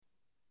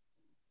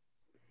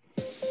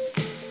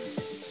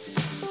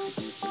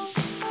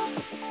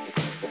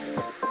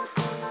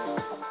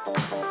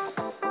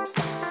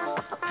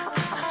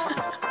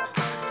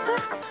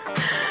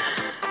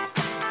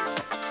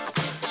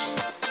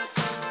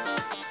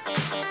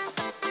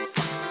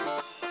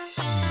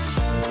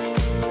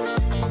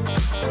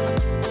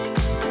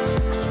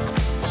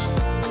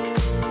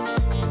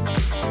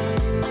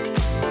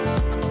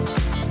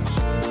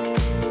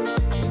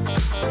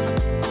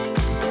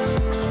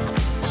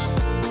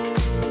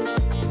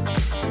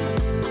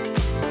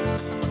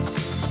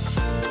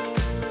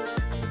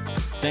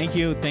Thank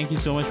you. Thank you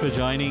so much for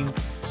joining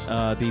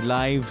the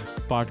live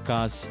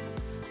podcast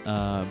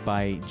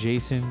by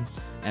Jason.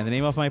 And the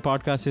name of my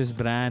podcast is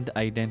Brand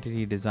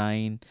Identity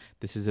Design.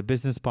 This is a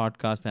business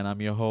podcast, and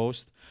I'm your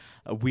host.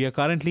 We are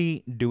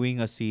currently doing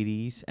a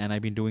series, and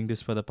I've been doing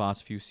this for the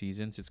past few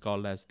seasons. It's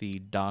called as The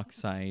Dark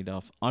Side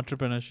of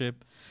Entrepreneurship.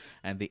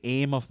 And the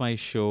aim of my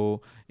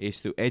show is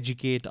to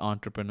educate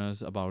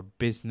entrepreneurs about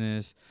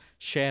business,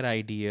 share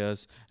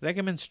ideas,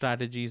 recommend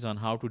strategies on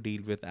how to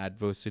deal with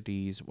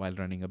adversities while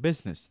running a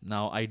business.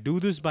 Now, I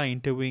do this by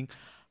interviewing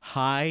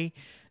high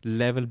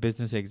level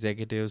business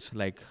executives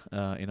like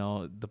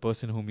the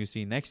person whom you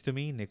see next to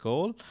me,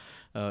 Nicole,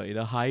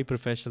 high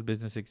professional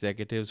business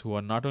executives who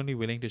are not only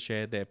willing to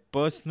share their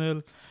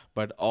personal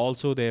but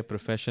also their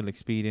professional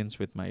experience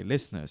with my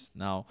listeners.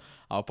 Now,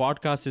 our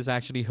podcast is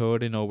actually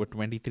heard in over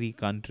 23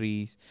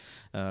 countries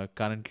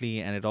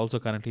currently, and it also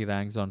currently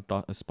ranks on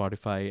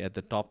Spotify at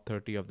the top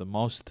 30 of the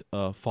most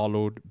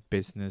followed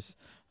business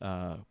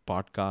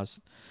podcast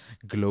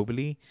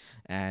globally.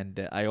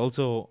 And I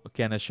also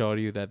can assure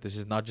you that this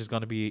is not just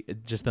going to be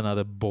just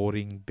another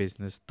boring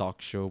business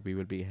talk show. We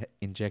will be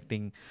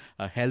injecting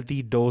a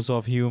healthy dose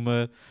of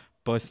humor,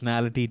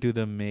 personality to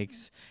the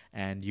mix,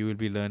 and you will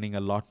be learning a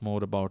lot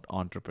more about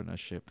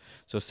entrepreneurship.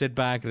 So sit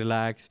back,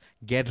 relax,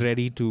 get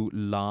ready to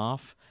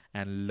laugh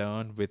and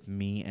learn with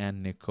me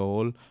and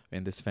Nicole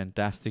in this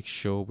fantastic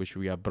show, which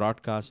we are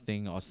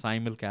broadcasting or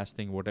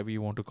simulcasting, whatever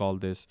you want to call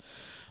this,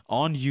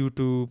 on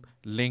YouTube,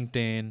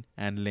 LinkedIn,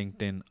 and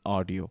LinkedIn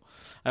Audio.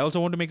 I also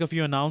want to make a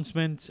few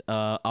announcements.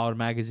 Our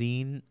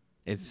magazine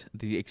is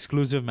the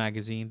exclusive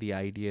magazine, the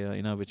idea,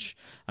 which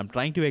I'm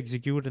trying to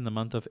execute in the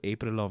month of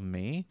April or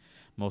May.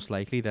 Most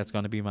likely, that's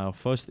going to be my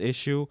first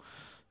issue.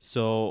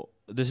 So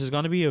this is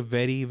going to be a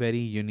very, very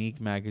unique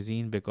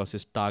magazine because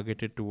it's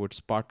targeted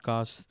towards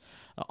podcasts,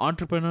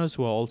 entrepreneurs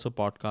who are also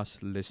podcast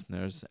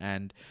listeners.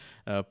 And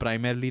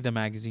primarily the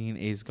magazine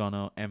is going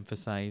to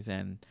emphasize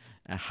and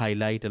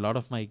highlight a lot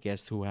of my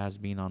guests who has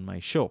been on my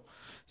show.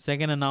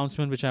 Second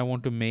announcement which I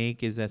want to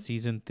make is that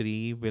season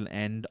 3 will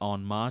end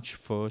on March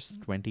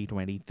 1st,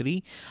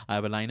 2023. I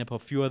have a lineup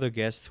of a few other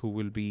guests who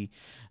will be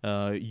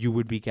you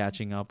would be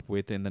catching up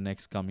with in the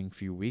next coming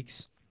few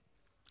weeks.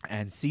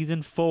 And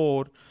season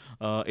 4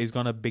 is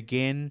going to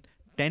begin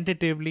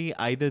tentatively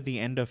either the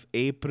end of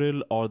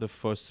April or the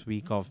first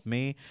week of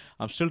May.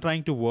 I'm still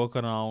trying to work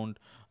around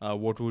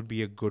what would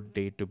be a good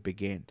date to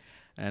begin.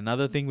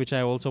 Another thing which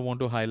I also want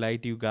to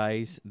highlight you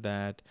guys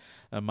that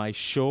my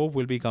show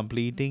will be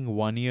completing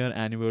 1 year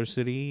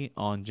anniversary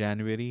on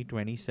January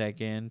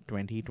 22nd,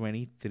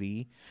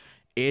 2023.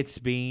 It's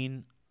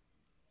been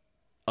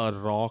a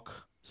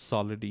rock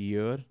solid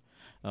year.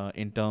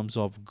 In terms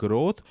of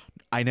growth,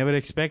 I never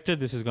expected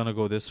this is going to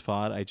go this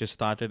far. I just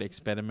started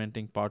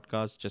experimenting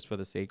podcasts just for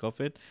the sake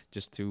of it,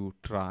 just to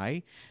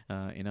try,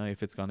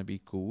 if it's going to be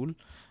cool.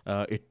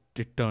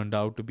 It turned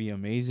out to be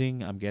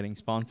amazing. I'm getting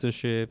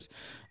sponsorships,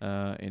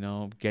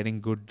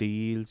 getting good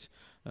deals.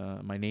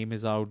 My name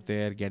is out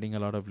there, getting a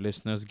lot of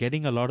listeners,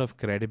 getting a lot of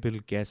credible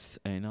guests,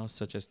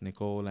 such as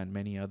Nicole and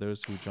many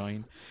others who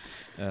joined.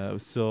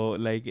 So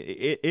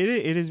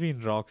it has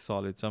been rock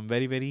solid. So I'm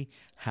very, very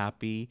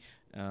happy.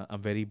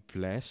 I'm very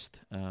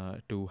blessed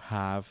to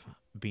have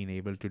been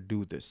able to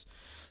do this.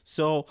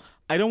 So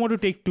I don't want to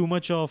take too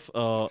much of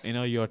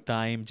your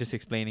time just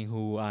explaining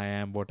who I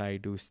am, what I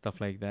do,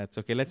 stuff like that. So,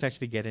 okay, let's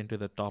actually get into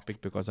the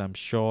topic because I'm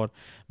sure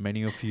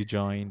many of you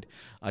joined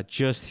are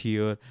just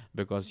here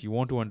because you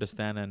want to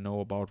understand and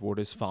know about what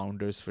is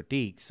founders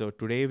fatigue. So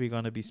today we're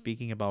going to be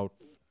speaking about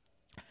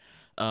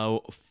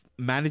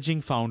managing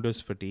founders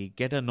fatigue,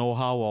 get a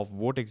know-how of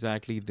what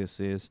exactly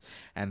this is,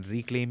 and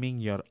reclaiming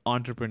your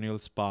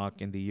entrepreneurial spark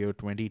in the year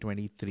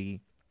 2023.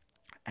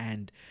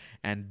 And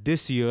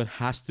this year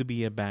has to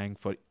be a bang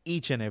for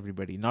each and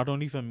everybody, not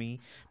only for me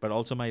but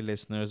also my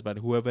listeners, but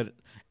whoever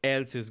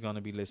else is going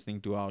to be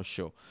listening to our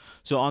show.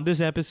 So on this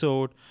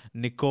episode,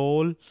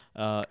 Nicole,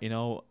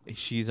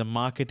 she's a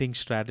marketing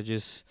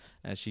strategist.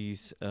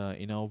 She's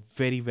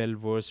very well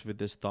versed with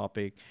this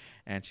topic,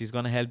 and she's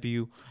going to help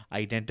you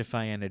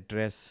identify and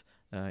address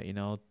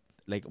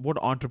like what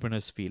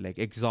entrepreneurs feel, like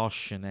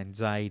exhaustion,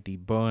 anxiety,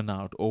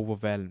 burnout,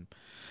 overwhelm.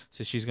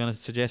 So she's going to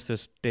suggest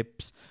us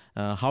tips,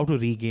 how to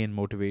regain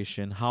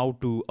motivation, how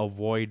to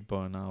avoid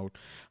burnout,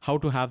 how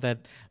to have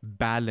that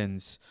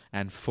balance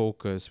and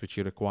focus which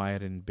you require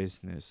in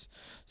business.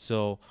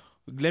 So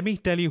let me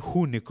tell you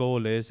who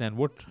Nicole is and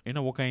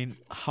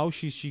how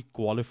she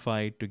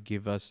qualified to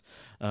give us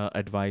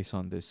advice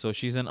on this. So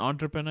she's an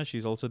entrepreneur.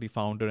 She's also the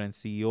founder and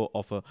CEO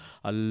of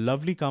a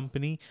lovely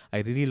company. I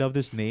really love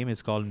this name.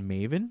 It's called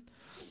Maven.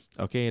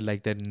 Okay,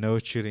 like that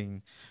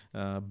nurturing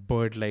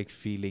bird-like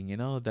feeling,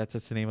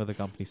 that's the name of the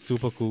company.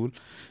 Super cool.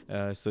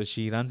 So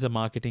she runs a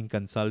marketing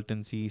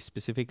consultancy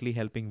specifically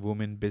helping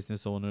women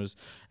business owners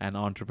and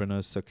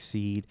entrepreneurs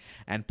succeed.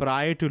 And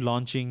prior to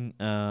launching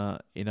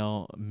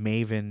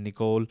Maven,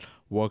 Nicole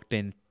worked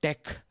in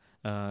tech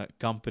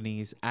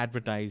companies,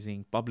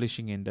 advertising,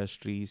 publishing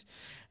industries,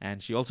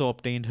 and she also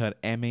obtained her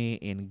MA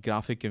in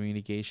graphic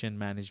communication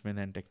management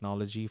and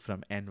technology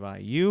from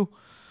NYU.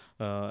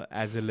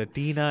 as a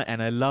Latina,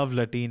 and I love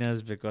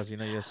Latinas because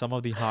you're some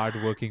of the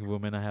hardworking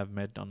women I have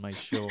met on my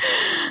show.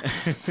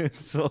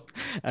 So,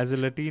 as a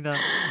Latina,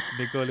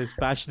 Nicole is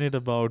passionate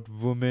about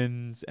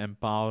women's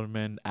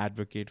empowerment,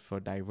 advocate for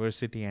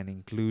diversity and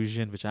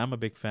inclusion, which I'm a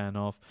big fan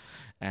of.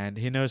 And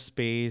in her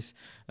space,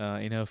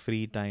 in her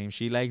free time,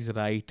 she likes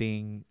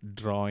writing,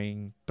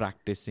 drawing,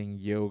 practicing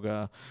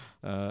yoga,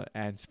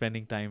 and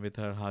spending time with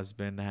her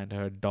husband and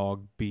her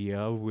dog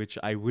Bia, which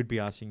I would be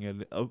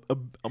asking a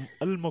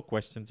little more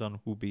questions on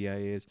who Bia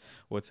is,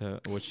 what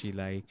she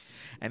like,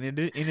 and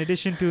in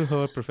addition to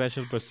her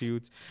professional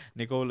pursuits,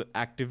 Nicole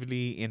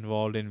actively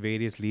involved in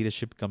various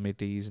leadership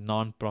committees,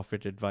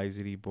 non-profit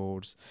advisory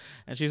boards,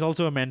 and she's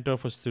also a mentor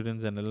for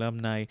students and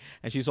alumni,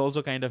 and she's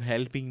also kind of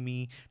helping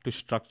me to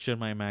structure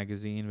my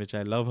magazine, which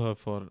I love her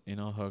for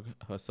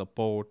her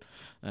support,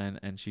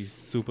 and she's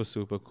super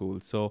super cool.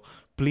 So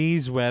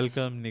please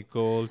welcome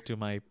Nicole to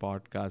my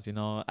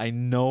podcast. I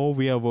know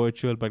we are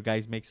virtual, but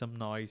guys, make some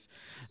noise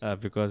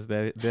because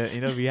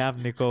we have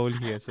Nicole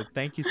here. So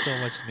thank you so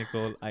much,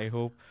 Nicole. I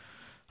hope.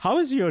 How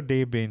has your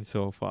day been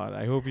so far?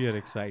 I hope you're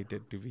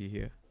excited to be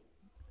here.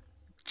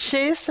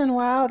 Jason,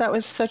 wow, that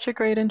was such a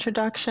great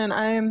introduction.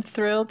 I am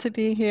thrilled to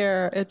be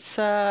here. It's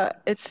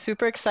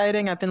super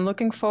exciting. I've been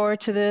looking forward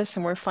to this,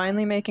 and we're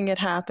finally making it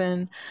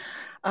happen.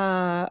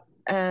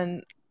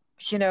 And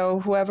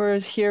whoever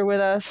is here with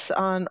us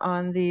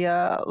on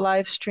the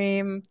live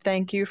stream,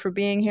 thank you for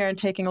being here and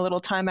taking a little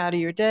time out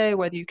of your day,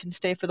 whether you can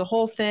stay for the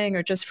whole thing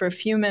or just for a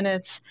few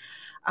minutes.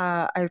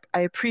 I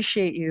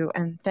appreciate you,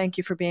 and thank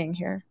you for being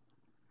here.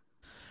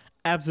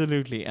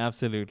 Absolutely,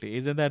 absolutely.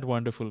 Isn't that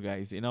wonderful,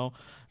 guys?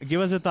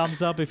 Give us a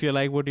thumbs up if you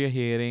like what you're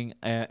hearing,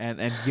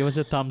 and give us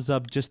a thumbs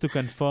up just to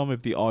confirm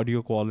if the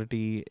audio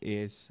quality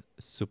is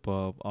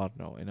superb or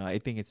no. I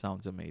think it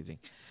sounds amazing.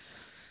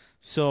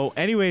 So,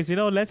 anyways,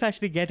 let's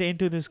actually get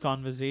into this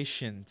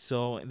conversation.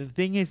 So, the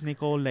thing is,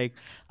 Nicole, like,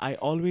 I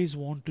always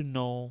want to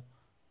know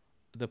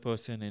the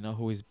person,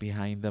 who is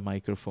behind the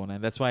microphone.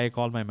 And that's why I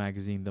call my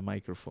magazine The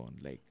Microphone.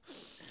 Like,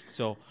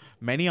 so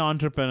many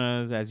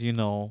entrepreneurs, as you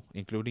know,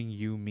 including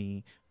you,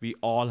 me, we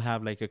all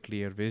have like a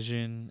clear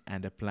vision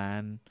and a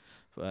plan,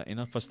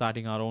 for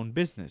starting our own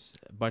business.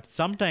 But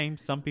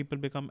sometimes some people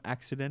become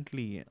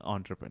accidentally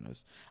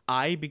entrepreneurs.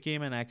 I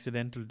became an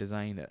accidental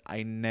designer.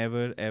 I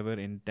never ever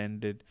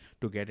intended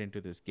to get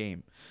into this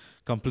game.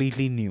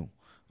 Completely new.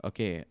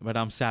 Okay, but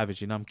I'm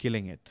savage, I'm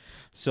killing it.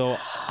 So,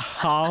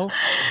 how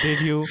did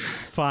you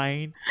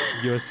find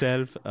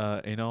yourself,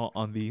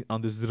 on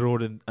this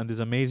road and on this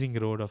amazing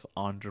road of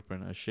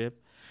entrepreneurship?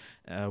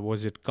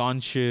 Was it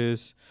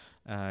conscious?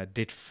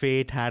 Did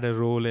fate had a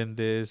role in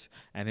this?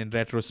 And in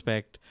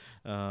retrospect,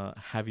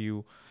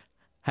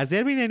 has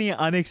there been any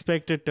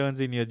unexpected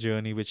turns in your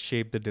journey which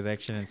shaped the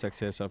direction and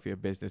success of your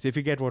business? If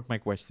you get what my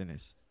question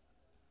is.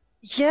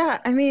 Yeah,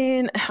 I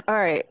mean, all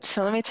right,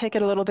 so let me take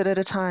it a little bit at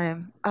a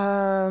time.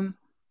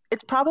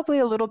 It's probably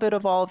a little bit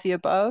of all of the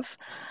above.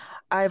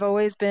 I've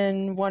always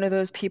been one of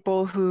those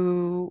people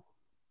who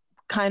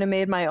kind of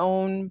made my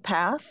own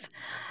path.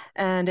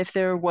 And if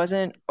there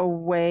wasn't a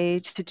way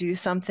to do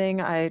something,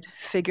 I'd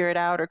figure it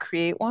out or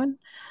create one.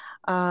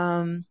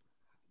 Um,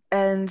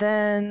 and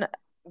then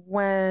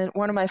when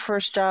one of my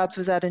first jobs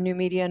was at a new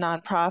media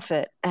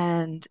nonprofit,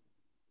 and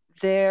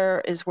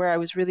there is where I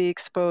was really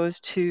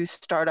exposed to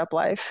startup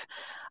life.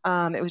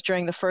 It was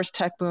during the first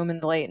tech boom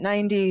in the late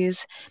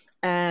 90s,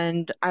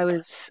 and I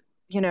was,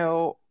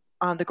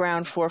 on the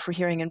ground floor for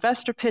hearing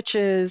investor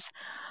pitches.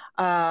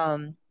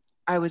 I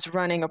was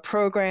running a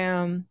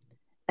program,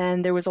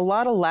 and there was a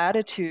lot of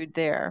latitude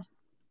there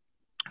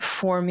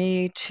for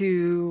me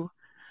to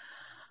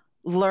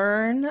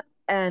learn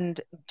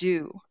and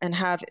do and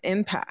have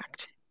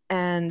impact.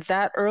 And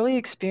that early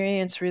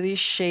experience really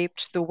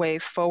shaped the way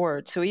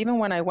forward. So even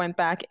when I went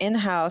back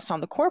in-house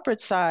on the corporate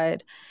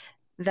side,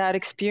 that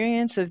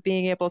experience of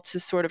being able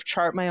to sort of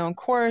chart my own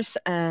course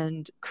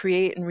and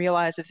create and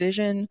realize a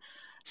vision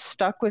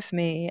stuck with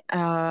me,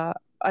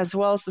 as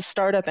well as the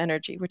startup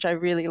energy, which I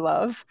really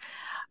love.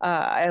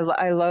 I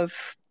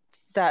love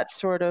that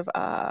sort of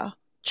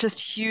just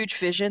huge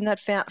vision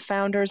that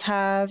founders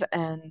have,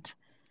 and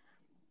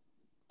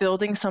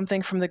building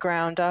something from the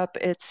ground up.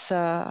 It's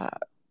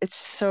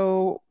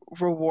so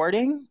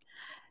rewarding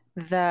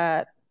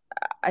that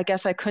I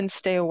guess I couldn't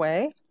stay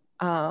away.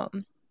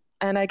 And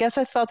I guess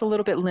I felt a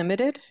little bit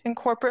limited in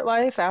corporate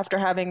life after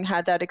having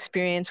had that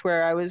experience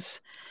where I was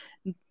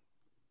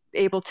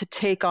able to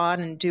take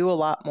on and do a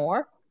lot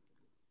more.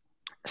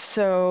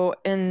 So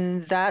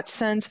in that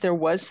sense, there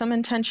was some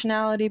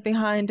intentionality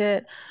behind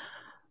it.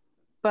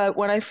 But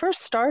when I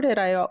first started,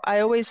 I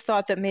always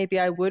thought that maybe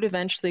I would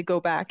eventually go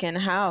back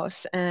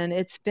in-house. And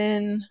it's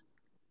been,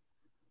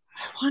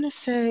 I want to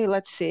say,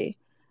 let's see,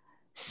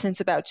 since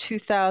about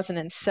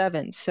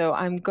 2007. So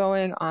I'm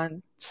going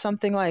on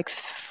something like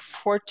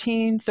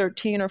 13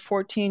 or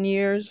 14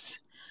 years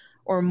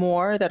or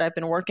more that I've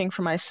been working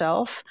for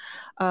myself.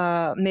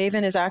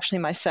 Maven is actually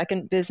my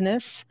second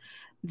business.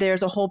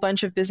 There's a whole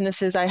bunch of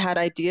businesses I had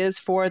ideas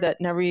for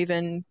that never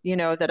even,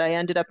 that I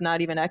ended up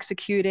not even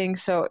executing.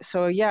 So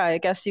yeah, I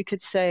guess you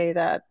could say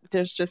that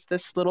there's just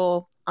this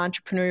little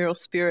entrepreneurial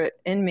spirit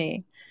in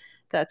me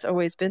that's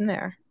always been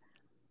there.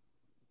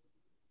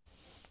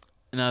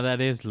 Now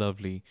that is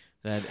lovely.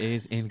 That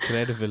is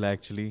incredible,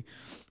 actually.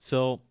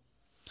 So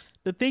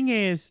the thing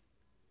is,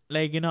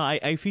 like,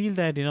 I feel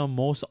that,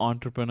 most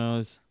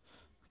entrepreneurs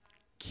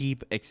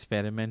keep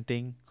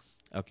experimenting,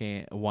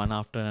 okay, one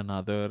after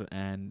another,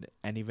 and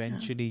Yeah.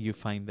 eventually you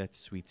find that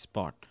sweet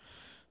spot.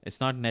 It's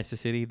not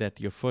necessary that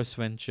your first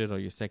venture or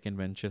your second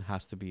venture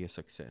has to be a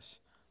success.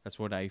 That's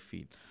what I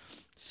feel.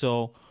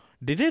 So,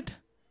 did it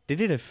did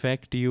it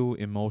affect you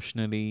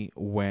emotionally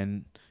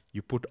when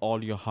you put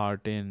all your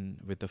heart in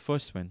with the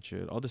first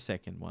venture or the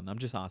second one? I'm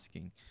just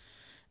asking.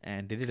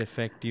 And did it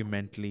affect you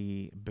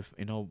mentally,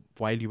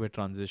 while you were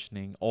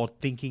transitioning or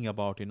thinking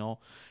about,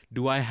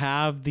 do I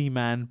have the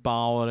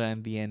manpower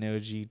and the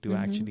energy to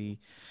Mm-hmm. actually,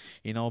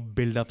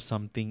 build up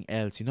something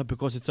else,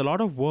 because it's a lot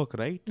of work,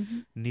 right?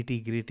 Mm-hmm.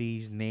 Nitty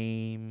gritties,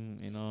 name,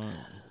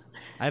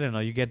 I don't know.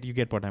 You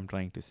get what I'm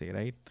trying to say,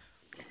 right?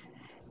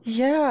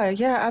 Yeah,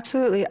 yeah,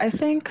 absolutely. I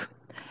think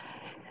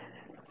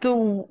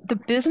the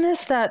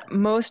business that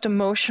most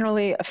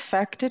emotionally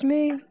affected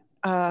me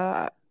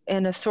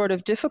in a sort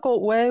of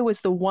difficult way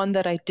was the one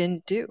that I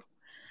didn't do.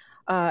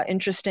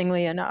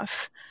 Interestingly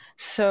enough,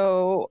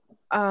 so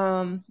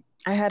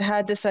I had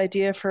had this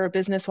idea for a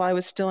business while I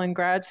was still in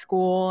grad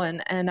school,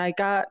 and I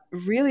got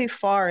really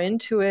far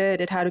into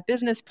it. It had a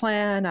business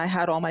plan. I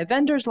had all my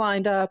vendors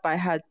lined up.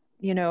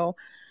 You know,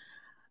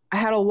 I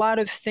had a lot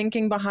of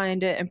thinking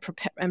behind it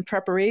and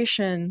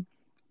preparation.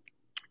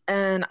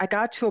 And I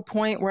got to a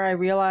point where I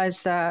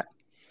realized that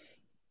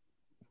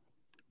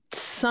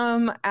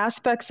some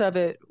aspects of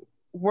it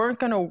weren't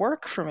going to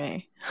work for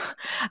me.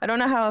 I don't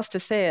know how else to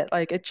say it.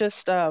 Like it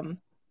just there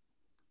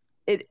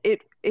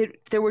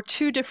were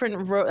two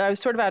different I was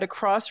sort of at a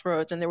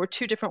crossroads, and there were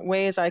two different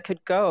ways I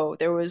could go.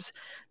 There was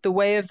the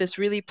way of this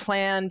really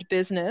planned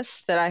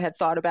business that I had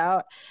thought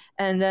about,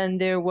 and then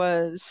there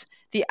was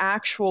the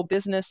actual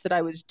business that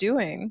I was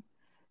doing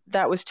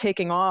that was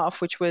taking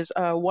off, which was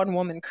a one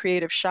woman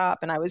creative shop,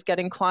 and I was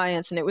getting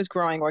clients and it was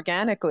growing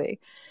organically.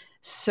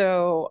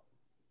 So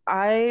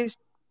I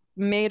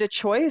made a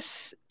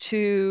choice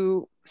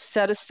to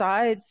set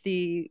aside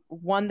the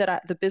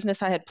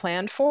business I had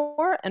planned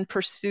for and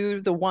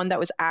pursue the one that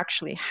was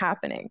actually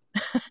happening.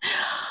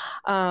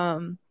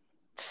 um,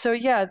 so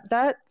yeah,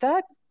 that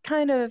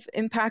kind of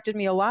impacted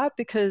me a lot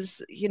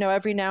because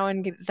every now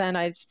and then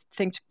I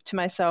think to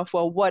myself,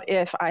 well, what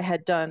if I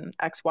had done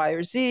X, Y,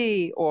 or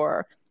Z,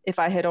 or if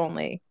I had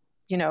only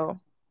you know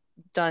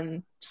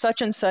done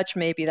such and such,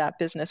 maybe that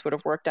business would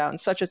have worked out in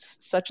such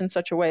and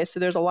such a way. So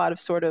there's a lot of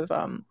sort of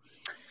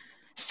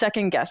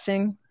second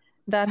guessing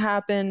that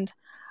happened.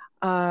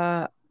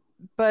 Uh,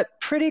 but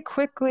pretty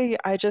quickly,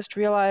 I just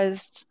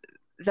realized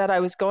that I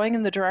was going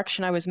in the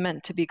direction I was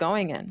meant to be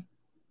going in,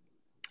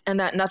 and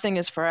that nothing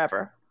is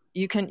forever.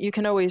 You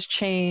can always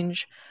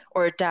change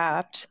or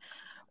adapt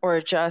or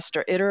adjust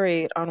or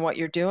iterate on what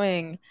you're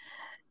doing,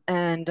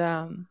 and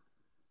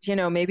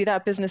maybe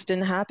that business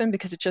didn't happen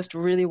because it just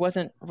really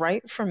wasn't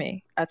right for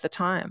me at the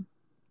time.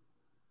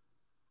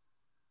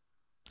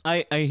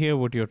 I hear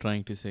what you're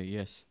trying to say.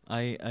 Yes,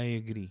 I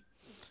agree.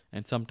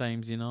 And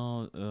sometimes,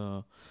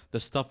 the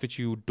stuff which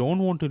you don't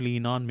want to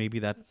lean on, maybe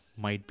that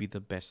might be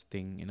the best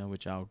thing,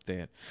 which out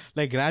there.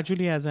 Like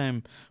gradually, as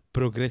I'm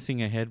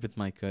progressing ahead with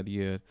my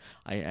career,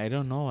 I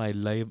don't know. I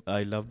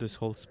love this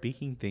whole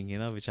speaking thing,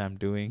 which I'm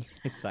doing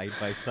side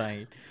by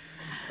side.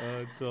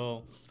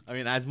 So, I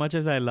mean, as much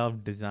as I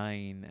love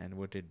design and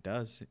what it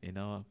does,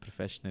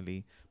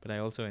 professionally, but I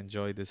also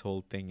enjoy this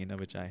whole thing,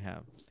 which I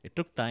have. It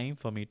took time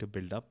for me to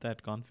build up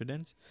that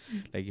confidence.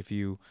 Like if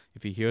you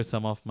hear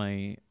some of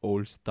my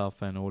old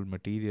stuff and old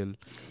material,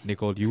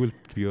 Nicole, you will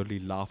purely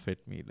laugh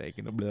at me, like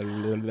blah,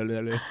 blah, blah,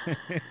 blah, blah.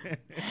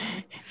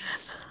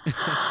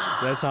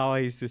 That's how I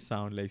used to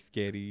sound, like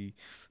scary.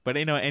 But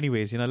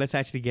anyways, let's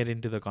actually get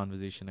into the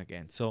conversation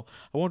again. So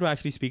I want to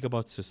actually speak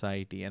about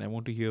society, and I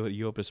want to hear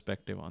your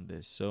perspective on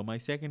this. So my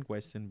second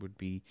question would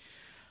be,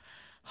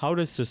 how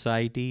does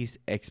society's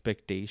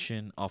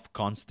expectation of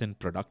constant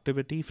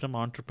productivity from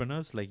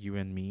entrepreneurs like you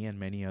and me and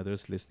many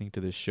others listening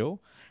to this show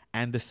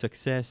and the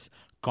success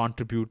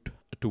contribute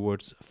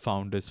towards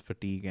founders'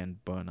 fatigue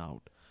and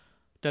burnout?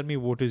 Tell me,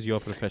 what is your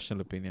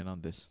professional opinion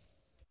on this?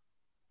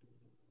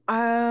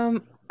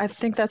 I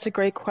think that's a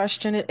great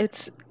question.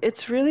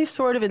 It's really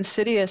sort of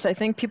insidious. I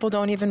think people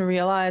don't even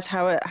realize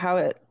how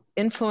it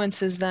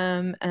influences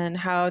them and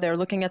how they're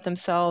looking at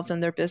themselves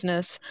and their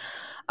business.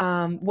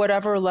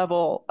 Whatever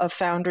level of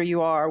founder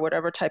you are,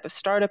 whatever type of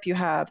startup you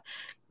have,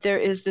 there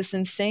is this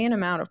insane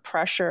amount of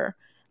pressure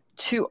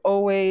to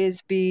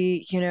always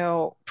be,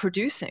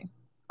 producing.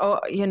 Oh,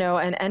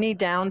 and any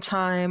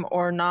downtime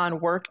or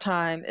non-work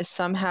time is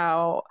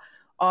somehow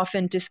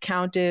often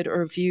discounted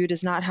or viewed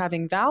as not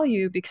having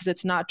value because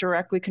it's not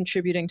directly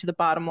contributing to the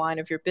bottom line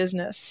of your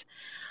business.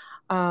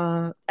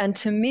 And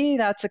to me,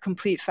 that's a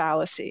complete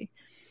fallacy.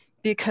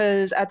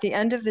 because at the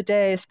end of the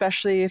day,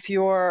 especially if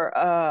you're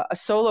a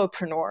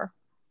solopreneur,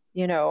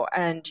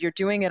 and you're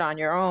doing it on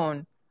your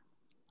own,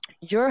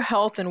 your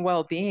health and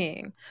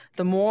well-being,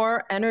 the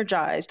more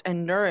energized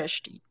and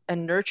nourished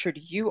and nurtured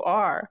you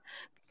are,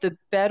 the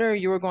better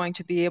you're going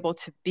to be able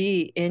to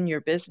be in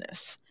your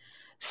business.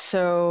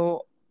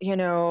 So,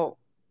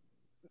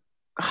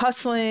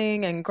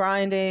 hustling and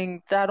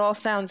grinding, that all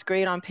sounds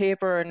great on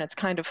paper and it's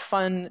kind of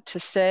fun to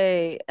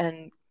say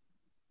and,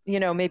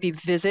 maybe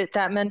visit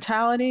that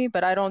mentality,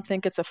 but I don't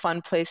think it's a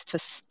fun place to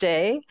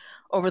stay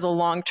over the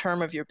long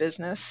term of your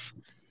business.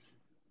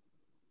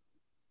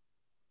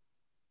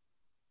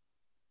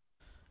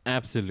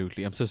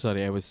 Absolutely. I'm so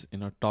sorry. I was,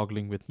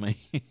 toggling with my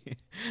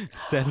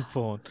cell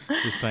phone,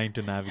 just trying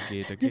to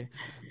navigate. Okay.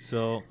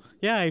 So,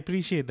 yeah, I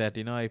appreciate that.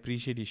 I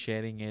appreciate you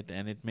sharing it,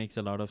 and it makes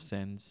a lot of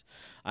sense.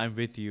 I'm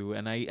with you.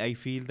 And I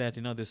feel that,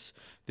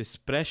 this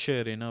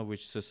pressure,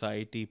 which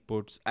society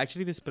puts,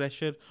 actually, this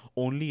pressure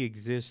only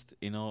exists,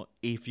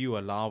 if you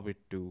allow it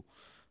to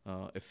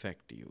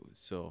affect you.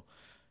 So,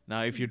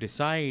 now, if you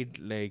decide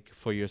like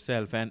for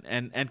yourself,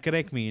 and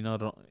correct me,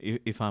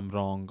 if I'm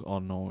wrong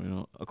or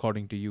no,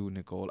 according to you,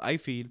 Nicole, I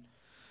feel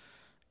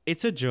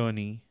it's a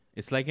journey.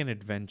 It's like an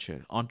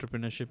adventure.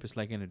 Entrepreneurship is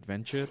like an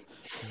adventure.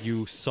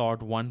 You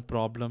sort one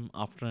problem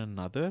after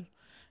another,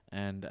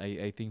 and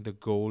I think the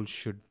goal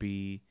should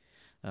be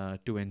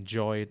to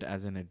enjoy it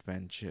as an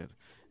adventure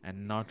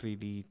and not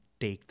really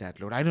take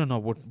that load. I don't know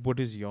what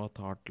is your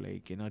thought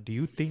like. Do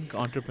you think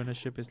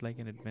entrepreneurship is like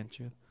an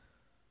adventure?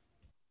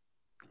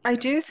 I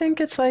do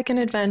think it's like an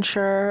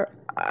adventure.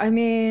 I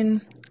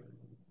mean,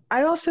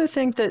 I also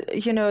think that,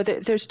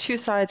 there's two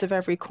sides of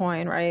every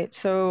coin, right?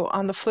 So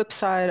on the flip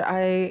side,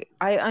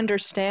 I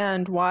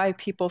understand why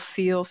people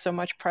feel so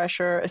much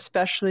pressure,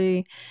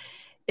 especially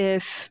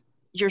if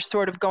you're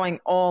sort of going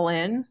all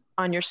in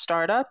on your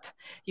startup.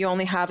 You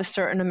only have a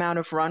certain amount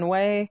of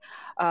runway,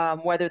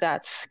 whether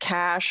that's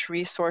cash,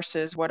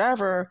 resources,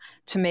 whatever,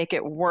 to make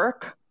it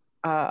work.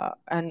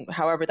 And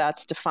however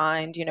that's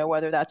defined,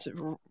 whether that's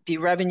be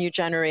revenue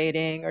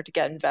generating or to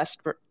get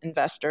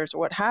investors or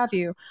what have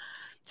you.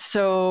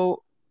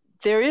 So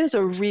there is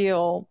a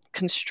real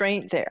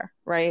constraint there,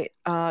 right?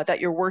 That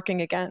you're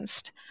working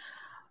against.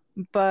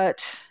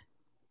 But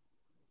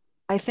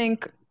I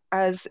think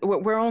as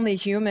we're only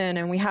human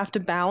and we have to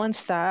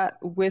balance that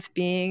with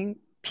being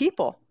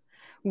people,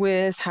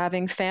 with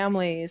having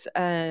families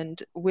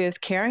and with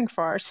caring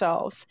for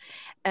ourselves.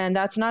 And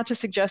that's not to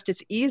suggest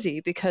it's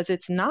easy because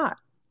it's not.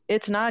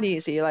 It's not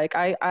easy. Like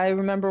I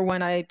remember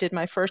when I did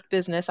my first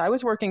business, I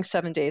was working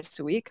 7 days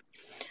a week.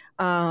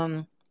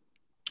 Um,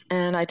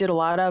 and I did a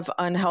lot of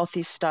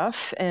unhealthy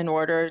stuff in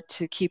order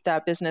to keep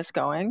that business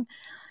going.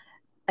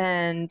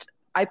 And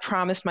I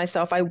promised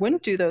myself I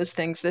wouldn't do those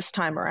things this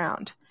time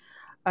around,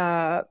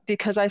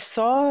 because I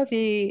saw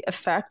the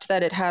effect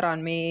that it had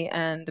on me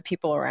and the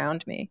people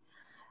around me.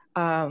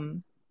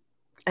 Um,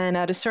 and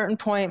at a certain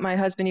point, my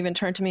husband even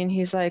turned to me and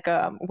he's like,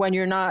 when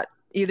you're not,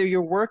 either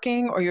you're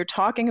working or you're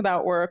talking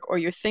about work or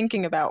you're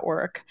thinking about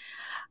work,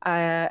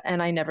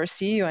 and I never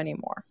see you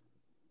anymore.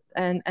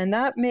 And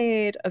that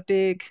made a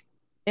big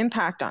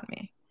impact on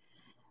me.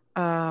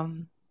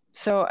 Um,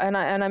 so,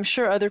 I'm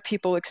sure other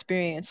people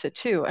experience it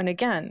too. And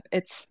again,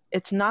 it's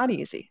not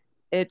easy.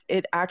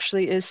 It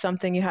actually is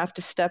something you have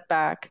to step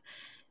back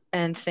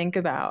and think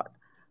about.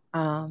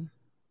 Um,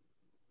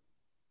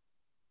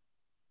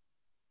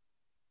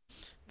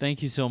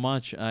 Thank you so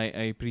much. I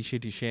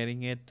appreciate you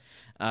sharing it.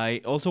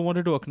 I also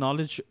wanted to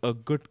acknowledge a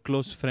good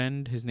close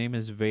friend. His name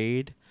is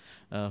Wade,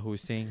 who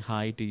is saying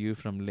hi to you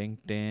from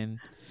LinkedIn.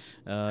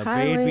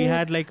 Hi, Wade, we Wade.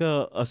 had like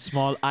a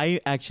small,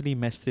 I actually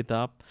messed it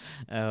up,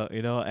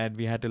 and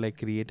we had to like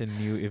create a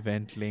new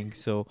event link.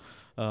 So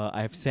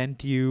I've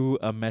sent you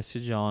a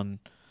message on,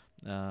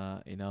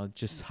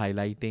 just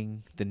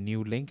highlighting the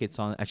new link. It's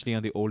on actually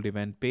on the old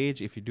event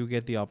page. If you do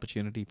get the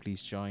opportunity,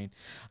 please join.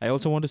 I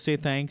also want to say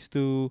thanks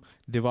to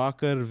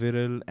Divakar,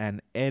 Viral,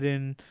 and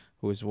Erin,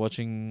 who is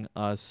watching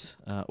us,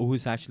 who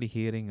is actually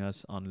hearing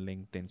us on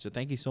LinkedIn. So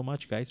thank you so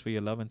much, guys, for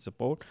your love and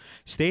support.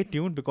 Stay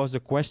tuned because the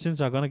questions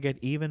are going to get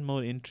even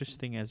more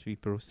interesting as we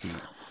proceed.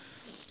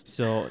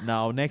 So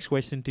now, next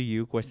question to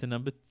you, question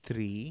number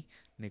 3,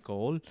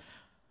 Nicole.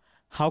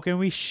 How can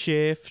we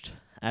shift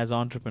as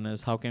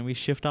entrepreneurs? How can we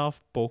shift our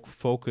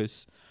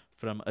focus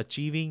from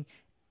achieving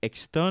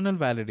external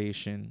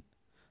validation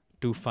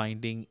to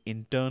finding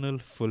internal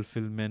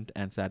fulfillment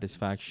and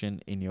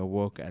satisfaction in your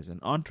work as an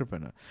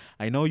entrepreneur?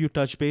 I know you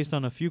touched based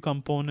on a few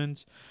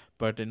components,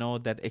 but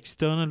that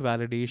external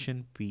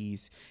validation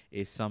piece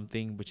is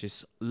something which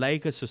is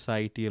like a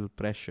societal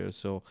pressure.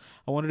 So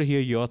I wanted to hear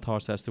your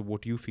thoughts as to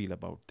what you feel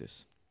about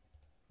this.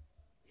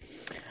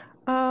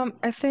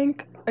 I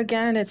think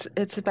again,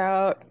 it's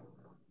about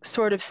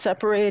sort of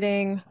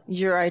separating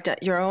your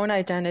own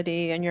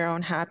identity and your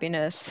own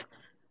happiness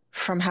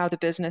from how the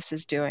business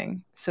is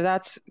doing. So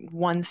that's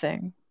one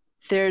thing.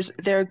 Because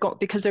they're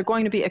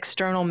going to be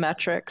external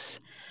metrics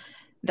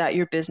that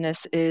your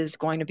business is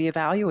going to be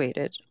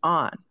evaluated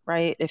on,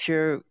 right? If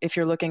you're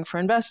looking for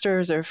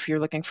investors or if you're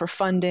looking for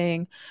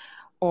funding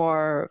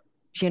or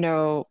you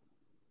know,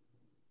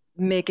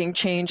 making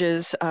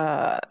changes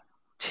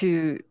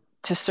to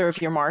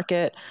serve your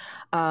market.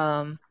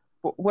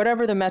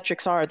 Whatever the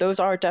metrics are, those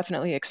are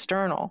definitely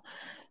external.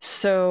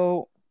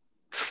 So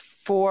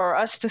for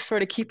us to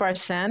sort of keep our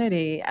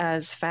sanity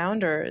as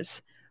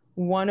founders,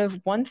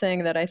 one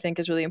thing that I think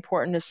is really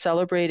important is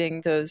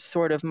celebrating those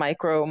sort of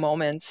micro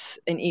moments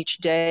in each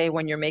day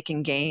when you're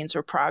making gains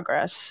or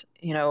progress.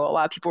 You know, a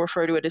lot of people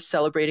refer to it as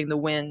celebrating the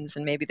wins,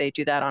 and maybe they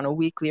do that on a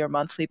weekly or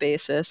monthly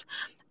basis.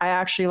 I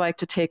actually like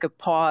to take a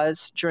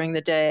pause during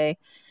the day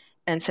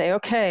and say,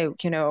 okay,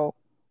 to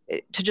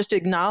just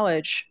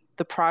acknowledge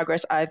the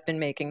progress I've been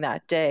making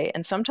that day.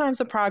 And sometimes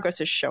the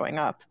progress is showing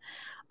up.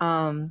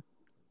 Um,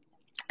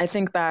 I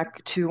think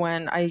back to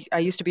when I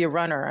used to be a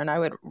runner and I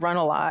would run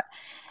a lot.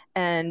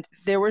 And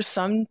there were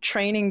some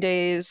training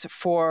days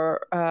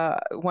for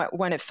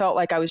when it felt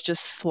like I was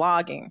just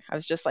slogging. I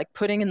was just like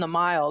putting in the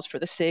miles for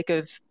the sake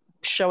of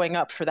showing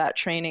up for that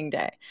training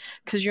day,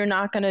 because you're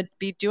not going to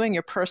be doing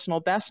your personal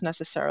best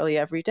necessarily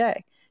every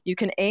day. You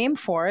can aim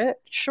for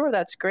it. Sure,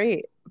 that's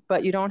great,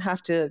 but you don't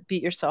have to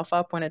beat yourself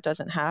up when it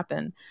doesn't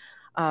happen.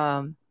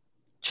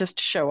 Just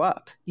show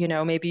up.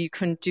 Maybe you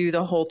can do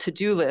the whole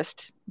to-do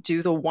list,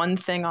 do the one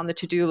thing on the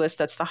to-do list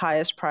that's the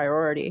highest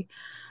priority.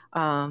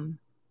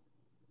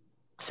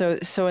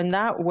 So in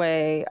that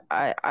way,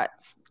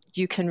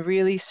 you can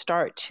really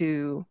start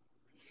to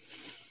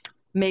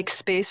make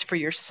space for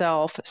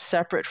yourself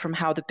separate from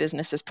how the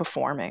business is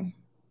performing.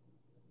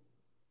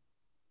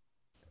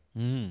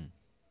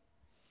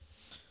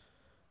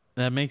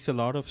 That makes a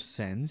lot of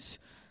sense.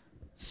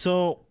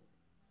 So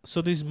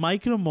these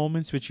micro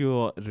moments which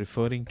you're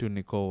referring to,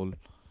 Nicole,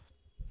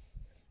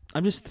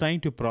 I'm just trying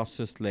to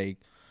process, like,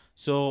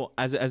 so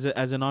as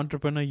an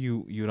entrepreneur,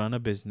 you run a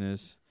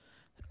business.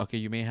 Okay,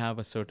 you may have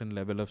a certain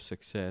level of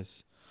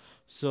success.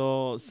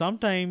 So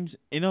sometimes,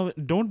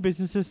 don't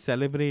businesses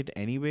celebrate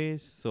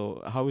anyways?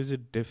 So how is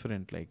it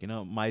different? Like,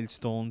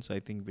 milestones, I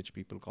think, which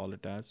people call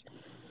it as.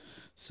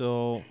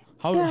 So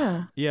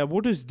Yeah. yeah,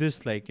 what is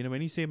this like?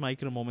 When you say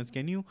micro moments,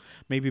 can you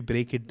maybe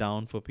break it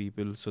down for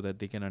people so that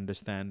they can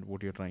understand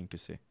what you're trying to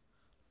say?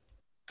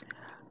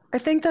 I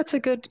think that's a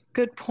good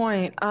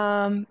point.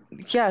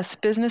 Yes,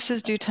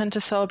 businesses do tend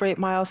to celebrate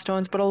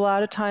milestones, but a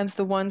lot of times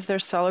the ones they're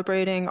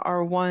celebrating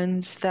are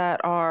ones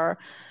that are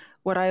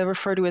what I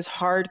refer to as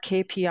hard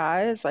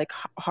KPIs, like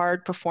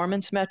hard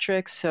performance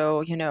metrics.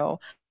 So,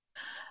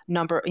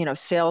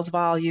 sales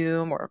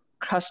volume or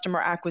customer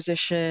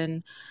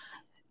acquisition.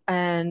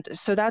 And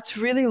so that's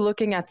really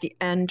looking at the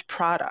end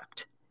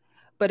product,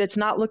 but it's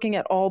not looking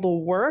at all the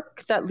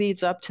work that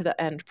leads up to the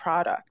end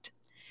product.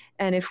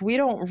 And if we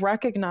don't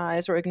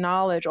recognize or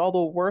acknowledge all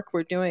the work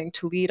we're doing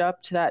to lead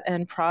up to that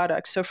end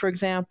product, so for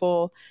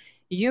example,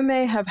 you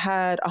may have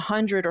had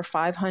 100 or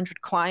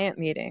 500 client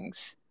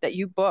meetings that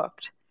you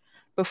booked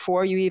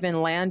before you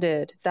even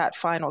landed that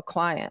final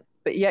client,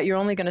 but yet you're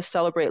only going to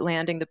celebrate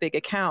landing the big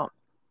account.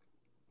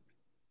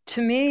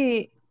 To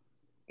me,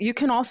 you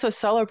can also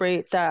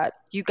celebrate that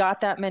you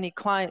got that many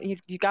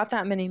you got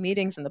that many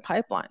meetings in the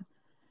pipeline.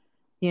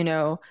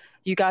 You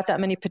got that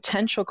many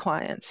potential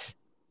clients.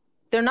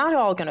 They're not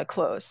all going to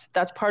close.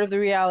 That's part of the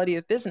reality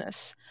of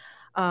business.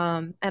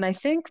 And I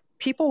think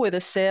people with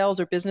a sales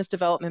or business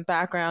development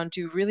background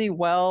do really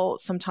well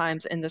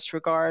sometimes in this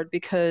regard,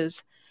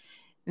 because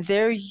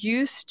they're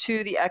used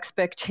to the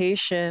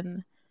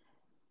expectation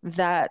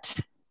that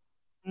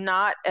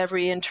not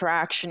every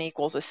interaction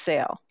equals a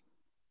sale,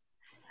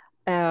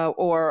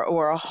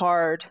 or a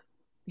hard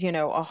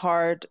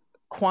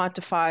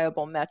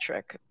quantifiable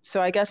metric.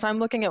 So I guess I'm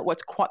looking at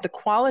what's the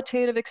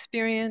qualitative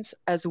experience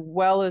as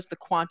well as the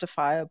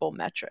quantifiable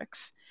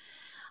metrics.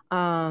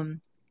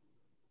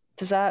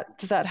 Does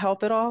that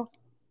help at all?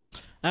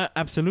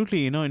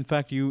 Absolutely. In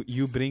fact,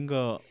 you bring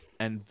a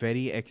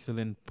very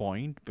excellent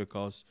point,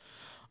 because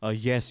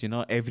yes,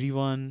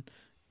 everyone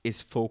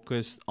is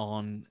focused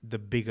on the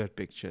bigger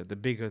picture, the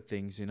bigger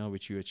things,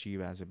 which you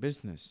achieve as a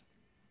business.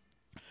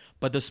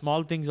 But the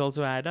small things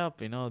also add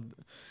up.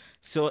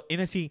 So,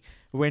 see,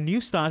 when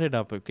you started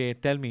up, okay,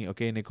 tell me,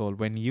 okay, Nicole,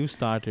 when you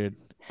started,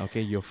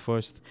 okay, your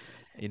first,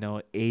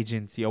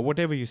 agency or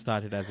whatever you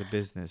started as a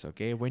business,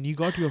 okay, when you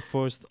got your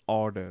first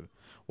order,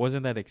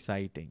 wasn't that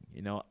exciting?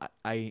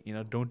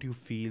 Don't you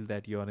feel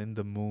that you're in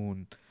the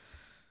moon,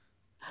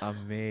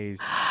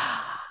 amazed?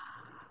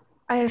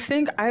 I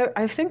think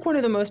one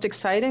of the most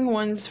exciting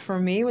ones for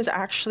me was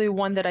actually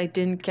one that I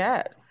didn't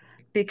get,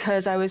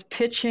 because I was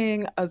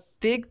pitching a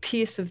big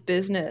piece of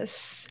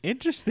business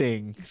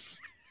Interesting.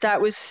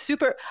 that was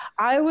super.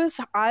 I was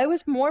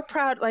more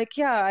proud. Like,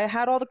 yeah, I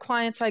had all the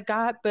clients I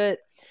got, but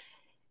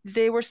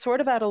they were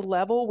sort of at a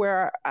level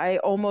where I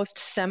almost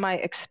semi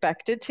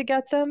expected to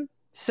get them.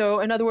 So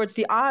in other words,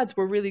 the odds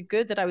were really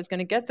good that I was going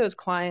to get those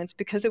clients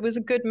because it was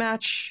a good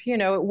match.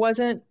 It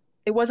wasn't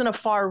a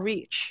far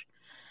reach.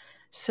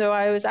 So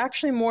I was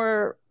actually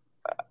more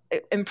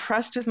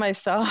impressed with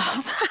myself,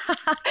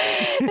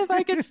 if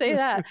I could say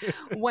that,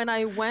 when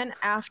I went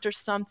after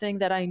something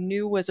that I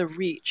knew was a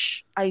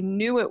reach. I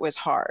knew it was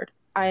hard,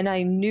 and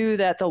I knew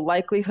that the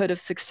likelihood of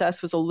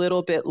success was a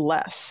little bit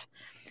less.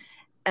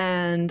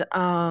 And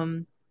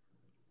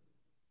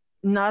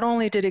not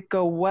only did it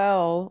go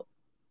well,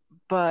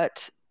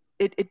 but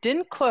it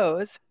didn't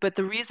close. But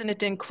the reason it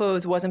didn't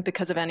close wasn't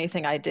because of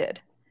anything I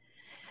did.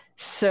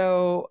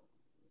 So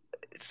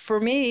for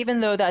me, even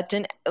though that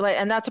didn't like,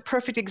 and that's a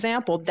perfect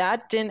example,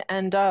 that didn't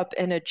end up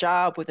in a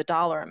job with a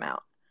dollar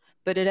amount,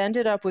 but it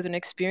ended up with an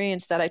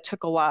experience that I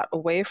took a lot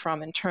away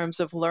from in terms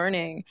of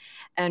learning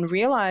and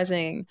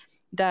realizing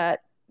that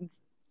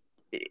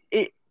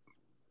it,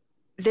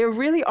 there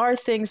really are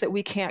things that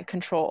we can't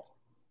control.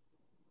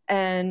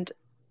 And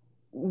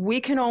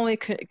we can only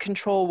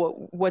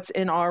control what's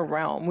in our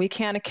realm. We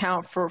can't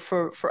account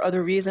for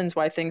other reasons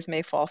why things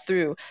may fall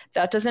through.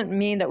 That doesn't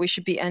mean that we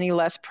should be any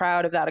less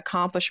proud of that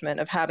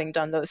accomplishment of having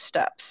done those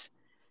steps.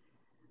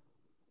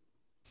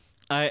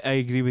 I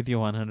agree with you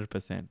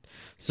 100%.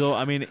 So,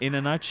 I mean, in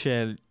a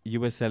nutshell,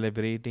 you were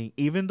celebrating,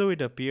 even though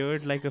it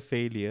appeared like a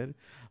failure,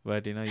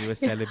 but you were Yeah.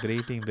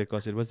 celebrating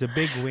because it was a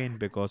big win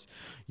because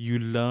you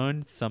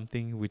learned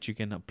something which you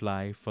can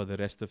apply for the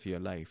rest of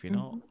your life,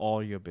 Mhm.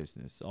 or your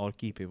business, or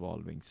keep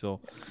evolving. So,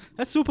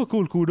 that's super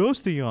cool.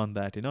 Kudos to you on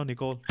that,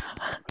 Nicole.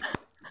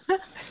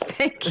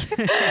 Thank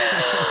you.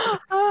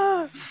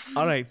 Ah.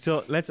 All right,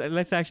 so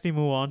let's actually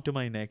move on to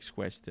my next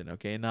question.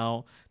 Okay,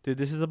 now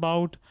this is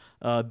about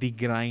the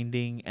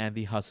grinding and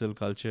the hustle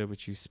culture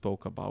which you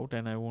spoke about,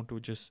 and I want to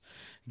just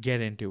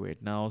get into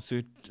it now.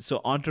 So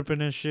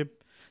entrepreneurship.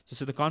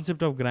 So the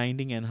concept of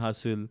grinding and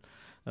hustle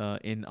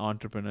in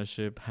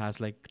entrepreneurship has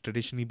like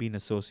traditionally been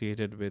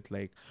associated with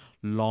like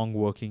long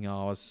working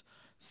hours,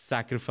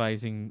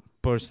 sacrificing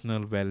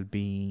personal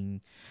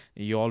well-being.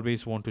 You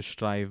always want to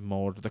strive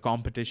more. The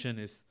competition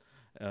is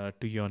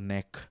to your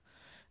neck.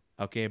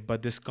 Okay,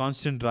 but this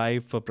constant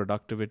drive for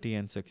productivity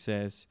and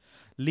success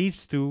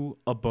leads to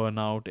a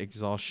burnout,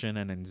 exhaustion,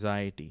 and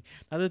anxiety.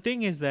 Now the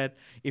thing is that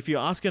if you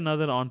ask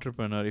another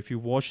entrepreneur, if you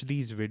watch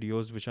these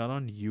videos which are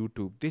on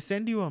YouTube, they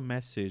send you a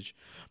message,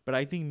 but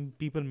I think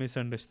people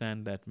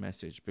misunderstand that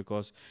message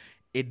because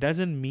it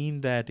doesn't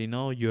mean that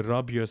you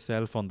rub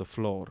yourself on the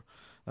floor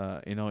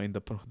in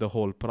the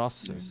whole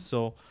process.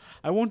 So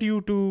I want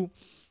you to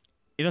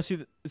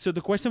see. So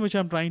the question which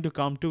I'm trying to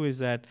come to is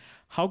that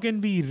how can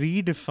we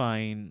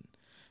redefine,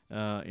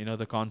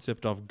 the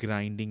concept of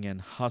grinding and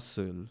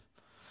hustle,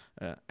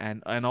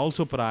 and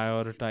also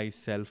prioritize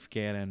self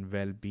care and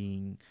well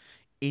being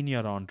in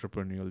your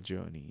entrepreneurial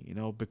journey.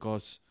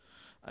 Because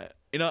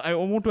I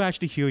want to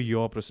actually hear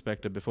your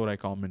perspective before I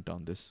comment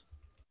on this.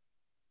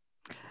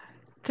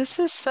 This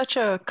is such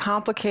a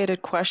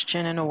complicated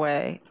question in a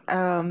way.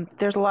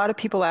 There's a lot of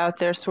people out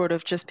there sort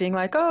of just being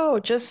like, oh,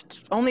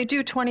 just only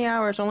do 20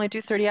 hours, only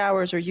do 30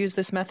 hours, or use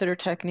this method or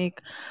technique.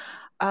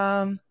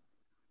 Um,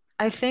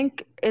 I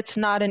think it's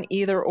not an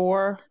either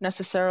or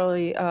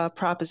necessarily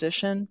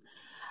proposition.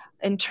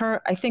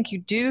 I think you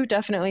do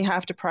definitely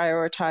have to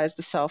prioritize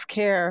the self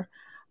care.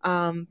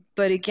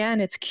 But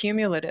again, it's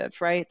cumulative,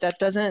 right? That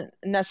doesn't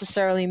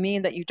necessarily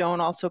mean that you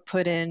don't also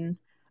put in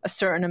a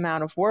certain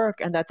amount of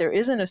work and that there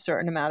isn't a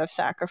certain amount of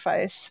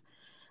sacrifice.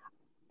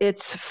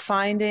 It's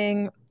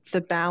finding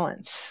the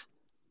balance.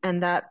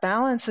 And that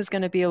balance is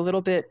going to be a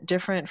little bit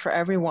different for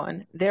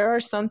everyone. There are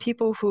some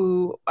people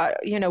who,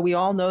 we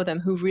all know them,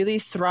 who really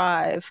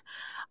thrive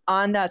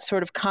on that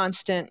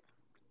constant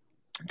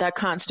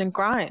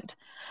grind.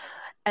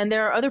 And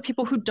there are other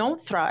people who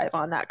don't thrive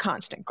on that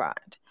constant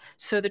grind.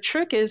 So the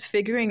trick is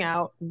figuring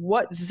out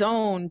what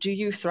zone do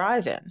you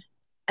thrive in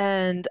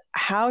and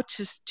how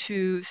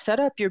to set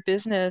up your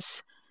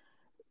business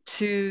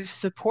to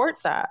support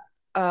that.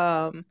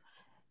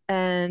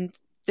 And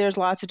there's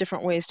lots of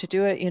different ways to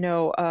do it.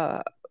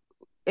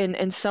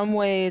 In some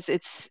ways,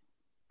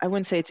 I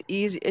wouldn't say it's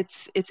easy.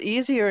 It's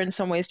easier in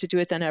some ways to do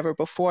it than ever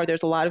before.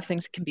 There's a lot of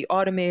things that can be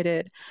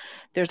automated.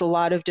 There's a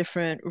lot of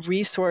different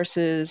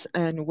resources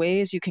and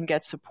ways you can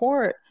get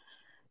support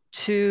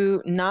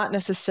to not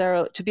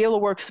necessarily to be able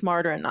to work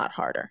smarter and not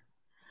harder.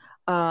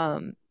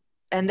 Um,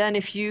 and then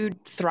if you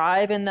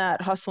thrive in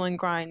that hustle and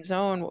grind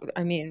zone,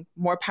 I mean,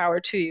 more power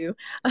to you.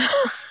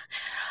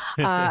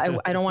 I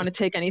don't want to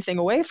take anything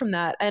away from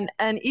that. And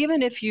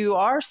even if you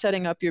are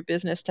setting up your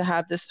business to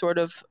have this sort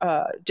of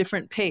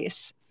different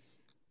pace,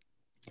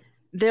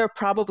 there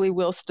probably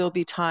will still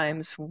be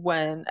times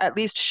when, at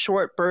least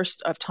short bursts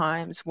of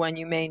times, when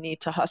you may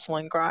need to hustle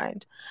and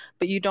grind.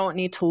 But you don't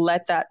need to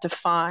let that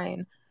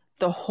define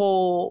the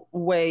whole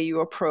way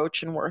you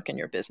approach and work in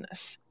your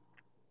business.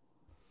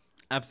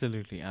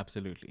 Absolutely,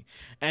 absolutely.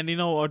 And you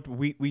know what?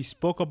 We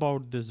spoke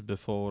about this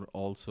before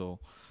also.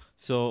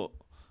 So,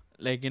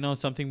 like,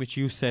 something which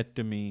you said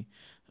to me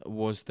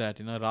was that,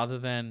 rather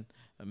than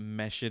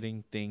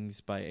measuring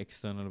things by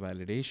external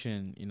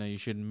validation, you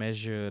should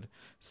measure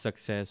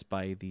success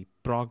by the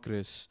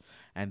progress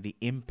and the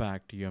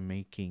impact you're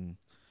making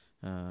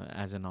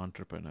as an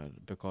entrepreneur,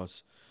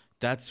 because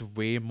that's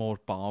way more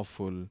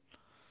powerful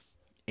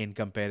in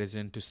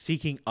comparison to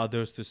seeking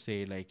others to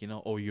say, like,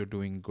 oh, you're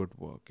doing good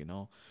work.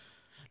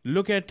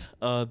 Look at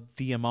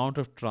the amount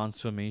of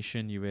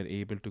transformation you were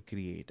able to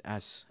create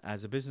as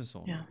a business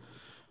owner. Yeah.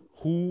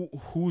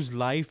 Whose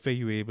life were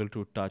you able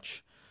to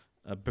touch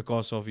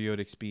because of your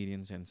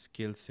experience and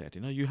skill set.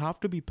 You have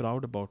to be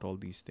proud about all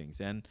these things.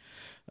 And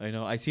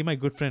I see my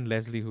good friend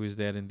Leslie, who is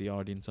there in the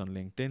audience on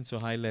LinkedIn. So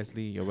hi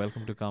Leslie, you're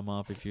welcome to come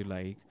up if you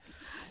like.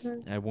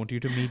 I want you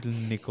to meet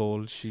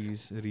Nicole.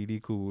 She's really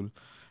cool.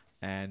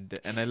 And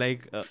I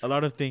like a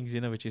lot of things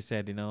which you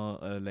said.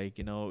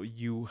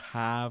 You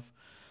have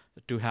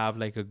to have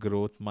like a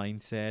growth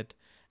mindset,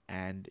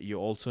 and you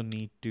also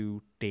need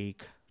to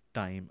take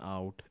time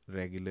out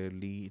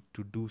regularly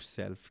to do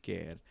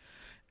self-care.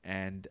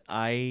 And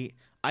I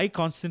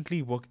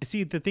constantly work.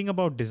 See, the thing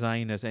about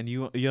designers, and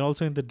you're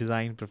also in the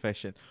design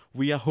profession,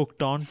 we are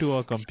hooked on to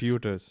our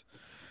computers.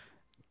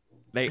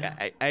 Like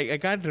I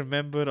can't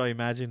remember or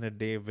imagine a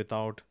day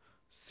without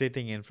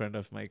sitting in front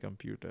of my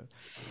computer.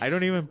 I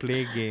don't even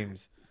play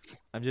games.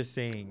 I'm just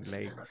saying,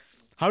 like,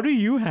 how do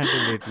you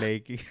handle it?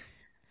 Like,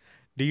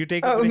 do you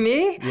take a Oh, break?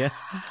 me? Yeah.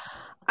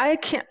 I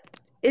can't.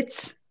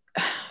 It's.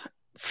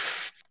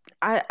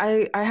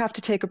 I have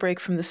to take a break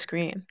from the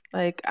screen.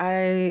 Like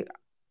I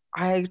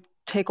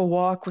take a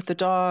walk with the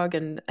dog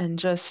and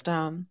just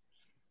and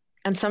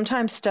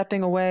sometimes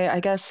stepping away. I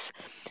guess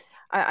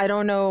I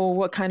don't know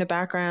what kind of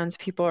backgrounds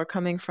people are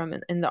coming from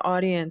in the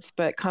audience,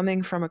 but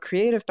coming from a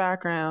creative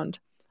background,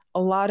 a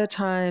lot of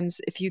times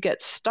if you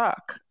get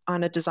stuck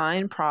on a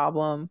design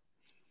problem,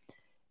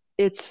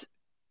 it's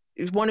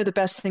one of the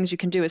best things you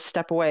can do is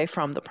step away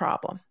from the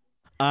problem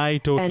I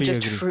and totally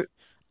just agree.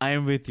 I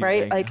am with you.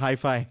 right, Like, like high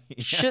five. Yeah,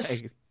 I just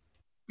agree.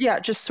 yeah,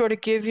 just sort of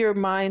give your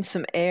mind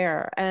some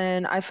air.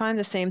 And I find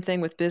the same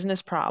thing with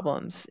business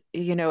problems.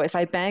 If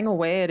I bang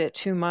away at it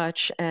too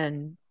much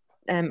and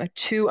am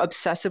too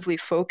obsessively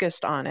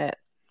focused on it,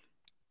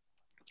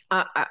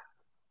 I,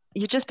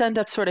 you just end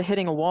up sort of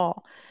hitting a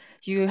wall.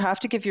 You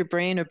have to give your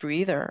brain a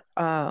breather.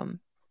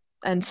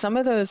 And some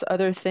of those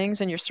other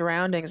things in your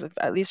surroundings,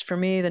 at least for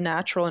me, the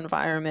natural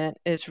environment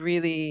is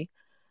really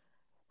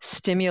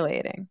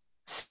stimulating.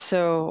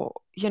 So,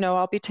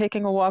 I'll be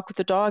taking a walk with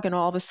the dog, and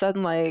all of a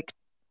sudden, like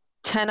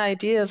 10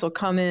 ideas will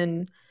come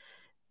in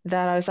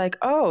that I was like,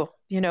 oh,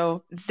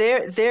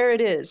 there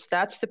it is.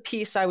 That's the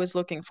piece I was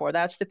looking for.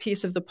 That's the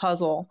piece of the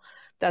puzzle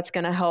that's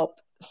going to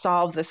help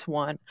solve this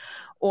one.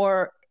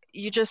 Or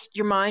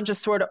your mind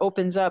just sort of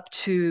opens up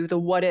to the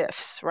what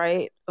ifs,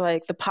 right?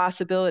 Like the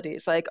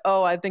possibilities, like,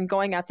 oh, I've been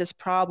going at this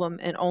problem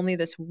in only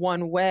this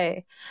one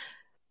way,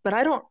 but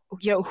I don't,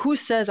 who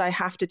says I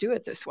have to do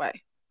it this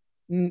way?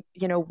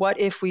 What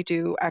if we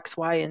do X,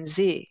 Y, and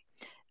Z?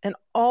 And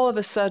all of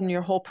a sudden,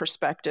 your whole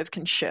perspective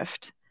can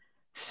shift.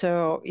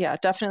 So, yeah,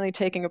 definitely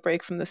taking a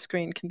break from the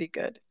screen can be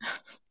good.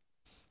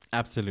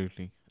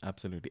 Absolutely.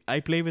 Absolutely. I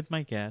play with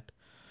my cat.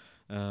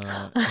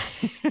 Uh,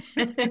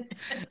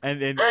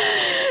 and then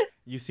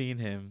you've seen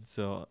him.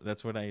 So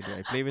that's what I do.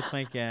 I play with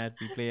my cat.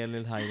 We play a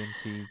little hide and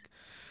seek.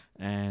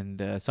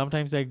 And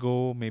sometimes I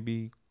go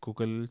maybe cook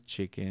a little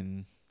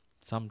chicken.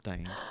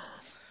 Sometimes.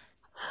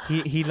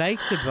 He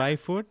likes the dry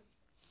food,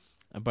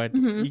 but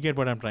Mhm. you get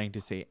what I'm trying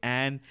to say.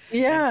 And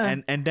Yeah.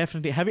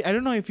 definitely have you, I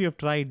don't know if you have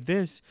tried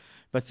this,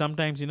 but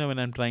sometimes when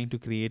I'm trying to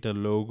create a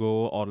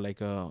logo or like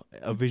a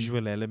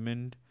visual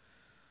element,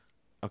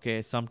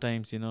 okay,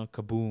 sometimes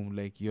kaboom,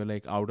 like you're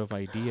like out of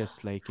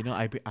ideas. Like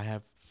I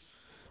have,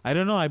 I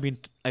don't know,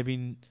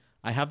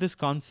 I have this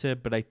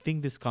concept, but I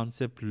think this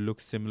concept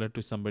looks similar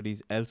to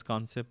somebody's else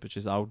concept which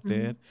is out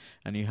there, Mhm.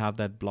 and you have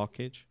that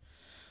blockage.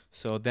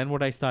 So then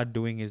what I start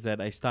doing is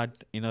that I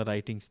start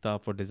writing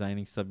stuff or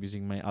designing stuff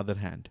using my other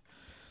hand.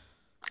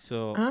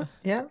 So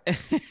Yeah.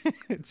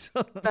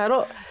 so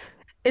That'll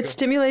It go.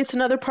 stimulates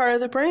another part of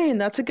the brain.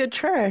 That's a good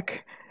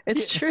trick.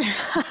 It's Yeah. true.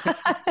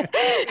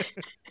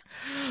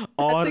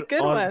 That's a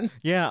good Or one.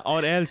 yeah,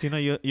 or else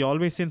you're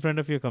always in front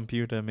of your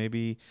computer,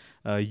 maybe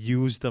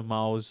use the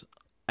mouse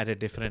at a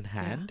different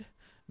Yeah. hand,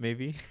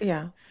 maybe.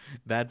 Yeah.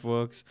 That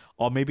works.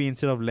 Or maybe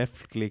instead of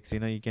left clicks,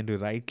 you can do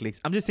right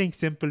clicks. I'm just saying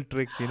simple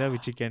tricks,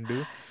 which you can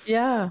do.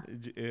 Yeah.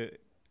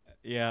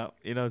 Yeah,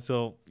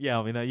 so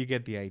yeah, you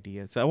get the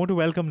idea. So I want to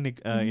welcome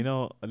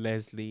Mhm.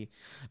 Leslie.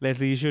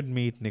 Leslie, you should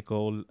meet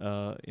Nicole.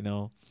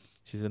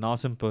 She's an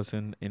awesome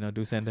person.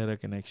 Do send her a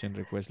connection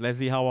request.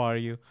 Leslie, how are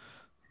you?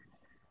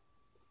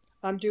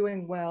 I'm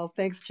doing well.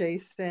 Thanks,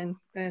 Jason.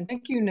 And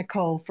thank you,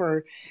 Nicole,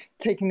 for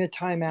taking the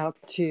time out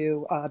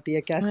to be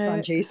a guest on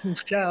Right.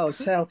 Jason's show.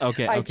 So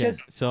Okay, I okay.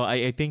 just, So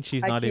I think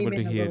she's I not came able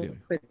to in a hear little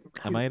you. bit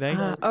Am too I right?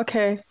 close.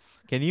 Okay.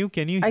 Can you I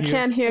hear?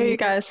 can't hear Can you you,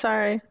 guys.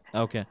 Sorry.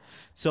 Okay.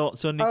 So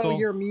oh, Nicole,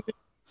 you're muted.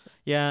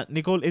 yeah,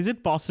 Nicole, is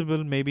it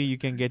possible maybe you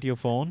can get your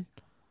phone?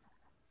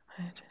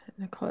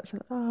 Nicole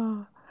isn't.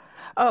 Oh,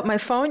 my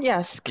phone?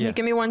 Yes. Can you Yeah.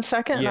 give me 1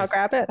 second and I'll Yes.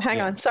 grab it? Hang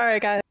Yeah. on. Sorry,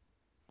 guys.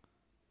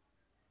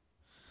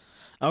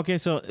 Okay,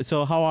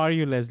 so how are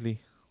you, Leslie?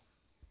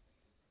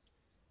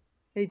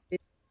 Hey,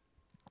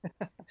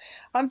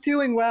 I'm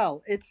doing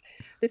well.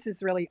 This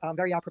is really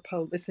very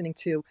apropos listening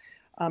to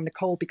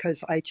Nicole,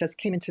 because I just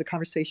came into the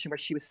conversation where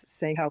she was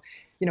saying how,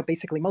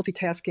 basically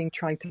multitasking,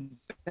 trying to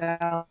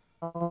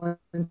balance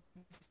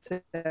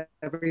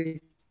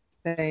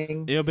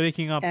everything, You're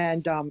breaking up.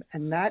 and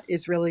that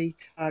is really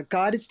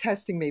God is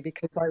testing me,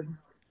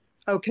 because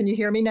oh, can you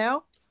hear me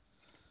now?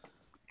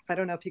 I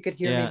don't know if you could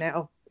hear me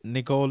now.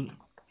 Nicole,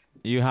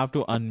 you have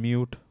to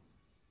unmute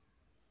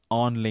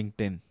on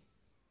LinkedIn.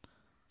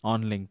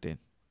 On LinkedIn.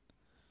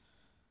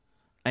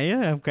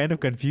 I'm kind of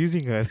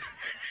confusing her.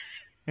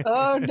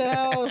 Oh,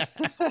 no.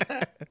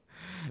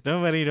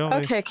 Don't worry.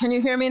 Okay, can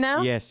you hear me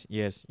now? Yes.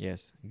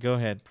 Go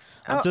ahead.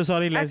 I'm so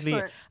sorry, Leslie.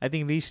 Excellent. I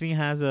think Rishni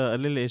has a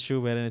little issue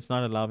wherein it's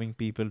not allowing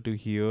people to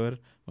hear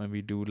when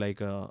we do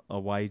like a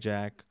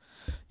Y-jack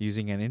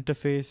using an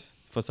interface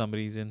for some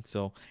reason.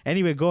 So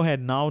anyway, go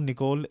ahead. Now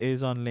Nicole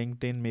is on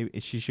LinkedIn. Maybe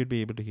she should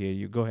be able to hear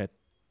you. Go ahead.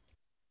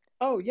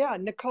 Oh, yeah,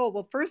 Nicole.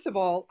 Well, first of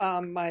all,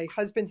 my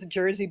husband's a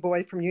Jersey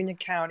boy from Union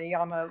County.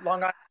 I'm a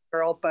Long Island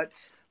girl, but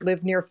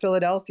live near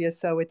Philadelphia.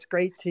 So it's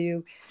great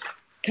to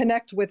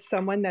connect with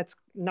someone that's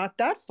not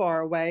that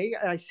far away.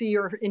 I see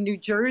you're in New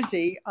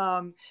Jersey.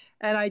 And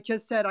I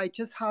just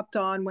hopped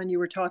on when you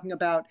were talking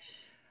about,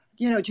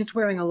 just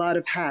wearing a lot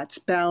of hats,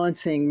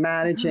 balancing,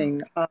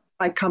 managing.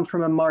 I come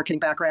from a marketing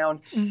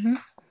background,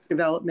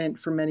 development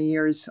for many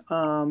years,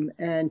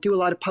 and do a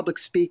lot of public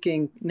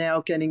speaking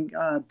now, getting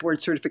board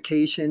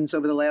certifications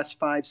over the last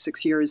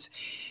 5-6 years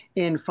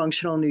in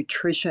functional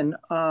nutrition.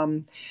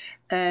 I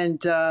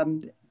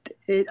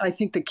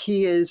think the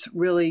key is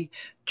really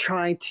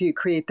trying to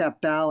create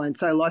that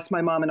balance. I lost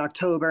my mom in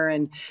October,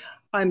 and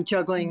I'm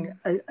juggling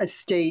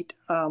estate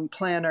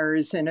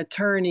planners and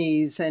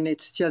attorneys, and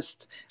it's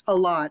just a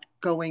lot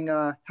going,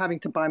 having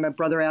to buy my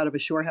brother out of a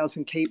shore house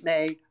in Cape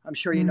May. I'm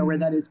sure you know where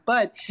that is,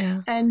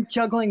 and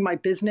juggling my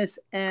business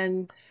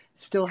and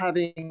still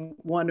having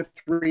one of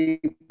 3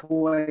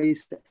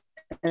 boys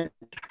at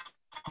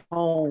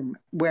home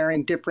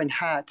wearing different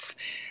hats.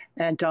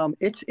 And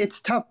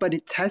it's tough, but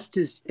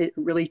it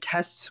really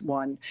tests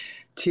one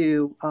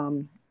to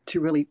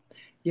really,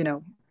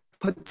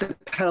 put the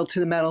pedal to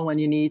the metal when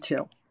you need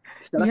to.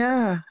 So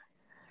Yeah.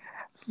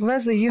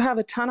 Leslie, you have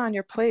a ton on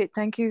your plate.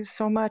 Thank you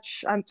so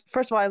much.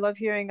 First of all, I love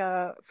hearing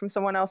from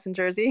someone else in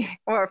Jersey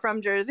or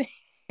from Jersey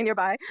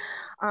nearby.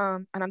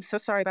 And I'm so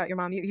sorry about your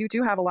mom. You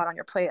do have a lot on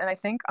your plate. And I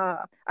think,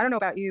 I don't know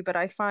about you, but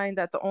I find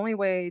that the only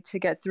way to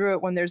get through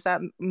it when there's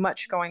that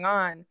much going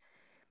on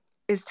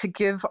is to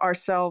give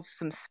ourselves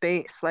some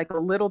space, like a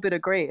little bit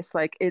of grace.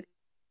 Like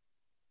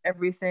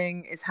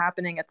everything is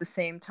happening at the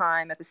same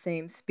time, at the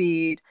same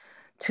speed,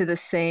 to the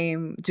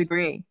same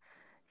degree.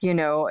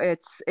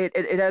 It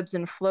ebbs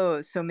and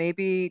flows. So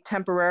maybe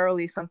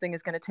temporarily something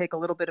is going to take a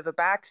little bit of a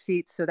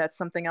backseat so that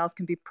something else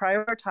can be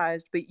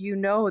prioritized, but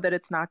that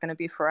it's not going to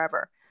be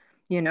forever.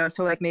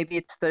 So like maybe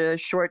it's the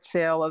short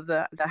sale of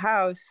the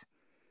house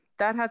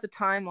that has a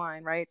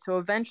timeline, right? So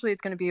eventually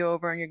it's going to be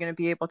over and you're going to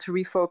be able to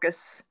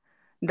refocus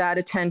that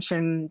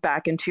attention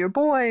back into your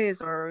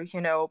boys or,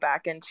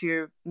 back into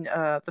your,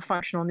 the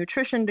functional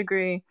nutrition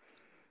degree.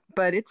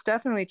 But it's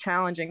definitely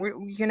challenging.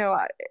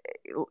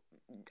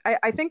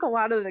 I think a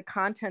lot of the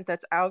content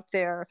that's out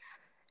there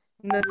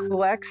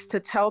neglects to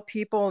tell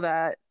people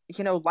that,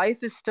 life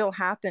is still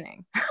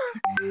happening,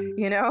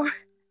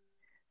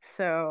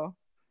 So,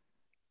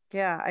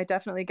 yeah, I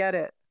definitely get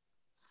it.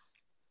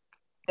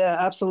 Yeah,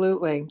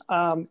 absolutely.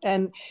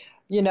 And,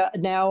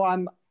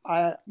 now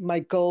my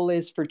goal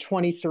is for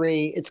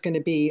 23, it's going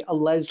to be a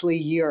Leslie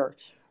year,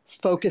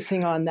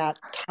 focusing on that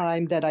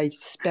time that I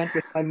spent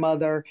with my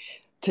mother,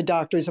 to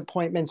doctor's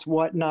appointments,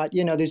 whatnot.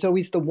 There's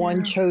always the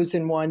one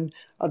chosen one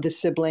of the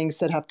siblings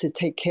that have to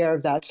take care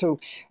of that. So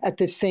at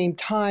the same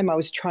time, I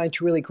was trying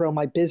to really grow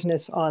my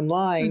business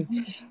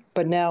online,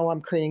 but now I'm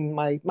creating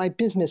my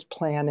business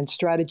plan and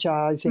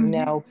strategizing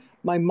now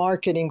my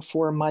marketing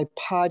for my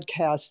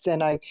podcasts.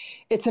 And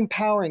it's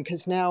empowering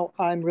because now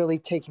I'm really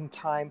taking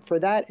time for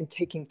that and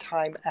taking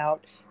time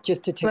out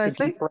just to take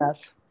Leslie? a deep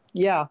breath.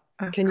 Yeah.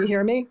 Can you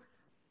hear me?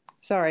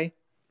 Sorry.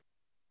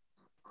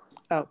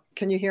 Oh,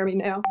 can you hear me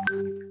now?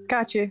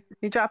 Got you.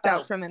 You dropped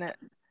out for a minute.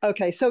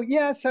 Okay. So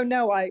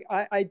no,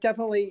 I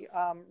definitely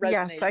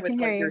resonate with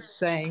what you're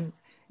saying.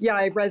 Yeah,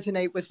 I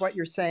resonate with what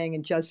you're saying,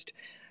 and just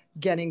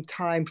getting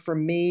time for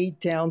me,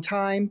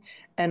 downtime,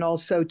 and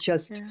also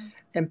just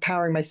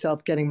empowering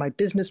myself, getting my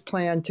business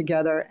plan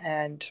together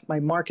and my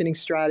marketing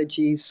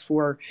strategies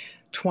for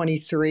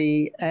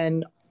 23,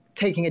 and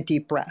taking a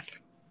deep breath.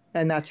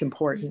 And that's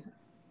important.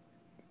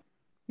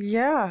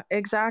 Yeah,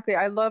 exactly.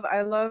 I love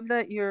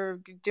that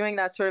you're doing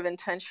that sort of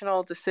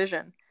intentional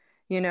decision,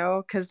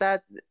 because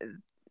that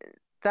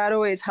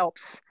always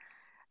helps.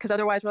 Because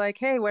otherwise we're like,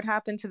 hey, what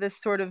happened to this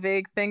sort of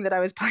vague thing that I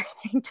was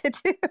planning to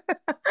do?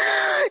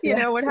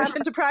 What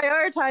happened to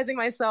prioritizing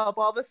myself?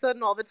 All of a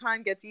sudden, all the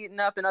time gets eaten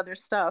up in other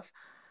stuff.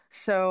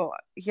 So,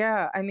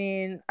 yeah, I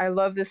mean, I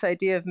love this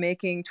idea of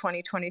making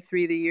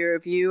 2023 the year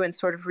of you and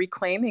sort of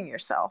reclaiming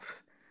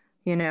yourself,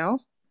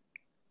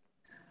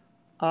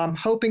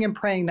 Hoping and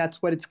praying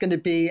that's what it's going to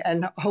be,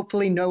 and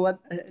hopefully no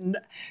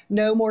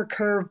more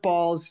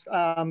curveballs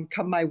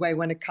come my way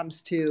when it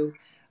comes to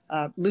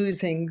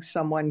losing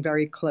someone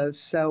very close.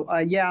 So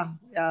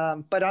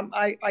but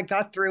I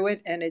got through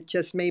it, and it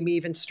just made me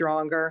even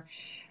stronger,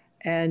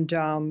 and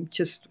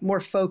just more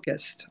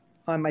focused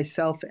on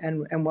myself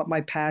and what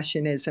my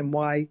passion is, and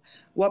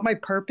what my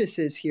purpose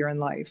is here in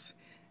life.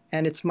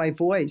 and it's my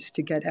voice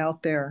to get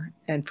out there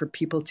and for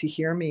people to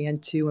hear me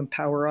and to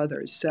empower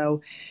others.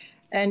 So,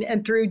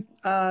 and through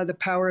the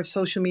power of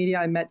social media,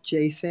 I met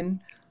Jason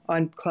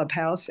on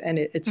Clubhouse, and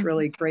it's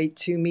really great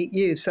to meet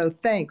you. So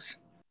thanks.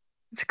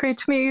 It's great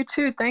to meet you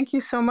too. Thank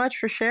you so much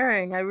for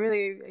sharing. I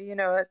really,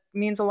 it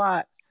means a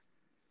lot.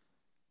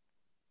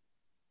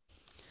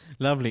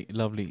 Lovely,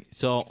 lovely.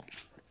 So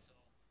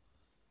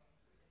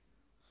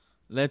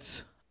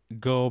let's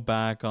go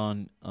back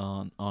on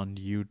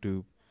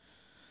YouTube.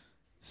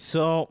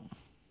 So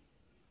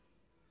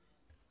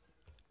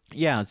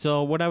yeah,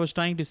 so what I was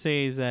trying to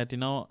say is that,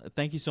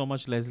 thank you so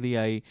much,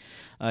 Leslie.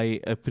 I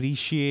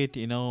appreciate,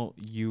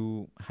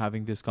 you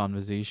having this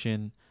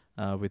conversation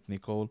with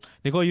Nicole.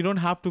 Nicole, you don't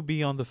have to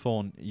be on the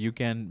phone. You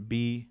can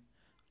be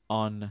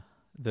on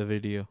the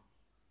video.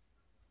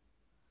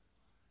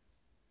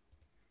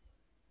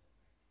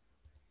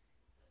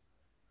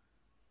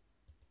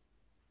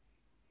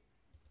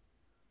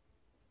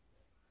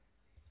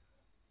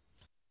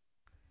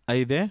 Are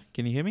you there?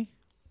 Can you hear me?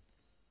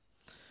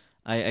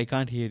 I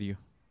can't hear you.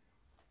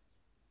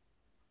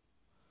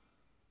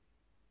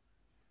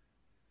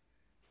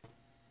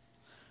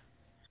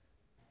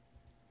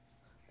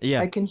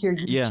 Yeah. I can hear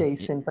you, Yeah.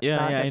 Jason, but Yeah,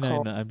 not yeah, I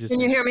Nicole. know. I'm just.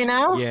 Can you hear me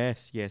now?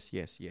 Yes.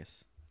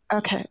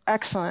 Okay,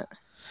 excellent.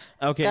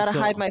 Okay, Gotta so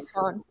hide my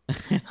phone.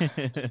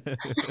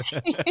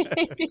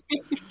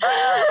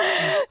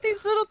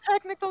 These little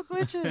technical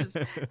glitches.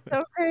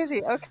 So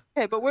crazy.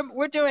 Okay, but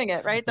we're doing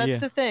it, right? That's Yeah.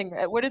 the thing.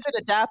 What is it?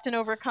 Adapt and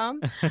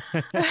overcome?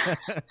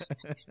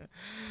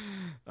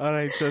 All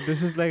right, so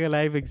this is like a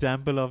live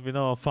example of,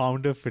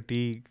 founder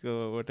fatigue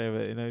or whatever.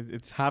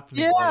 It's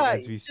happening right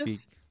as we speak.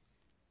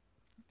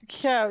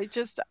 We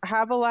just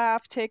have a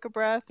laugh, take a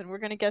breath, and we're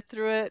going to get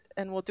through it,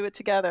 and we'll do it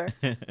together.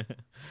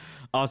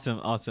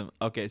 Awesome.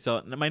 Okay,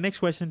 so my next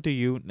question to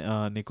you,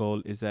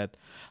 Nicole, is that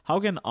how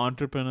can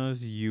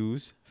entrepreneurs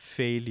use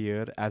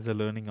failure as a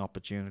learning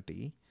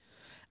opportunity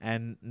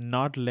and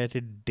not let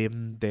it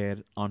dim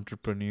their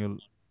entrepreneurial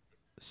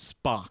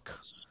spark?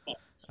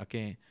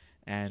 Okay,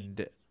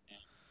 and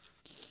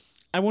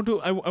I want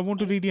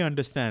to really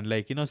understand,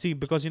 like,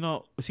 because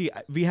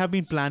we have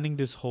been planning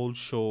this whole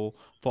show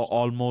for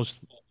almost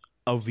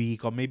a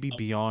week or maybe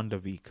beyond a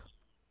week.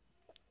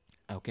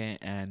 Okay,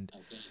 and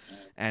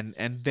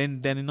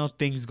then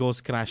things goes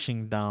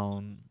crashing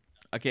down.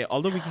 Okay,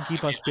 although we can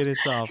keep our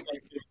spirits up.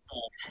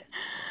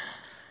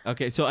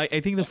 Okay, so I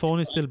think the phone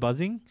is still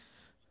buzzing.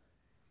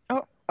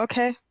 Oh,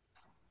 okay.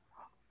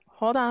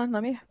 Hold on.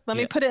 Let me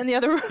Yeah. put it in the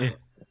other room. Yeah.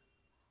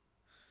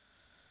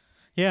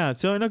 Yeah,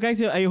 so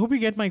guys, I hope you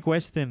get my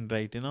question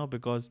right.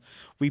 Because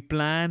we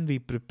plan, we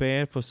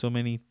prepare for so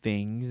many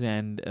things,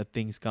 and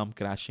things come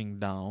crashing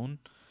down.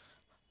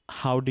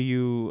 How do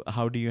you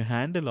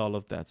handle all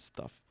of that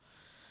stuff?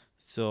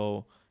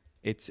 So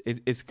it's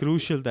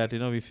crucial that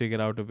we figure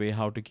out a way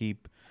how to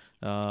keep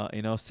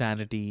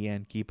sanity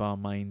and keep our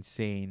minds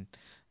sane.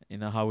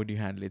 How would you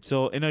handle it?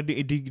 So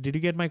did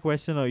you get my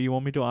question, or you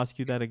want me to ask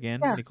you that again,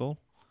 Yeah. Nicole?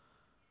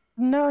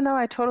 No,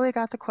 I totally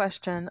got the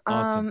question.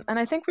 Awesome. And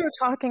I think we were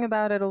talking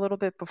about it a little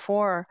bit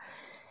before.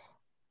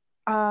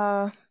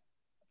 I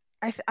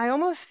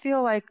almost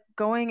feel like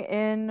going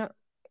in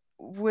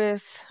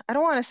with, I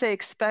don't want to say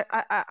expect,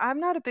 I'm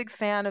not a big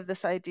fan of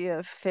this idea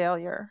of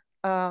failure.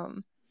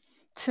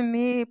 To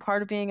me,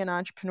 part of being an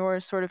entrepreneur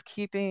is sort of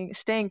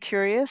staying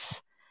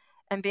curious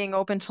and being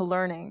open to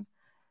learning.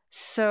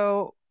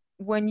 So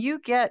when you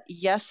get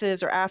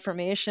yeses or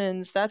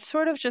affirmations, that's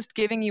sort of just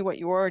giving you what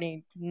you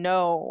already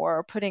know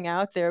or putting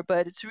out there.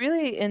 But it's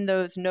really in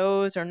those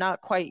no's or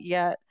not quite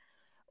yet,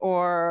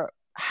 or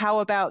how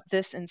about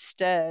this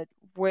instead,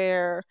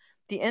 where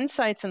the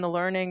insights and the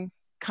learning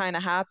kind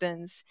of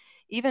happens,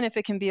 even if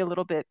it can be a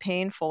little bit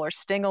painful or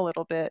sting a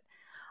little bit.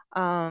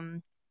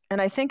 And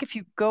I think if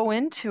you go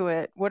into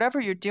it, whatever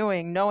you're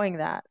doing, knowing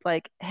that,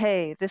 like,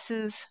 hey, this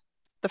is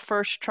the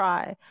first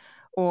try,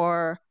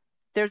 or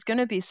there's going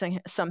to be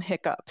some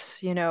hiccups,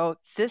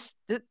 this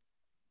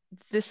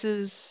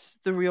is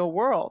the real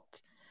world.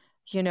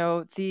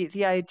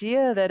 The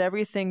idea that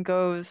everything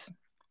goes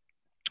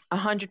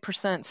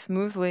 100%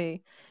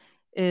 smoothly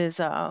is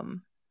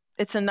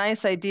it's a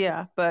nice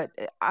idea, but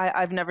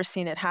I've never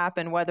seen it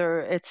happen,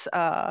 whether it's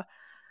a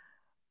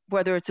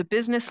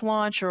business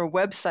launch or a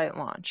website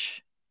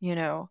launch.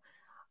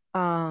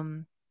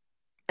 And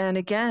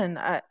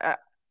again,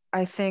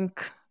 I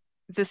think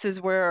this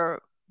is where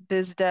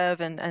biz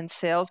dev and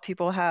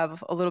salespeople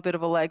have a little bit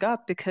of a leg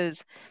up,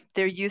 because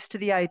they're used to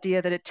the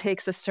idea that it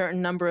takes a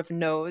certain number of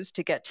no's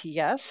to get to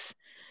yes.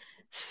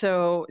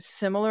 So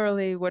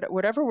similarly,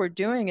 whatever we're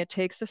doing, it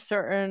takes a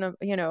certain,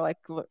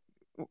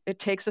 it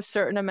takes a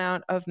certain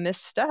amount of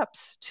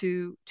missteps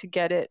to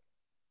get it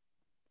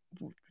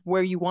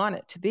where you want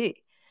it to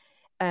be.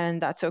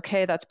 And that's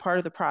okay. That's part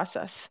of the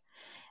process.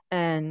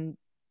 And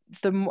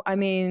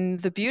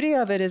the beauty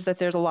of it is that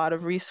there's a lot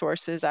of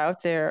resources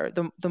out there.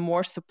 The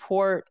more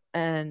support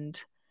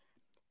and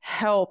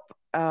help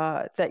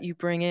that you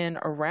bring in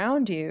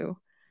around you,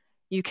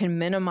 you can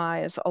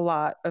minimize a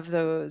lot of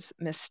those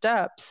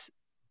missteps.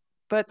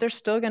 but they're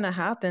still going to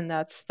happen.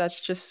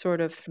 That's just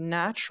sort of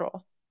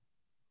natural,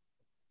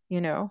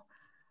 you know.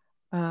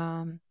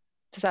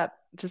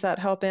 Does that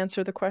help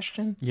answer the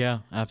question? Yeah,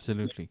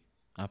 absolutely.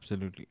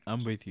 Absolutely.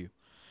 I'm with you.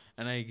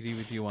 And I agree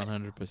with you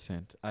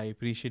 100%. I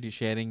appreciate you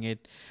sharing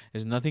it.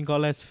 There's nothing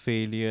called as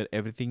failure.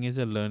 Everything is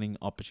a learning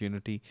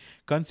opportunity.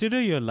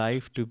 Consider your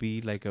life to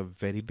be like a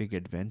very big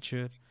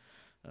adventure.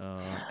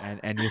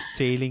 And you're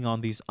sailing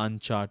on these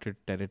uncharted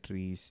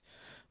territories,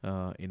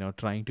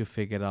 trying to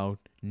figure out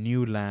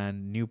new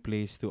land, new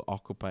place to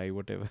occupy,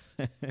 whatever.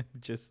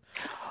 Just,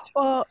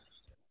 Well,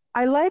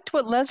 I liked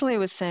what Leslie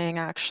was saying,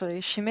 actually.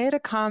 She made a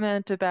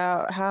comment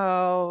about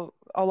how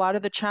a lot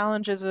of the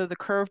challenges of the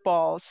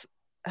curveballs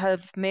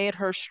have made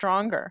her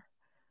stronger.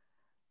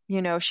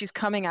 She's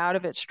coming out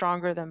of it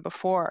stronger than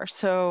before.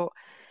 So,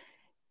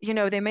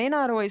 they may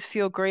not always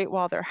feel great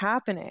while they're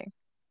happening.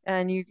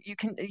 And you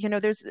can,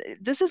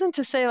 this isn't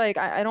to say like,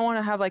 I don't want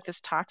to have like this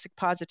toxic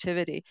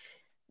positivity.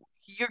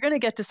 You're going to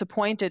get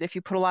disappointed if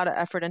you put a lot of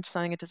effort into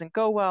something that doesn't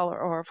go well,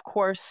 or of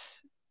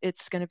course,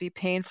 it's going to be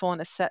painful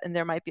and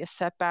there might be a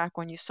setback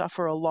when you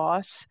suffer a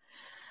loss,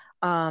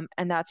 and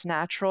that's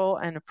natural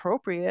and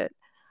appropriate.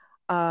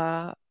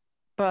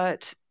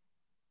 But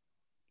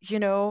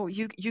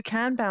you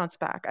can bounce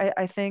back.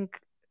 I think,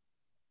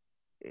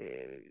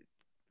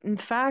 in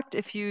fact,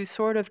 if you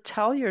sort of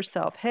tell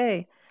yourself,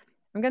 "Hey,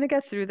 I'm going to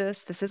get through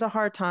this. This is a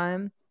hard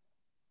time,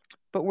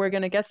 but we're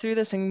going to get through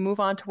this and move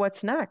on to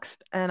what's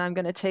next. And I'm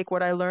going to take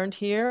what I learned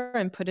here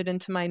and put it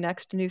into my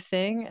next new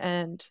thing."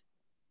 And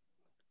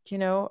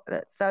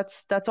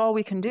that's all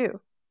we can do,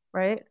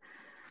 right?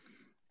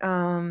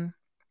 And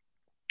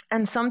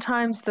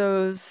sometimes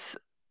those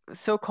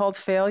so-called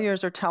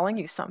failures are telling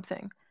you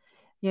something.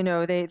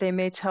 They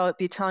may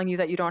be telling you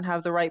that you don't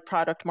have the right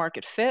product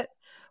market fit,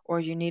 or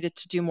you needed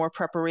to do more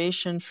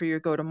preparation for your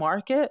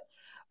go-to-market,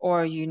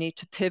 or you need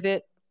to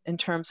pivot in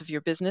terms of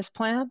your business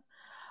plan.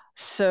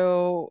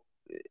 So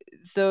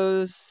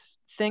those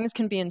things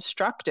can be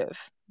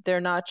instructive. They're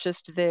not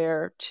just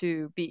there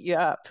to beat you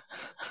up.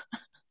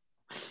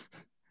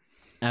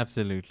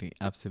 absolutely.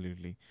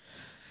 Absolutely.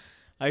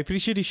 I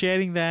appreciate you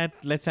sharing that.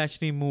 Let's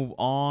actually move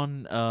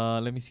on.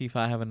 Let me see if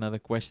I have another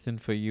question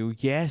for you.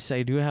 Yes,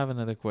 I do have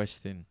another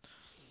question.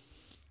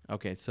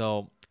 Okay,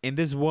 so in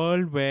this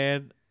world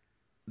where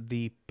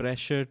the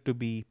pressure to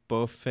be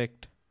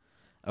perfect,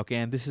 okay,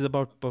 and this is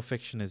about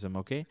perfectionism,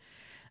 okay?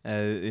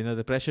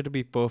 The pressure to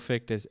be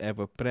perfect is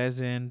ever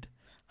present.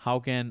 How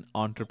can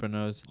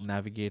entrepreneurs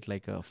navigate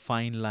like a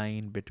fine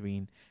line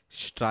between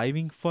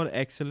striving for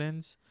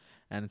excellence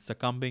and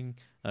succumbing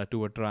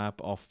to a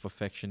trap of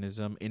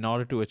perfectionism in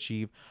order to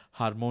achieve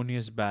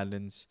harmonious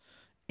balance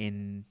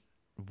in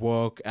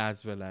work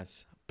as well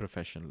as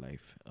professional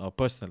life or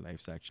personal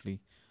lives,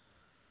 actually?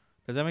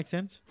 Does that make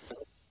sense?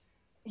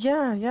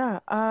 Yeah, yeah.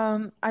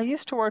 I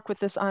used to work with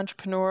this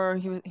entrepreneur.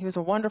 He was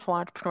a wonderful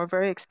entrepreneur,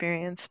 very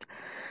experienced.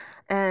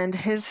 And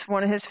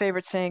one of his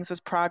favorite sayings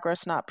was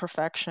progress, not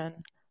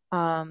perfection.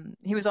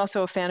 He was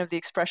also a fan of the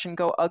expression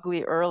 "go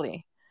ugly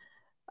early."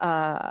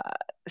 Uh,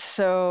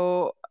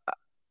 so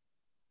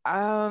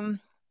um,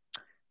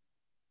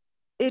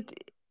 it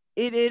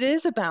it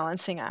is a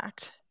balancing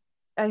act.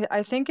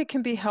 I think it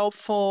can be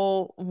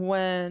helpful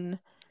when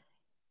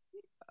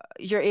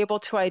you're able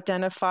to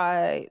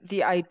identify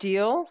the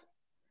ideal,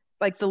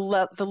 like the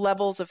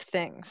levels of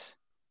things,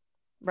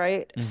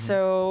 right? Mm-hmm.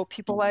 So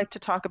people like to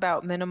talk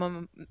about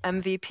minimum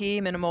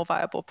MVP, minimal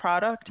viable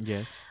product.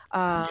 Yes.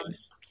 Um,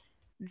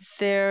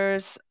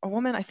 there's a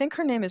woman, I think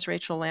her name is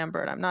Rachel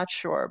Lambert, I'm not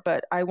sure,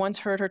 but I once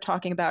heard her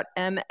talking about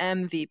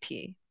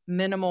MMVP,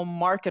 minimal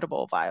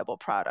marketable viable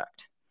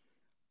product.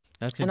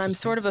 That's And I'm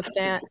interesting. sort of a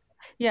fan.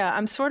 Yeah,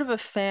 I'm sort of a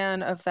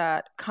fan of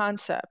that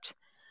concept.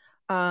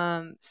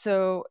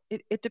 So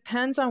it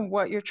depends on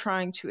what you're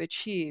trying to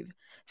achieve.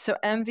 So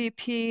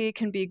MVP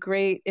can be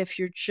great if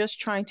you're just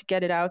trying to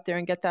get it out there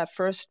and get that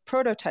first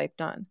prototype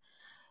done.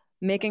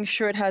 Making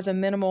sure it has meets a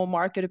minimal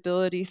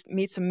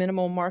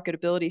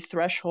marketability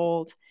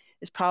threshold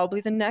is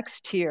probably the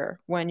next tier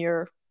when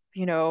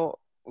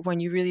when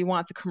you really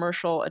want the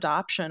commercial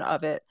adoption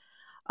of it,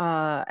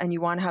 and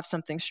you want to have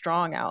something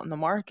strong out in the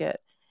market.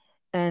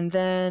 And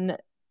then,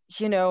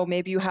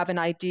 maybe you have an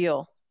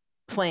ideal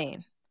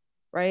plane,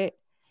 right?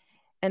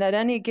 And at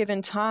any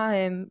given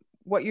time,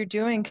 what you're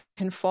doing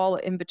can fall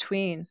in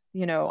between,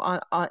 on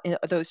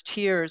those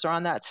tiers or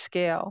on that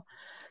scale.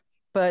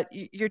 But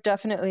you're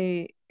not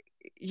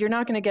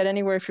going to get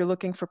anywhere if you're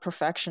looking for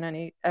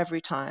perfection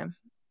every time.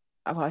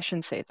 Well, I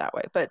shouldn't say it that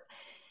way, but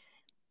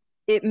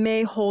it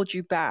may hold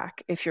you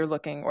back if you're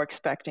looking or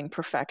expecting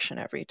perfection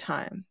every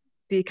time,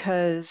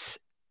 because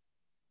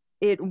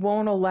it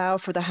won't allow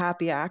for the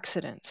happy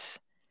accidents.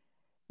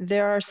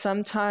 There are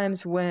some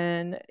times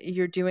when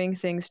you're doing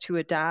things to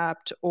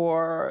adapt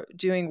or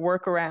doing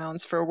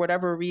workarounds for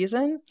whatever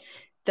reason,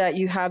 that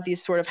you have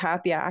these sort of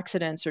happy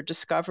accidents or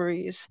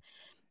discoveries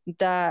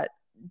that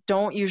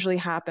don't usually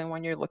happen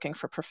when you're looking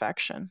for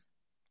perfection.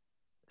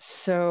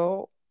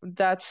 So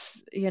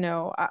that's,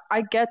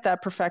 I get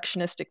that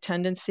perfectionistic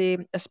tendency,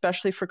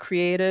 especially for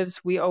creatives.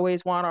 We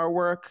always want our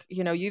work,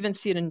 you even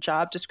see it in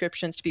job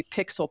descriptions to be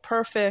pixel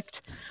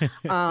perfect.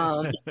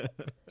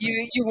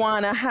 You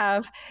want to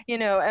have,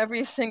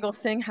 every single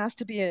thing has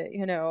to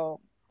be,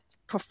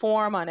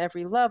 perform on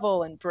every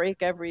level and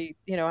break every,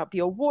 be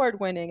award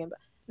winning. And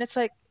it's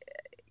like,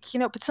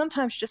 but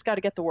sometimes you just got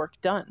to get the work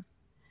done.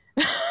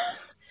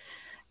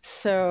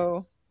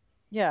 So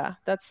yeah,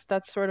 that's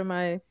sort of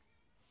my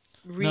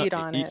read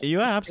on it.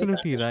 You are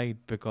absolutely right,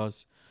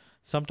 because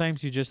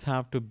sometimes you just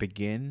have to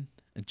begin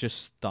and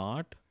just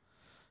start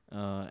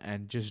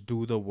and just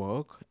do the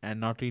work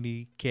and not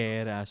really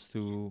care as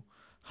to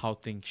how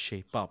things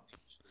shape up.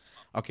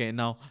 Okay,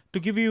 now to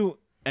give you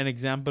an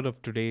example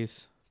of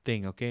today's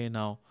thing, okay,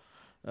 now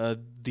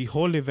the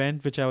whole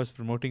event which I was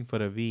promoting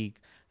for a week,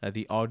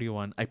 the audio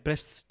one, I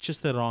pressed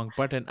just the wrong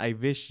button. I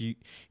wish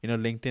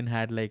LinkedIn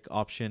had like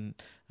option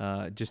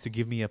just to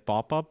give me a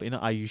pop up.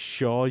 Are you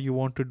sure you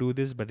want to do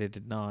this? But it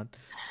did not.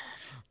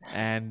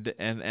 And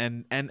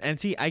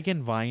see, I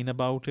can whine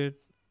about it.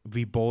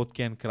 We both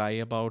can cry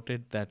about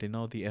it that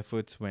the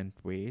efforts went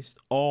waste,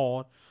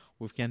 or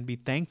we can be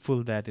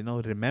thankful that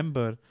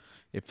remember,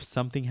 if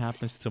something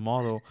happens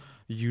tomorrow,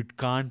 you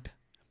can't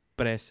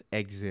press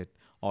exit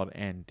or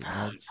end.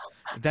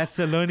 That's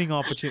a learning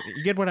opportunity.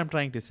 You get what I'm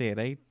trying to say,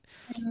 right?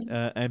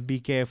 And be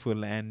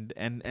careful, and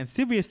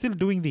still we are still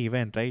doing the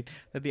event, right?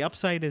 That the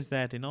upside is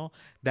that that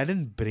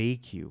didn't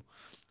break you.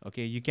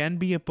 Okay, you can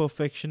be a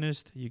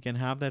perfectionist, you can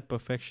have that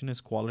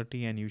perfectionist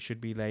quality, and you should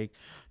be like,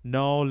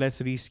 no,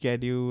 let's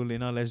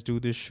reschedule, let's do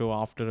this show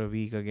after a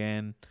week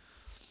again.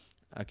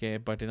 Okay,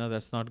 but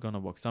that's not gonna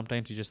work.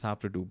 Sometimes you just have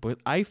to do. But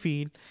I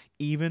feel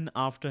even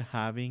after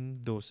having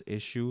those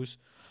issues,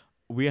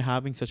 we're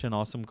having such an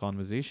awesome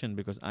conversation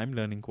because I'm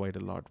learning quite a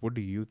lot. What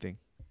do you think?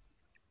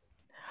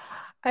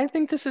 I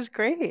think this is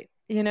great.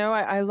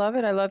 I love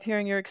it. I love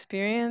hearing your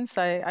experience.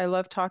 I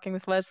love talking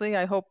with Leslie.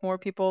 I hope more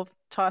people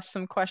toss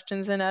some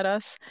questions in at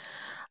us.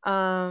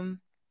 Yeah,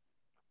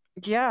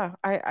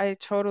 I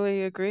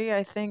totally agree.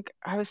 I think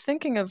I was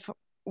thinking of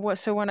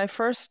so when I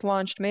first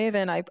launched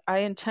Maven, I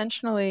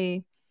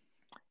intentionally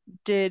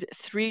did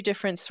 3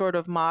 different sort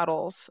of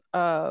models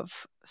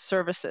of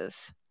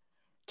services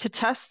to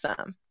test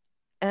them.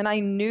 And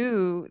I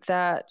knew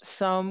that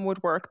some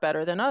would work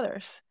better than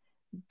others.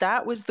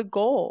 That was the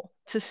goal,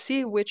 to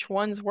see which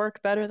ones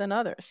work better than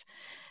others.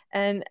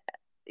 And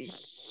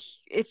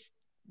if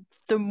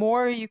the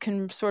more you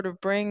can sort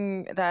of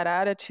bring that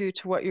attitude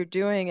to what you're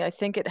doing, I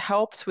think it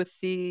helps with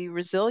the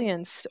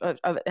resilience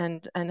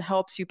and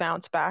helps you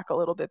bounce back a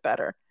little bit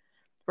better,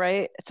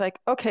 right? It's like,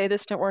 okay,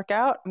 this didn't work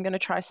out. I'm going to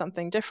try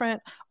something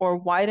different. Or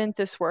why didn't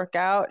this work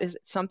out? Is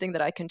it something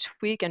that I can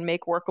tweak and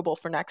make workable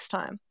for next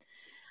time?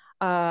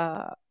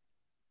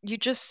 You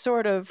just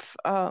sort of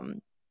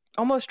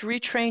almost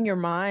retrain your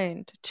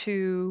mind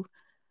to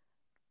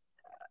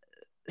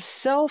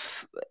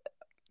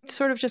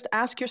sort of just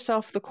ask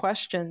yourself the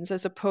questions,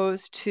 as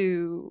opposed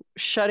to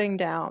shutting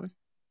down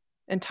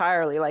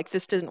entirely, like,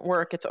 this didn't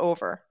work, it's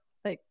over.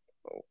 Like,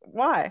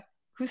 why?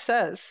 Who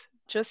says?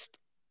 Just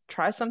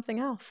try something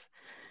else.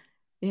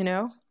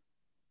 It's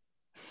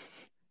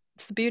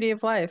the beauty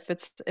of life.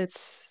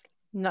 It's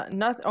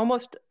not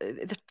almost,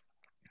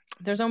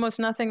 there's almost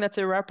nothing that's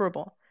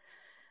irreparable.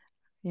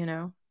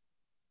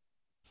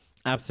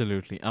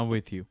 Absolutely, I'm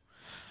with you.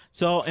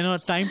 So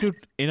time to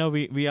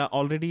we are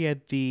already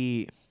at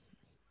the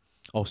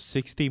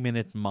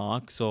 60-minute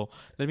mark. So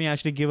let me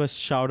actually give a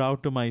shout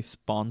out to my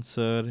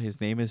sponsor.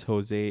 His name is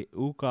Jose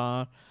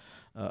Ucar,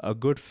 a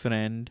good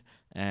friend,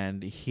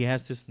 and he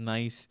has this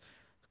nice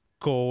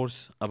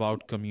course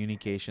about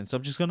communication. So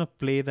I'm just gonna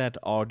play that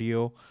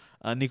audio.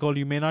 Nicole,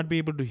 you may not be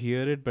able to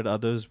hear it, but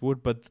others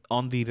would. But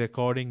on the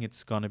recording,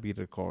 it's gonna be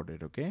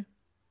recorded. Okay.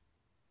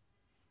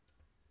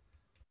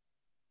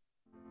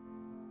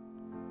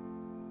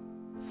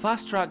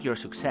 Fast track your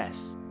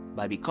success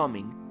by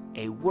becoming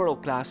a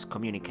world-class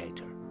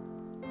communicator.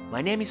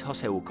 My name is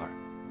Jose Ucar.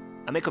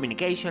 I'm a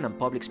communication and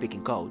public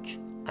speaking coach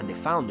and the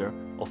founder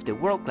of the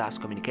World-Class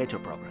Communicator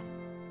program.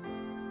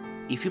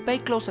 If you pay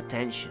close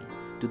attention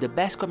to the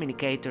best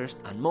communicators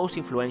and most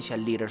influential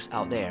leaders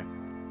out there,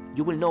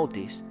 you will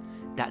notice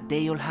that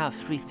they all have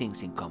 3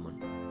 things in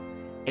common: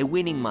 a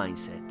winning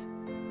mindset,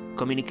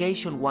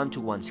 communication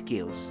one-to-one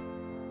skills,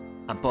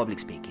 and public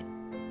speaking.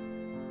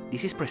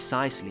 This is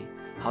precisely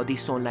how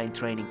this online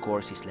training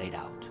course is laid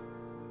out.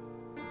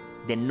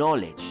 The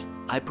knowledge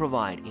I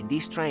provide in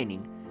this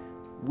training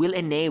will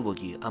enable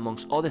you,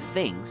 amongst other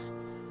things,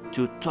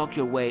 to talk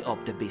your way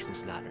up the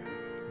business ladder,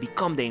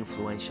 become the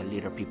influential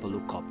leader people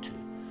look up to,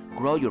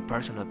 grow your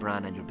personal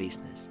brand and your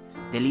business,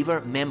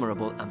 deliver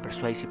memorable and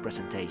persuasive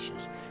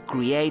presentations,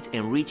 create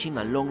enriching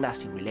and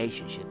long-lasting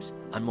relationships,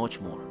 and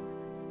much more.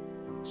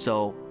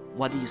 So,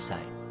 what do you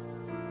say?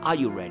 Are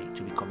you ready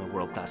to become a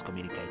world-class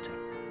communicator?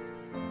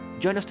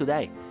 Join us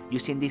today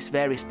using this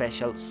very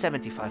special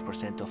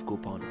 75% off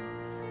coupon.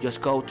 Just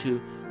go to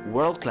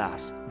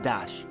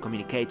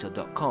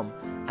worldclass-communicator.com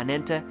and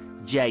enter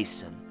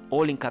Jason,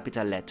 all in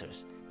capital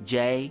letters,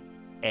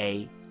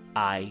 JASON,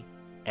 And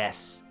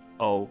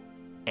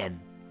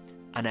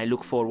I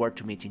look forward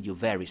to meeting you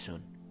very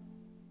soon.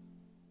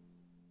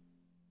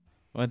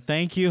 Well,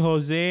 thank you,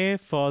 Jose,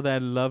 for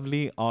that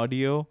lovely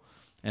audio.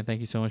 And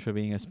thank you so much for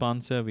being a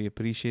sponsor. We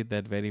appreciate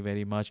that very,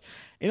 very much.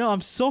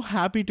 I'm so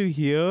happy to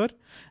hear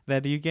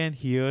that you can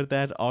hear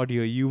that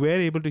audio. You were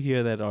able to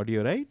hear that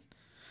audio, right?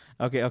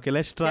 Okay,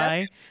 let's try.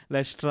 Yep.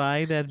 Let's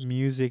try that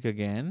music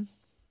again.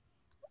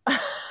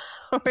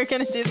 We're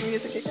going to do the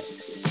music again.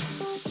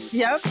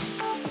 Yep.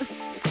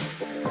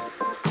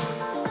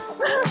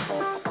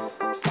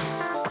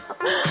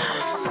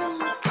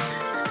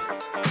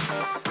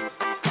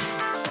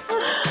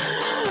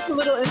 A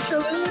little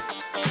interlude.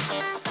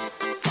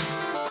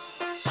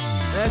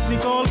 That's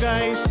Nicole,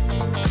 guys.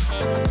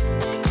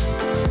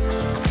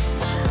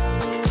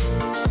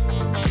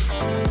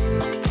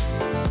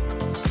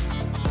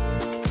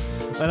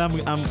 But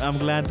I'm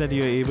glad that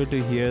you're able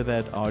to hear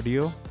that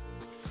audio.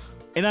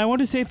 And I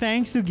want to say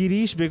thanks to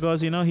Girish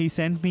because he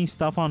sent me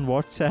stuff on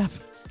WhatsApp.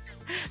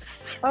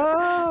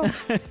 Oh.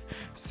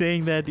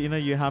 Saying that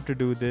you have to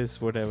do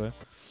this, whatever.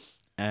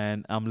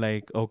 And I'm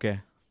like, okay,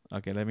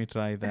 let me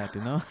try that,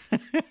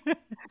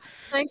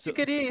 Thanks,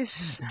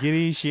 Girish.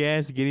 Girish,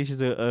 yes, Girish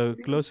is a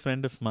close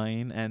friend of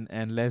mine,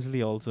 and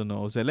Leslie also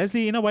knows.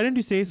 Leslie, why don't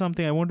you say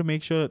something? I want to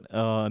make sure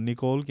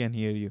Nicole can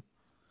hear you.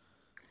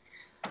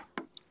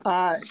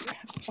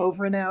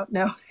 Over and out.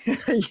 No,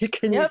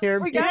 can you hear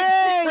me?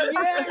 Yeah.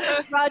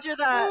 Roger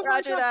that.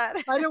 Roger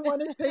that. I don't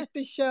want to take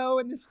the show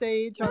and the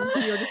stage. I'm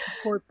here to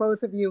support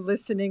both of you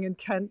listening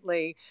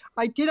intently.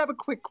 I did have a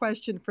quick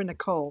question for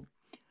Nicole.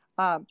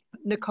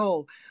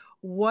 Nicole,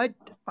 what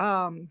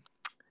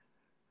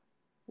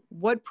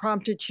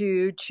prompted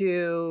you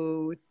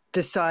to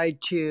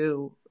decide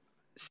to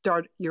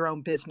start your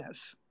own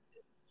business?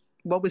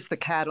 What was the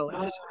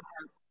catalyst?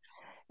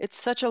 It's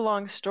such a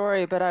long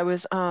story, but I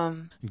was I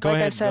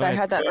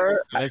had that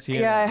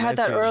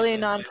early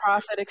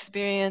nonprofit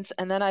experience,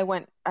 and then I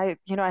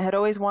had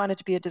always wanted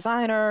to be a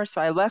designer, so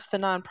I left the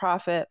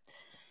nonprofit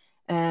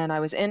and I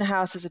was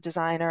in-house as a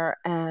designer,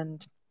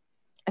 and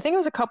I think it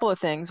was a couple of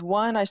things.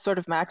 One, I sort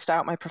of maxed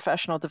out my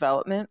professional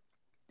development.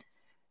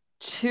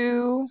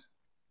 Two,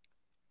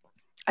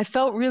 I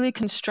felt really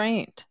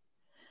constrained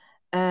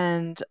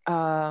and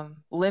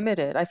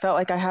limited. I felt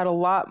like I had a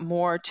lot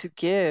more to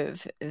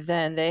give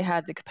than they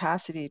had the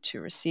capacity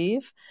to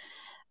receive.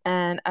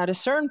 And at a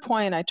certain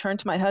point, I turned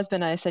to my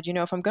husband and I said,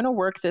 if I'm going to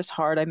work this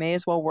hard, I may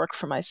as well work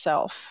for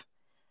myself.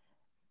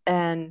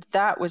 And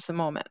that was the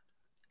moment.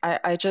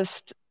 I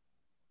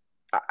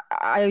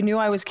knew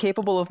I was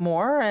capable of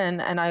more,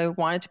 and I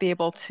wanted to be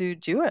able to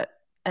do it.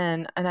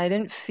 And I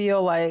didn't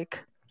feel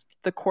like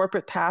the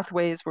corporate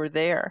pathways were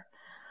there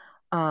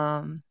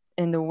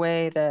in the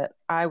way that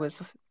I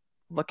was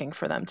looking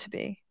for them to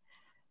be.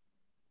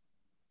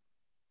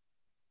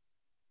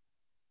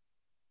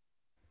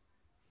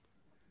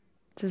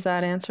 Does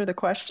that answer the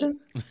question?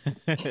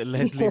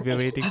 Leslie, we're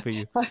waiting for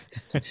you.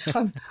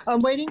 I'm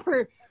waiting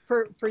for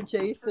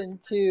Jason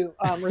to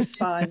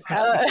respond.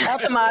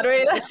 To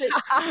moderate us?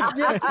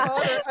 Yeah, to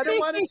moderate. I don't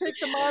want to take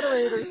the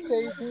moderator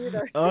stage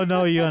either. Oh,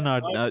 no, you're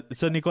not.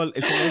 So Nicole,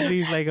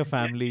 Leslie is like a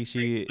family.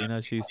 She's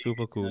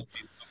super cool.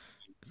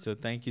 So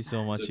thank you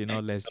so much,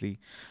 Leslie.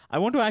 I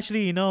want to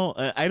actually,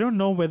 I don't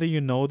know whether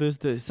you know this.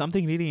 There's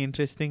something really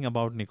interesting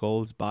about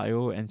Nicole's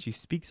bio, and she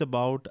speaks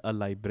about a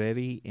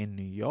library in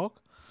New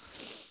York.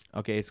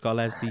 Okay, it's called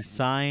as the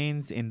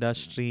Science,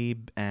 Industry,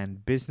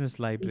 and Business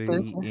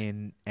Library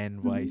in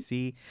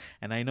NYC.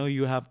 And I know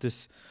you have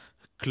this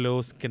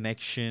close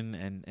connection,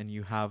 and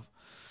you have,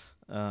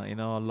 a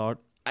lot.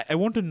 I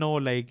want to know,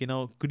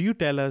 could you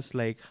tell us,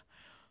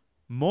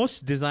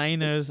 most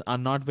designers are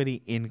not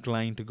very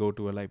inclined to go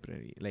to a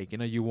library.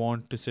 You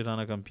want to sit on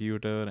a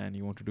computer and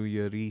you want to do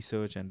your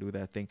research and do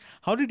that thing.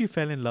 How did you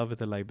fall in love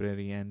with a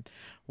library, and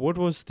what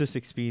was this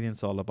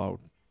experience all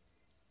about?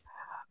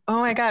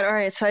 Oh my God. All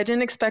right. So I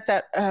didn't expect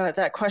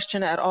that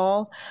question at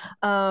all.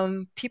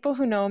 People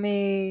who know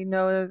me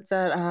know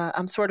that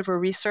I'm sort of a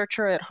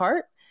researcher at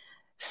heart.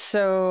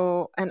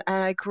 So, and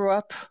I grew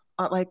up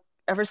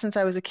ever since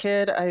I was a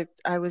kid, I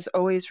was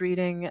always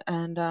reading,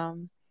 and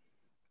I'm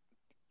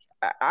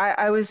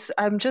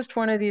just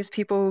one of these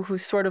people who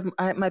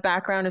my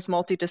background is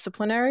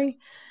multidisciplinary.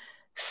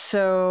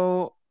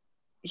 So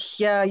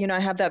yeah, I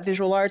have that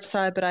visual arts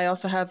side, but I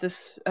also have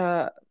this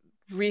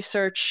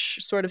research,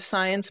 sort of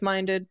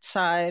science-minded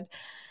side.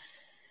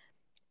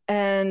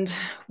 And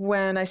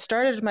when I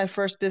started my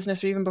first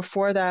business, or even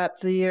before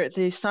that,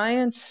 the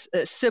science,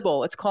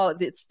 SIBL,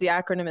 it's the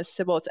acronym is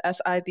SIBL,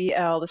 it's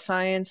SIBL, the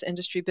Science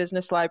Industry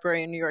Business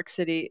Library in New York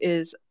City,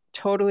 is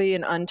totally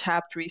an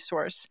untapped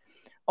resource.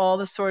 All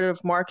the sort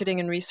of marketing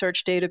and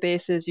research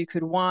databases you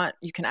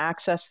can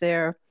access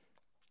there,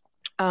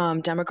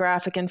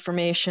 demographic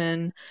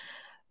information,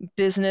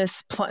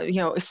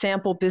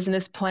 sample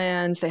business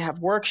plans. They have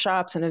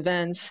workshops and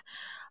events.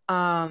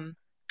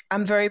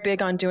 I'm very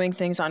big on doing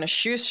things on a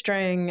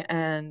shoestring,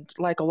 and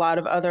like a lot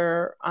of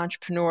other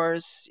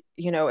entrepreneurs,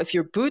 if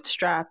you're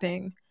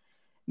bootstrapping,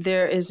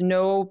 there is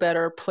no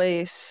better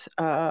place,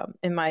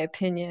 in my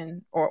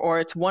opinion, or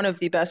it's one of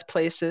the best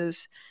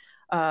places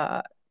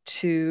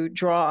to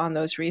draw on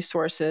those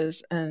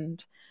resources.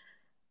 And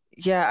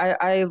yeah,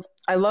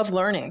 I love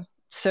learning.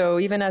 So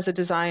even as a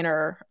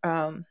designer,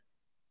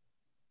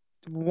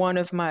 one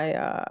of my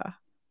uh,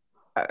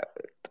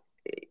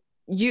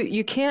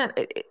 you can't.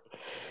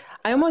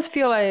 I almost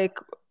feel like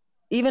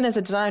even as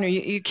a designer,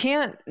 you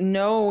can't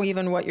know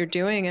even what you're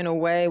doing in a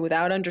way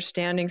without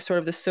understanding sort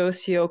of the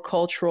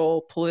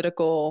socio-cultural,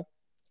 political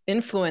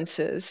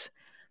influences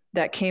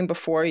that came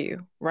before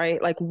you,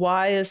 right? Like,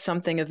 why is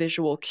something a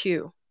visual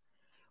cue?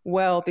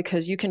 Well,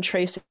 because you can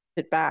trace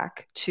it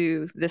back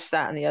to this,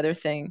 that, and the other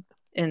thing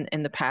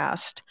in the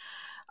past.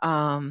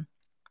 Um,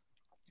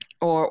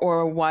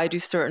 or why do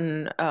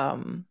certain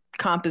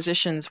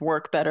compositions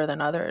work better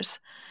than others?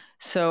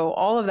 So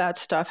all of that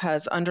stuff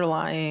has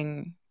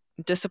underlying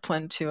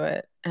discipline to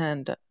it,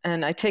 and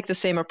I take the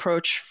same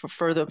approach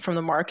from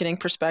the marketing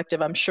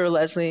perspective. I'm sure,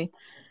 Leslie,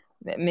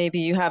 maybe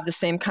you have the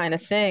same kind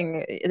of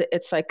thing.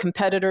 It's like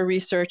competitor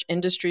research,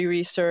 industry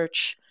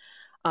research,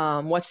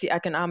 what's the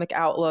economic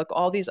outlook.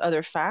 All these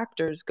other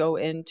factors go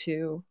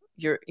into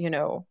your,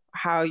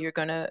 how you're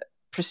going to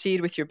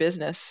proceed with your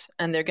business,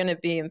 and they're going to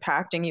be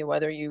impacting you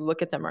whether you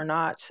look at them or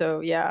not. So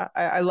yeah,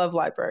 I love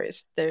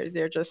libraries.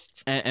 They're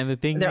just And the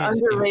thing they're is,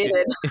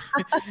 underrated.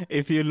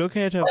 if you look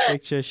at her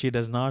picture, she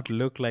does not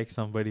look like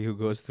somebody who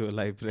goes to a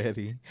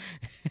library.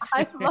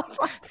 I love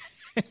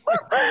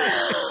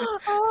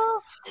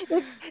oh,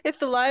 if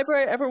the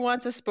library ever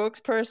wants a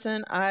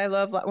spokesperson, I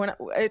love when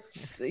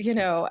it's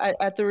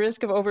at the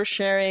risk of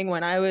oversharing.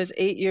 When I was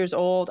 8 years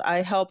old,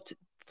 I helped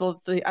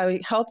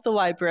the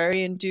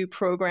librarian do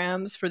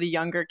programs for the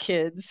younger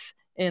kids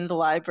in the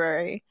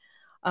library,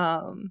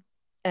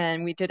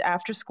 and we did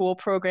after school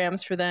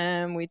programs for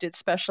them. We did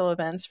special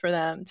events for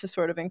them to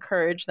sort of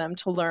encourage them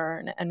to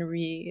learn and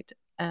read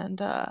and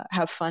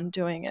have fun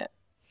doing it.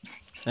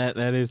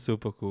 That is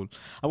super cool.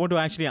 I want to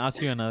actually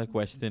ask you another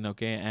question,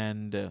 okay?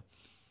 And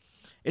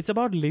it's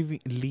about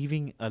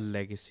leaving a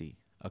legacy,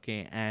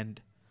 okay?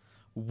 And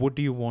what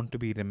do you want to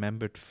be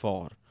remembered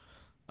for?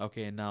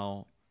 Okay,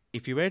 now,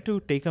 if you were to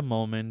take a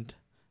moment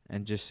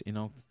and just,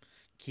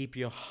 keep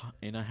your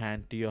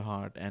hand to your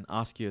heart and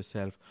ask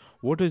yourself,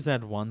 what is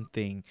that one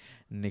thing,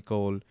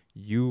 Nicole,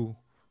 you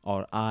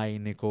or I,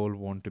 Nicole,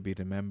 want to be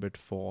remembered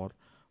for?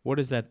 What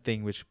is that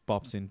thing which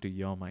pops into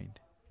your mind?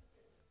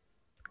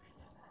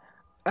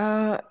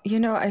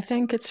 I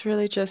think it's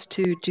really just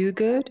to do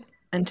good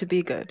and to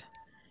be good.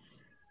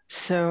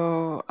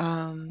 So,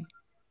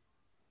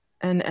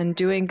 and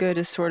doing good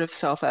is sort of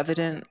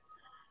self-evident.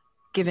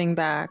 Giving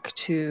back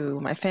to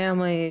my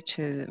family,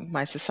 to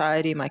my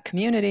society, my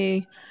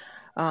community,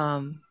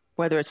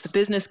 whether it's the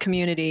business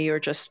community or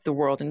just the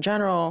world in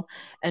general,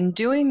 and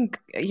doing,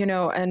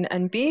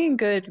 and being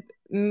good,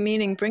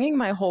 meaning bringing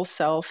my whole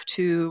self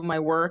to my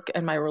work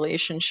and my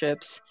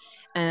relationships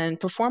and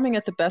performing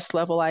at the best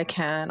level I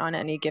can on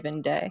any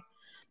given day.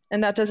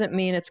 And that doesn't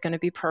mean it's going to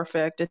be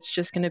perfect. It's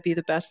just going to be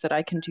the best that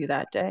I can do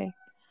that day.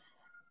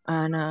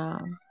 And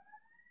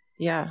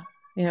yeah,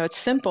 it's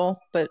simple,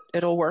 but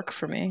it'll work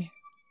for me.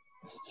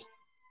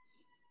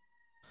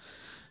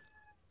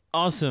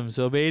 Awesome.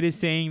 So Wade is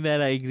saying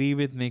that I agree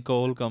with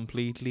Nicole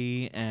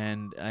completely,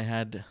 and I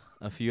had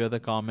a few other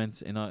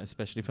comments,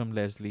 especially from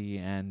Leslie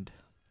and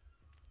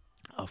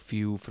a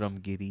few from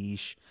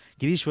Girish.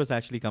 Girish was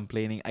actually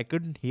complaining. I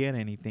couldn't hear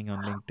anything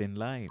on LinkedIn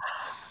Live.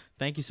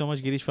 Thank you so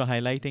much, Girish, for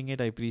highlighting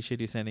it. I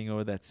appreciate you sending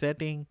over that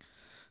setting.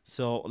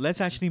 So let's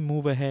actually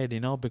move ahead,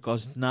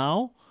 because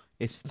now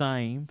it's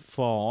time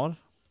for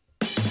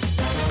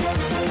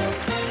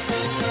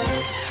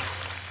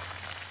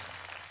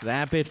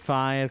rapid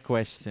fire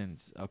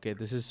questions. Okay,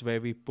 this is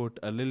where we put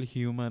a little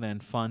humor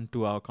and fun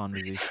to our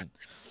conversation.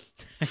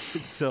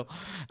 So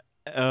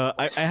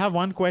I have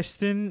one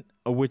question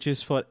which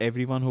is for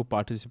everyone who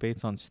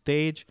participates on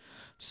stage.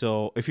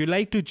 So if you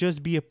like to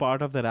just be a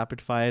part of the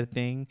rapid fire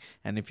thing,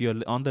 and if you're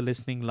on the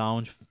listening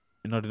lounge,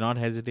 do not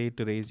hesitate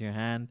to raise your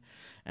hand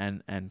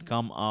and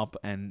come up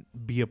and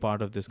be a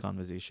part of this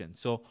conversation.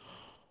 So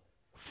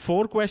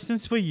 4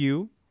 questions for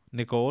you,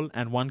 Nicole,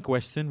 and 1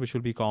 question which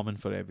will be common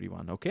for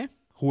everyone, okay?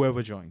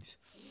 Whoever joins.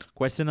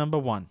 Question number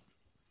 1.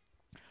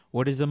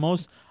 What is the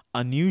most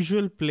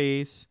unusual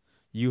place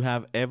you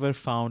have ever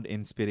found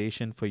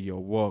inspiration for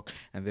your work?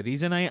 And the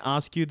reason I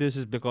ask you this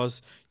is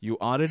because you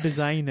are a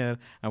designer,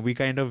 and we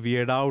kind of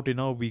weird out,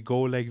 we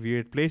go like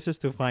weird places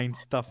to find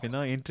stuff,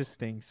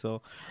 interesting.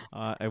 So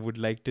I would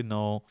like to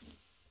know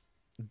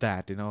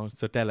that,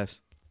 so tell us.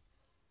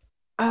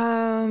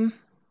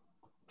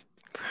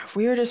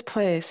 Weirdest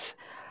place.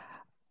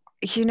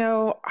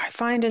 I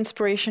find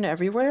inspiration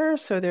everywhere.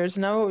 So there's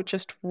no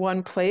just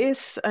one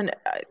place, and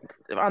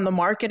on the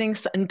marketing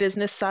and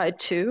business side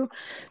too.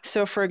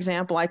 So for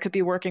example, I could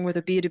be working with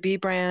a B2B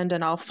brand,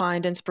 and I'll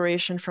find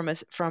inspiration from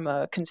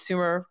a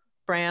consumer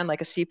brand, like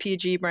a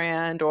CPG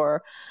brand,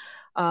 or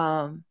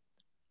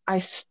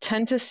I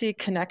tend to see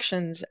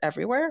connections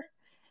everywhere.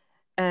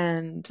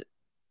 And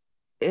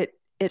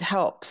it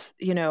helps.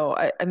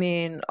 I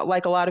mean,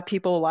 like a lot of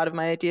people, a lot of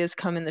my ideas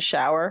come in the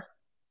shower,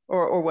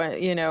 or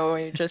when,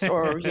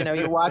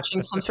 you're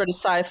watching some sort of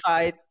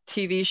sci-fi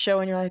TV show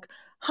and you're like,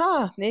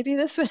 maybe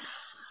this would,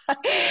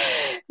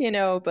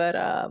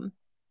 but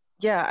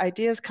yeah,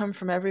 ideas come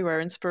from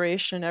everywhere,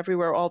 inspiration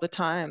everywhere all the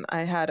time.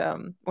 I had,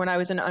 when I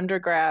was an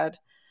undergrad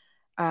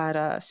at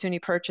SUNY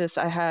Purchase,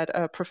 I had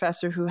a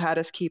professor who had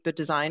us keep a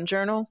design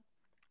journal.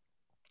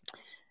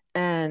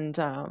 And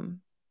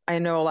I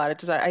know a lot of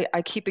design.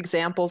 I keep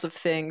examples of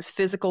things,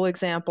 physical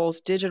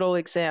examples, digital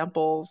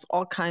examples,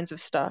 all kinds of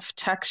stuff,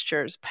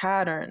 textures,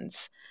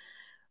 patterns,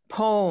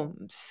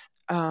 poems.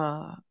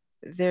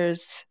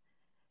 There's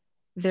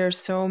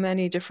so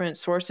many different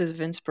sources of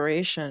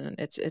inspiration.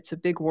 It's a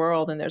big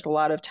world, and there's a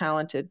lot of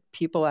talented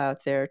people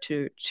out there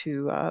to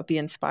be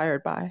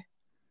inspired by.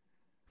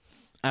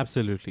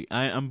 Absolutely.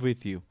 I'm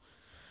with you.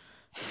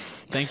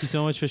 Thank you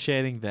so much for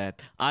sharing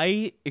that.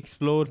 I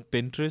explored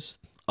Pinterest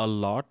a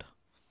lot.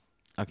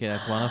 Okay,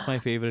 that's one of my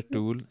favorite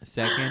tools.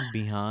 Second,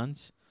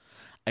 Behance.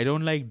 I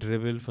don't like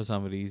Dribbble for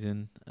some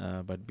reason,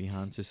 but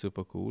Behance is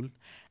super cool.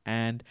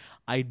 And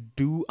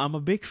I'm a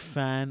big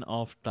fan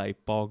of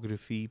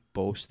typography,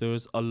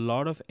 posters, a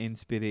lot of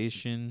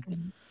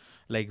inspiration,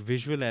 like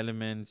visual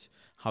elements,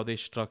 how they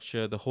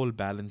structure, the whole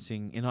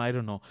balancing. I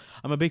don't know.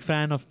 I'm a big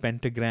fan of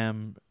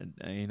pentagram,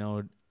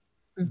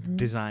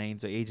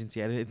 designs or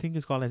agency. I think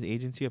it's called as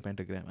agency or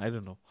pentagram. I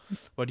don't know.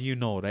 But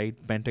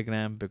right?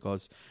 Pentagram,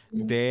 because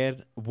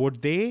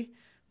what they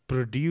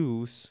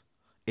produce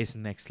is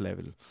next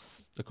level,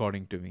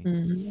 according to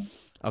me.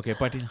 Okay,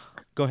 but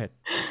go ahead.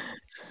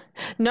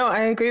 No,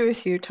 I agree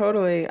with you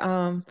totally.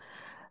 I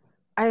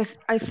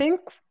think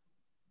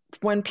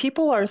when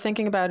people are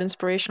thinking about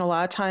inspiration, a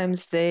lot of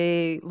times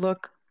they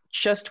look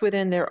just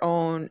within their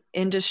own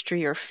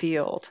industry or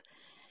field.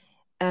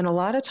 And a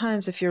lot of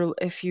times if you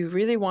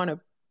really want to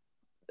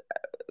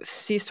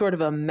see sort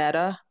of a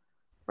meta,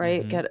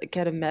 right?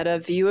 Get a meta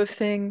view of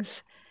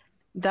things,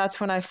 that's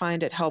when I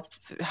find it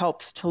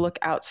helps to look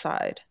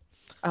outside.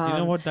 You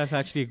know what? That's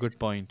actually a good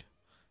point.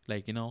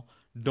 Like,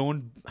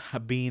 don't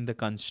be in the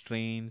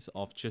constraints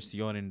of just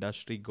your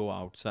industry. Go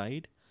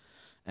outside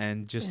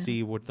and just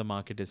see what the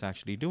market is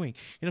actually doing.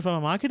 From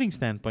a marketing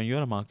standpoint,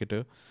 you're a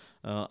marketer.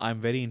 I'm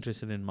very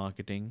interested in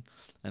marketing,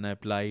 and I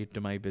apply it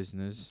to my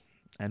business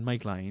and my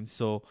clients.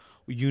 So,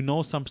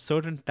 some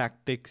certain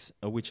tactics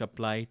which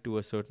apply to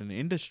a certain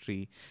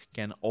industry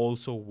can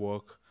also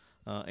work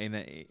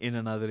in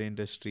another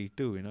industry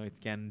too.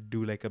 It can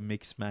do like a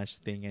mix match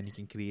thing, and you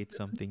can create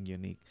something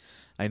unique.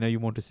 I know you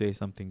want to say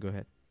something. Go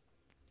ahead.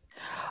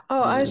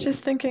 Oh, I was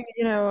just thinking,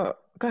 go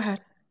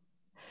ahead.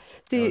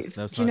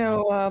 If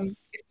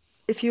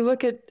you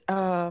look at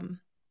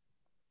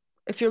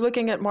if you're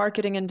looking at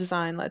marketing and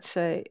design, let's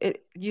say,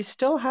 you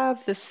still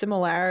have this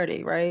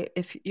similarity, right?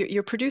 If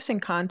you're producing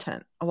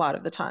content a lot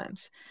of the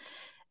times,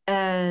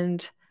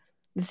 and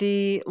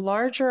the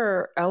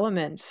larger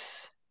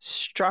elements,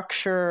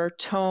 structure,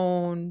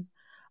 tone,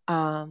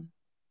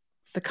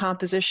 the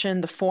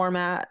composition, the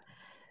format,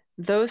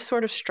 those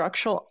sort of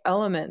structural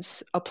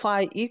elements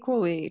apply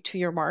equally to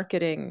your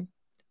marketing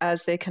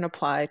as they can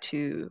apply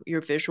to your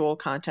visual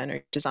content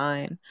or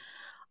design.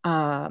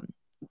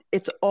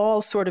 It's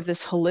all sort of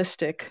this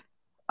holistic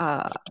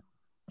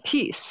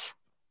piece,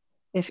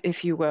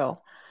 if you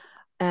will.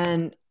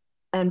 And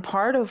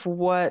part of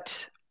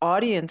what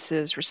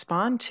audiences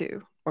respond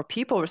to, or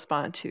people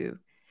respond to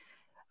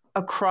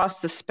across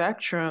the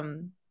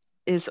spectrum,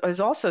 is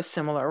also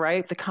similar,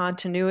 right? The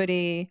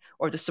continuity,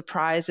 or the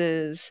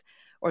surprises,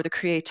 or the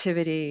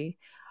creativity,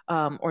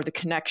 or the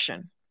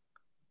connection.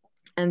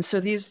 And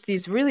so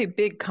these really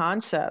big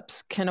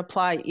concepts can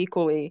apply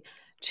equally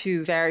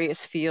to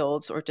various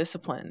fields or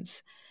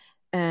disciplines.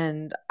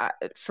 And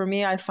for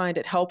me, I find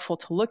it helpful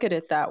to look at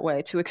it that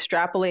way, to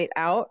extrapolate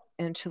out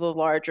into the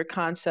larger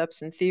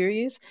concepts and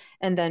theories,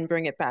 and then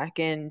bring it back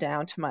in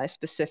down to my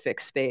specific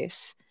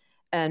space,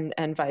 and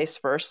vice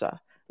versa.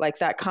 Like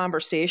that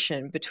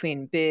conversation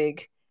between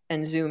big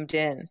and zoomed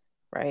in,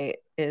 right,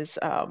 is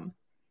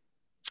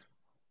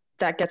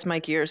that gets my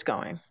gears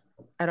going.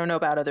 I don't know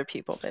about other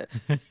people, but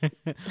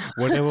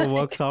whatever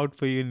works out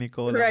for you,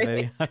 Nicole, right. I'm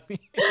very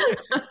happy.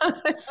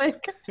 It's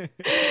like,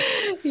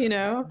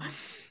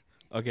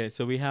 Okay,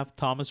 so we have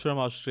Thomas from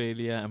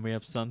Australia, and we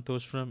have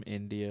Santosh from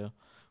India,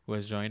 who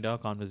has joined our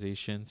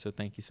conversation. So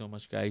thank you so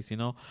much, guys.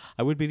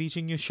 I will be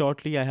reaching you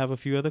shortly. I have a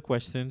few other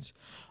questions.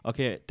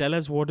 Okay, tell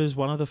us, what is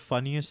one of the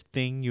funniest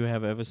thing you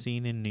have ever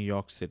seen in New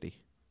York City?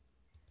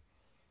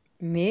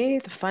 Me?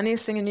 The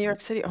funniest thing in New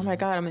York City? Oh my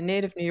God, I'm a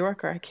native New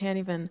Yorker. I can't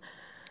even...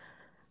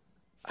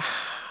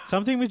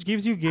 Something which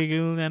gives you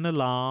giggle and a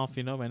laugh,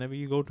 whenever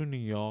you go to New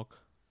York.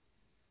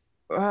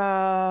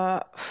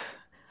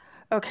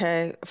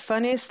 Okay.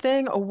 Funniest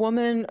thing, a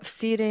woman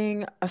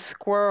feeding a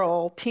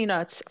squirrel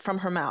peanuts from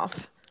her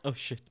mouth. Oh,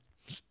 shit.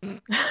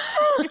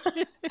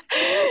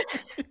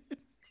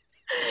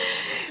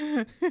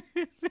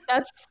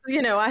 That's,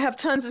 I have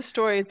tons of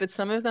stories, but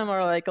some of them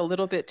are like a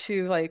little bit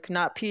too, like,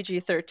 not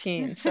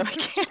PG-13, so I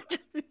can't.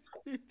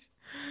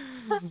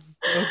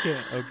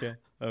 Okay.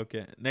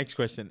 Okay, next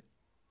question.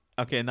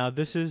 Okay, now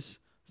this is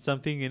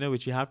something,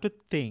 which you have to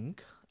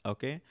think.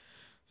 Okay,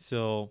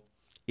 so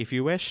if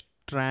you were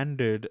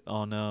stranded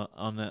on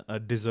a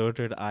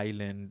deserted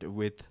island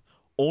with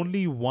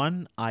only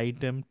one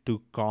item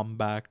to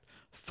combat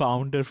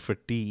founder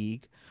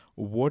fatigue,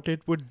 what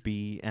it would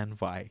be and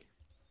why?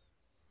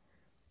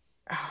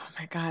 Oh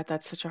my God,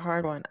 that's such a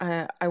hard one.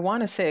 I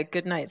want to say a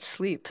good night's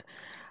sleep,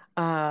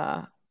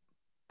 uh,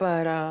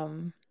 but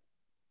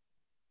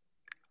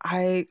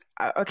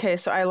okay,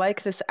 so I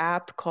like this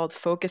app called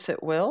Focus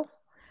at Will.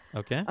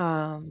 Okay.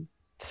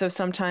 So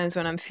sometimes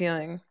when I'm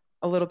feeling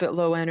a little bit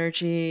low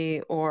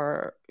energy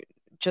or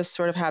just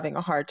sort of having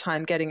a hard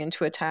time getting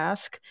into a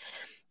task,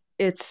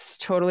 it's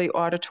totally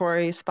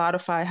auditory.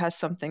 Spotify has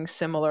something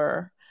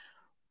similar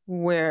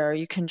where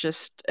you can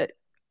just,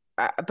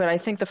 but I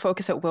think the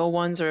Focus at Will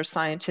ones are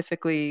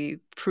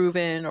scientifically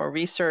proven or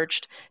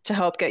researched to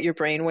help get your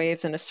brain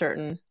waves in a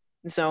certain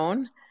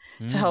zone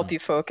to help you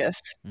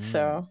focus.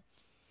 So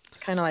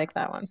kind of like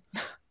that one.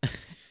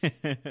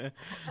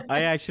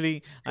 I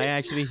actually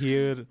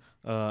hear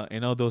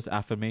those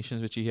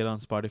affirmations which you hear on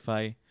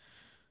Spotify.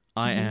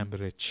 I am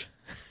rich.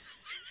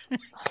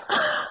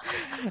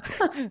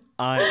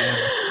 I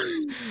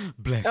am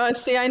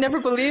blessed. See, I never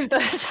believed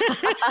this.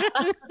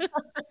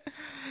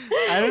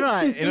 I don't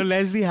know.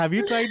 Leslie, have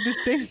you tried this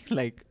thing?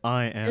 Like,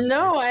 I am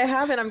No, rich. I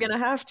haven't. I'm gonna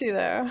have to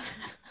though.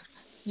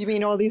 You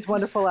mean all these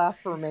wonderful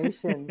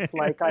affirmations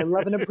like I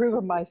love and approve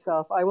of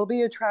myself. I will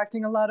be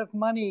attracting a lot of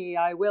money.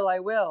 I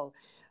will.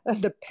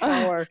 The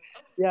power,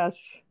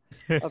 yes,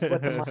 of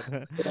what the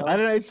mind. I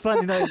don't know. It's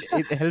fun.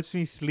 It helps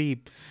me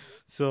sleep.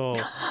 So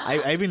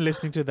I've been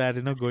listening to that.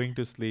 Going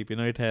to sleep.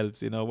 It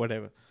helps.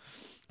 Whatever.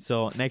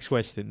 So next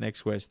question.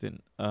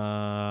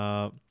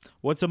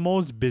 What's the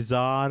most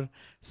bizarre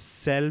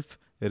self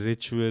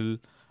ritual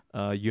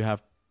you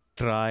have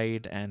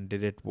tried and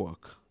did it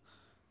work?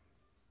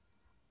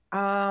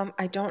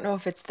 I don't know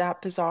if it's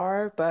that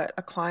bizarre, but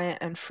a client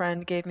and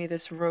friend gave me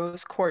this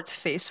rose quartz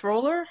face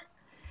roller,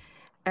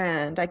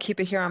 and I keep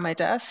it here on my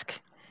desk.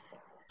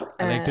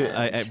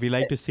 We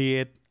like to see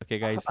it. Okay,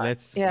 guys,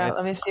 let's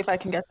let me see if I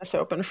can get this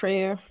open for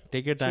you.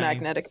 Take your time. It's a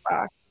magnetic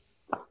box.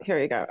 Here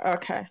you go.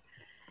 Okay.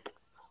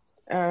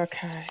 Here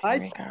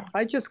we go.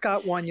 I just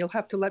got one. You'll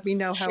have to let me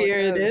know how Here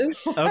it it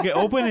goes. is. Okay,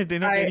 open it.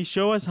 Can you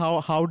show us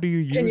how do you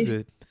use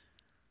it?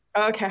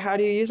 Okay, how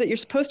do you use it? You're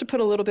supposed to put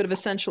a little bit of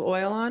essential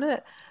oil on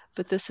it,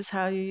 but this is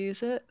how you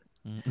use it.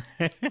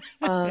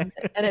 And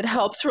it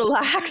helps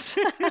relax.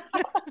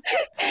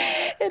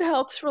 It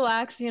helps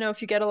relax.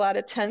 If you get a lot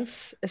of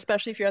tense,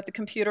 especially if you're at the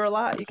computer a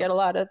lot, you get a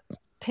lot of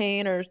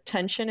pain or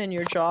tension in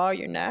your jaw,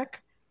 your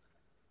neck.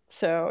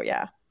 So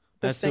yeah,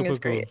 this thing is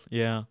great. Cool.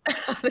 Yeah.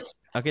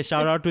 Okay,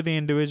 shout out to the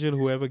individual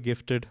whoever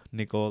gifted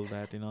Nicole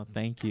that.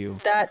 Thank you.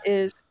 That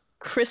is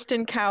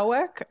Kristen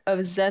Kowek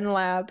of Zen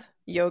Lab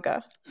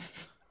Yoga.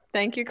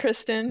 Thank you,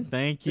 Kristen.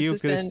 Thank you,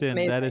 Kristen.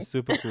 That is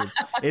super cool.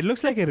 It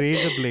looks like a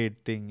razor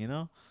blade thing,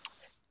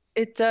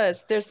 It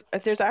does.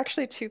 There's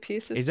actually two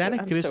pieces. Is that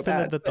a crystal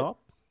at the top?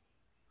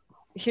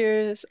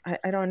 Here's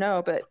I don't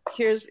know, but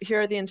here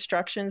are the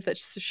instructions that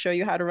show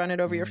you how to run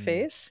it over your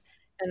face.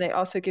 And they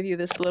also give you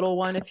this little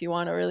one if you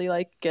want to really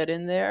get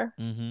in there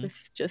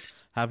with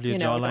just have your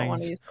jawlines. Don't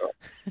want to use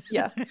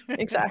yeah,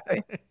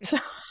 exactly. So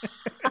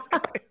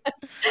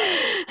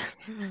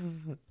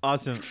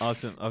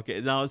Awesome.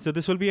 Okay, now so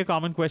this will be a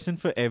common question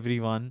for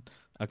everyone.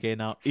 Okay,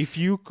 now if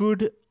you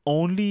could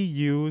only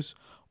use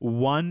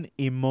one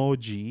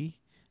emoji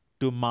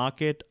to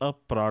market a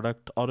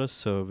product or a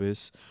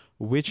service,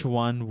 which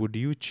one would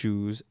you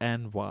choose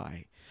and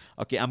why?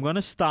 Okay, I'm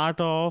gonna start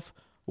off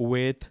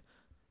with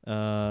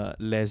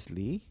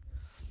Leslie.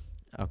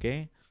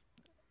 Okay,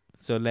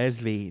 so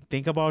Leslie,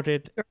 think about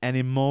it. An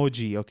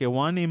emoji. Okay,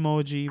 one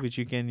emoji which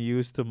you can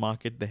use to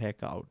market the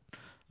heck out.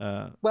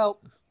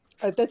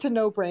 That's a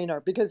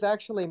no-brainer because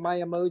actually my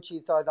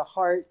emojis are the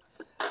heart,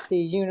 the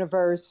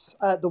universe,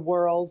 the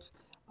world,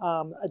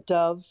 a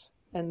dove,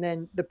 and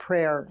then the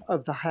prayer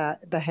of the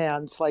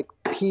hands, like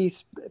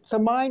peace. So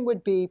mine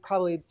would be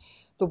probably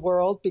the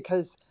world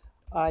because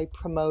I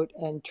promote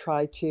and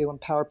try to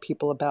empower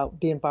people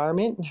about the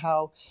environment and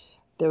how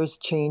there's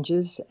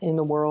changes in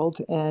the world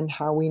and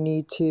how we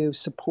need to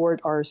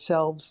support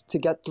ourselves to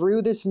get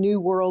through this new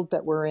world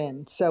that we're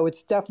in. So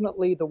it's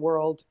definitely the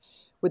world.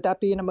 Would that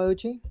be an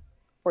emoji?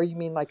 Or you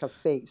mean like a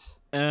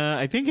face?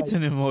 I think it's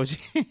an emoji.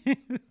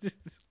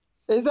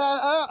 Is that?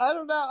 I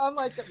don't know. I'm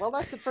like, well,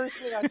 that's the first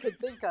thing I could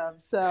think of.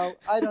 So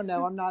I don't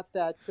know. I'm not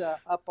that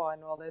up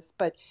on all this.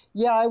 But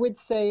yeah, I would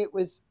say it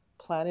was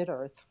planet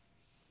Earth.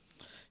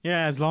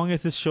 Yeah, as long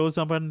as it shows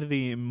up under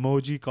the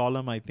emoji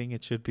column, I think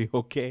it should be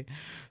okay.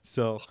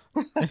 So,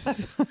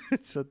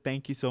 so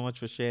thank you so much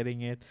for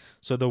sharing it.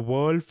 So the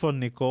world for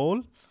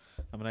Nicole,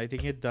 I'm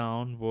writing it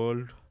down.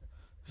 World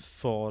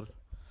for,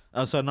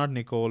 so not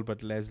Nicole,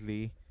 but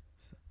Leslie.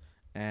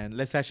 And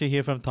let's actually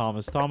hear from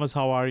Thomas. Thomas,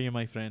 how are you,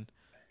 my friend?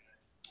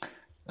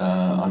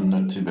 I'm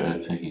not too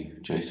bad, thank you.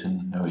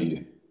 Jason, how are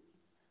you?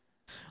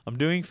 I'm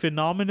doing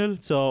phenomenal.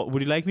 So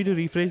would you like me to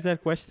rephrase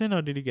that question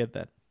or did you get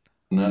that?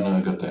 No,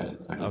 I got that.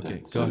 Okay,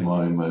 go So ahead.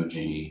 my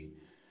emoji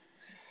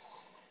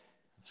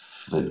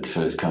that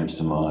first comes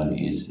to mind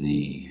is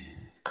the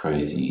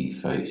crazy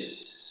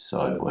face,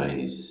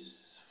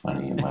 sideways,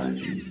 funny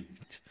emoji.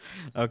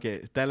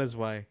 Okay, tell us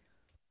why.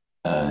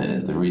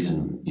 The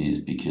reason is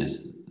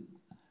because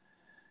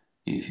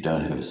if you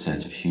don't have a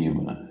sense of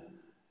humour,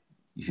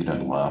 if you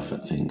don't laugh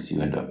at things,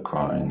 you end up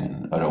crying,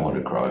 and I don't want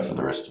to cry for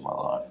the rest of my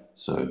life.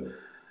 So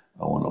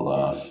I want to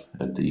laugh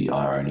at the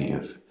irony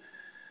of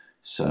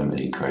so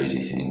many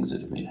crazy things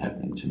that have been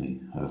happening to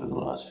me over the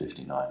last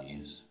 59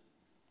 years.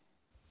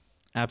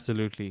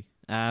 Absolutely.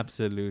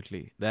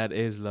 Absolutely. That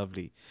is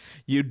lovely.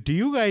 Do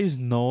you guys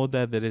know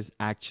that there is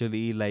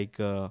actually like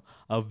a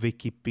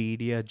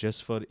Wikipedia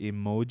just for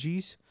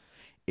emojis?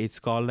 It's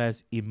called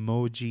as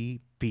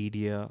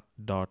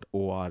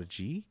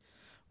emojipedia.org,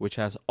 which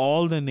has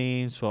all the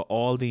names for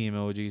all the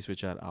emojis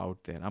which are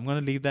out there. I'm going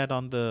to leave that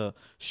on the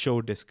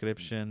show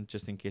description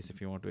just in case if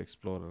you want to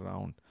explore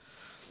around.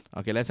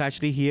 Okay, let's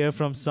actually hear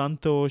from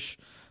Santosh.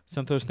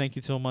 Santosh, thank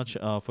you so much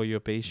for your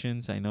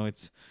patience. I know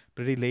it's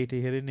pretty late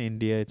here in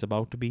India. It's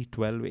about to be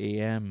 12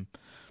 a.m.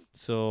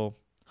 So,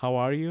 how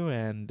are you?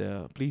 And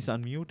please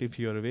unmute if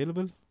you're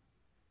available.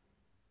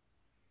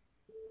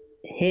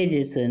 Hey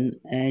Jason,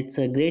 it's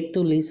great to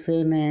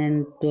listen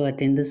and to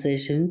attend the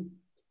session,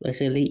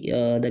 especially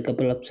the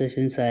couple of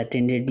sessions I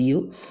attended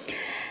you.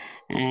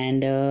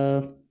 And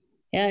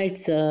yeah,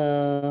 it's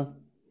a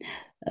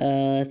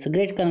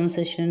great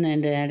conversation,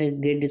 and I had a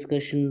great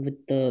discussion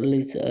with the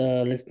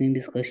listening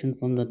discussion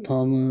from the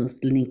Thomas,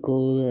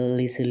 Nicole,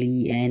 Lisa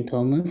Lee, and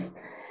Thomas,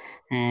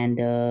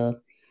 and uh,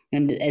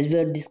 and as we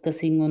are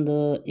discussing on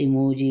the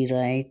emoji,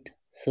 right?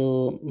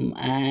 So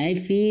I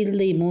feel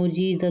the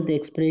emojis are the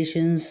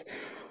expressions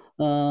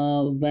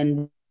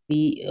when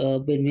we are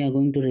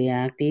going to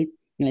react it,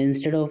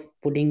 instead of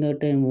putting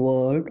it in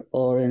word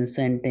or in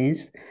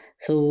sentence,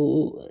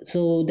 so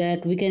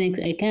that we can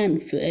I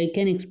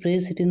can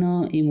express it in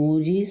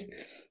emojis,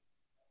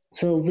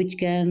 so which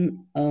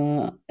can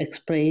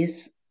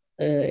express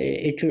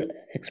it should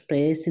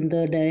express in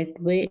the direct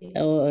way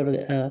or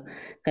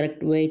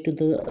correct way to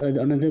the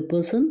another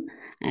person,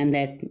 and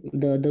that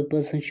the other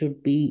person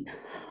should be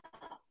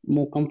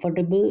more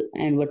comfortable,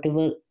 and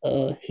whatever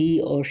he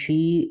or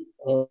she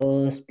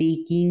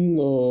speaking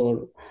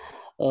or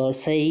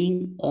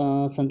saying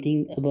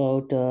something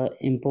about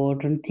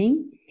important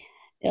thing.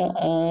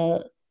 Uh,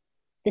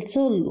 that's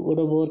all what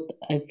about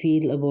I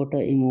feel about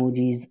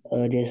emojis,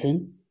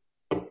 Jason.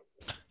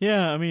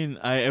 Yeah, I mean,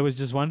 I was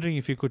just wondering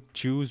if you could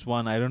choose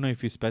one. I don't know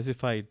if you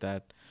specified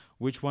that.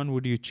 Which one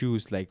would you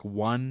choose? Like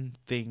one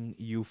thing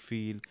you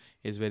feel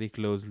is very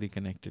closely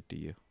connected to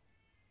you?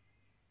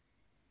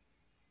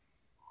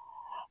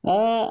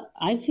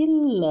 I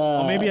feel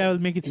Or maybe I will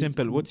make it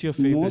simple. What's your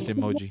favorite most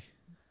emoji?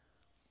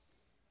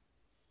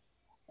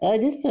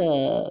 just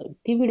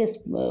keep it as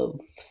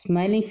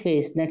smiling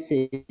face. That's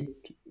it.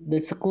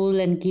 That's cool,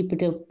 and keep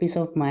it a peace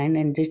of mind,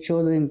 and just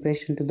show the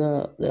impression to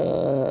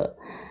the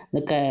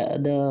ki-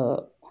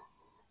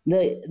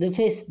 the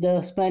face,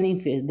 the smiling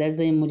face. That's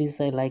the emojis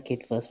I like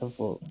it first of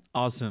all.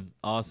 Awesome.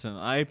 Awesome.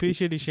 I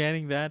appreciate you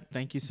sharing that.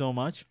 Thank you so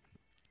much.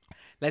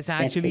 Let's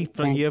That's actually it.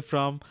 Thanks. hear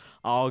from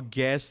our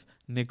guest,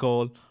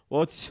 Nicole.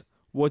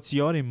 What's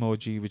your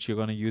emoji which you're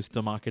gonna use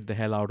to market the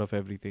hell out of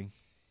everything?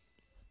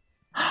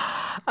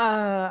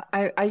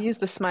 I use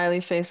the smiley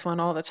face one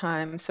all the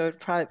time, so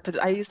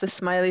but I use the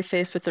smiley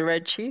face with the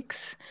red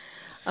cheeks.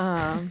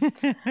 Um,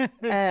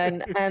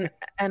 and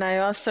and I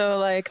also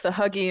like the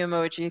huggy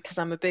emoji because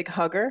I'm a big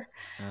hugger.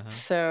 Uh-huh.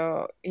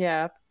 So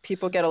yeah,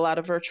 people get a lot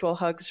of virtual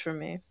hugs from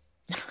me.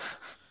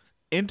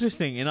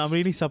 Interesting. I'm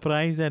really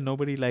surprised that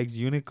nobody likes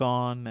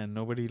unicorn and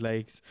nobody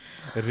likes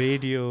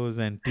radios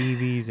and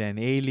TVs and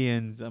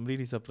aliens. I'm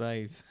really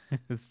surprised.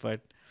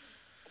 but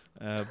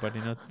but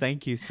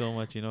thank you so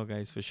much,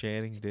 guys, for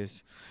sharing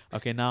this.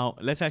 Okay, now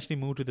let's actually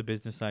move to the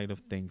business side of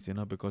things,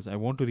 because I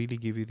want to really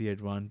give you the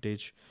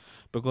advantage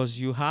because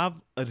you have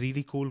a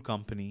really cool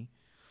company,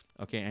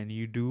 okay, and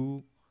you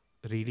do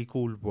really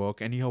cool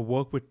work and you have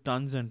worked with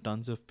tons and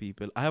tons of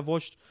people. I have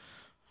watched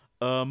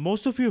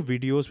most of your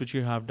videos which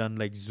you have done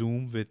like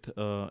Zoom with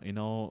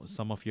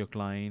some of your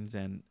clients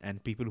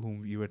and people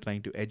whom you were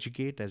trying to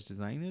educate as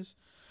designers.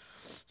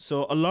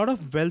 So a lot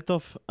of wealth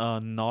of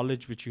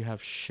knowledge which you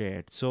have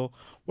shared. So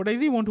what I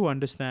really want to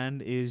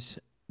understand is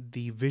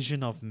the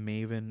vision of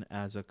Maven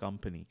as a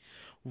company.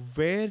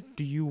 Where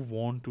do you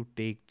want to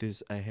take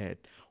this ahead?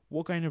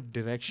 What kind of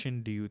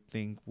direction do you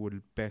think will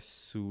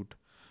best suit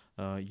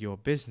your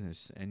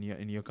business and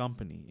your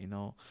company?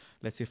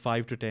 Let's say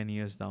 5 to 10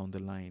 years down the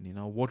line.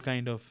 What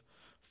kind of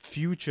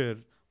future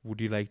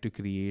would you like to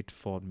create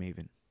for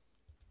Maven?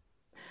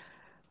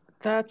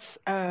 That's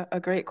a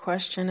great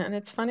question, and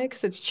it's funny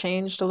because it's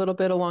changed a little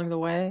bit along the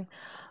way.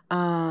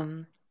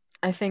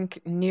 I think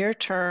near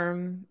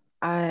term,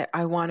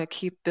 I want to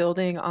keep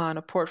building on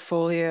a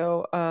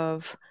portfolio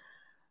of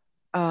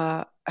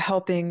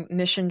helping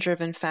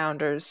mission-driven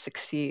founders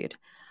succeed,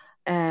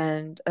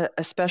 and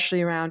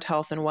especially around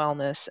health and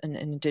wellness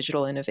and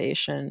digital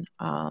innovation.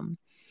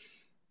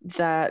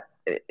 That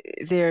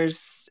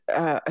there's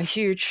a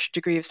huge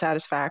degree of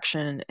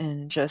satisfaction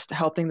in just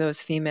helping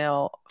those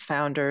female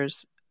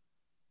founders,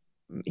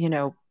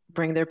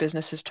 bring their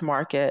businesses to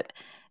market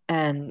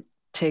and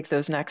take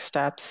those next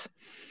steps.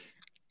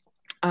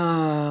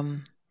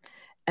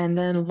 And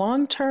then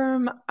long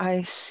term,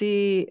 I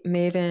see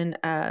Maven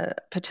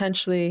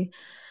potentially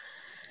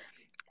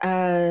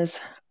as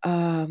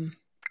a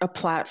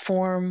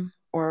platform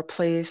or a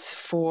place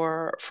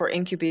for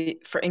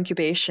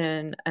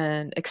incubation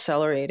and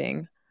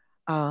accelerating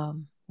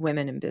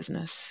women in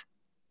business.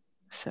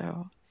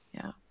 So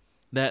yeah,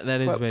 that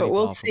is very but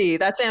we'll powerful. see.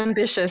 That's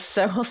ambitious,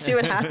 so we'll see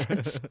what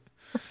happens.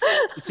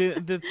 So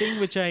the thing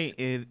which I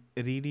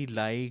really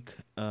like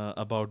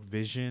about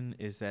vision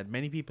is that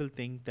many people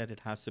think that it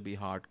has to be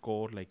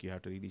hardcore, like you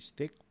have to really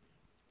stick.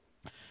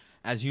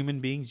 As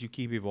human beings, you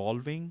keep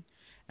evolving,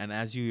 and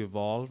as you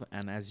evolve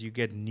and as you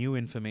get new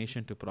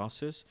information to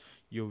process,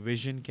 your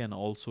vision can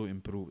also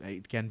improve.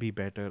 It can be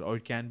better, or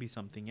it can be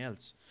something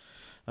else.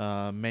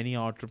 Many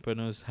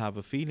entrepreneurs have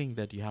a feeling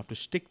that you have to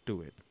stick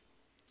to it.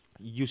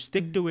 You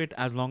stick to it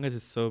as long as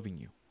it's serving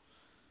you.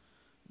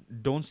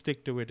 Don't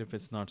stick to it if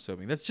it's not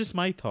serving. That's just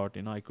my thought.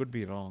 I could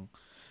be wrong.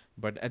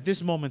 But at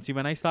this moment, see,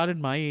 when I started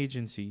my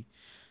agency,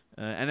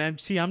 I'm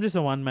just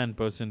a one-man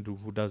person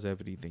who does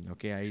everything,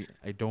 okay?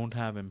 I don't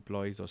have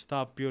employees or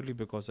staff purely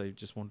because I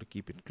just want to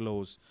keep it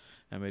close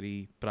and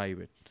very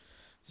private.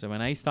 So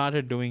when I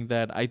started doing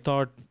that, I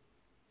thought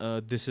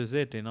this is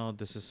it,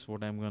 this is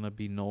what I'm going to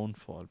be known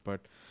for.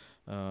 But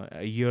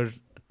a year,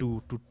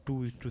 2 to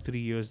 3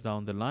 years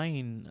down the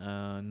line,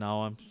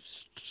 now I'm,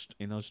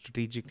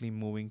 strategically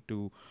moving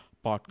to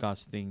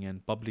podcasting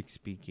and public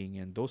speaking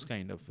and those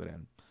kind of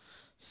realm.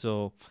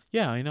 So,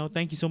 yeah,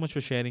 thank you so much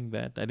for sharing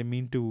that. I didn't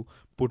mean to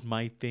put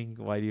my thing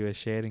while you were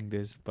sharing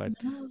this, but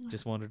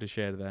just wanted to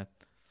share that.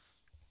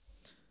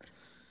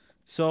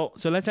 So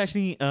let's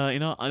actually,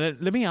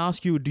 let me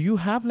ask you, do you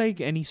have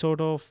like any sort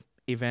of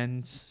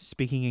events,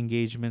 speaking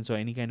engagements, or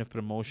any kind of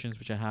promotions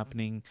which are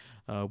happening,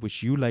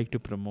 which you like to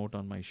promote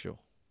on my show?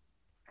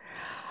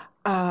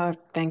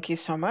 Thank you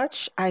so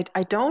much. I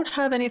don't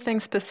have anything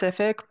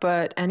specific,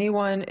 but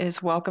anyone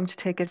is welcome to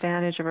take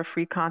advantage of a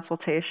free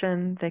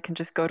consultation. They can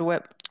just go to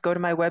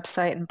my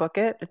website and book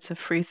it. It's a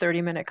free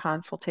 30-minute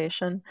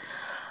consultation.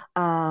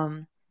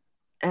 And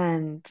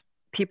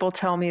people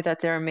tell me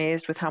that they're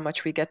amazed with how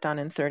much we get done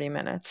in 30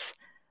 minutes.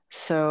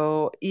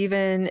 So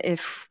even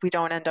if we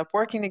don't end up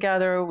working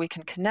together, we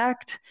can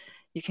connect.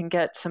 You can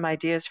get some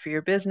ideas for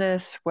your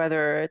business,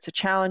 whether it's a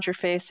challenge you're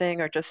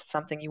facing or just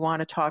something you want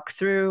to talk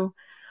through.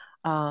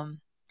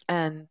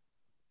 And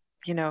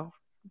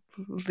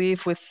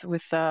leave with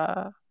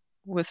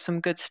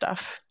some good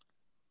stuff.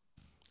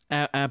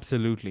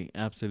 Absolutely.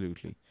 Yeah.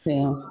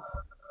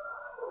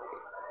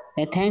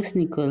 Thanks,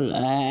 Nicole.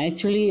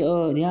 Actually,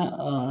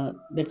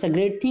 that's a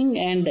great thing.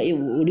 And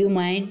would you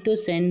mind to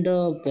send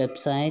the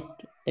website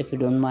if you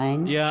don't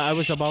mind? Yeah, I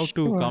was about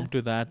to come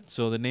to that.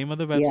 So the name of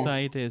the Yeah.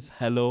 website is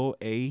Hello,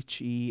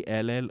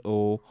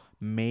 HELLO,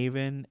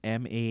 Maven,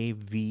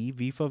 MAV,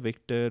 V for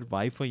Victor,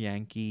 Y for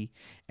Yankee,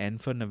 N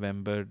for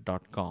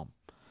November.com.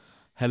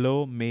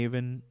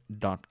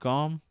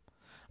 HelloMaven.com.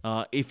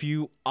 If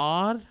you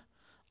are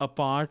a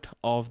part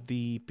of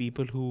the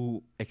people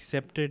who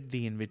accepted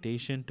the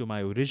invitation to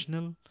my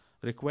original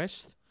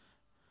request,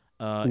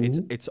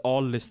 it's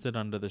all listed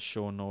under the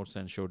show notes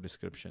and show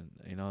description,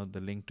 the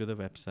link to the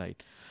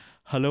website,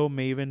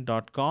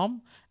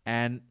 hellomaven.com.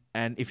 And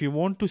if you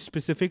want to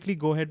specifically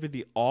go ahead with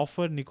the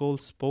offer Nicole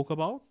spoke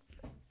about,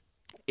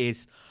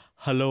 is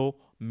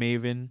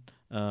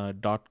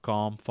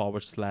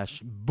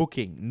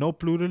hellomaven.com/booking. No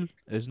plural,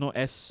 there's no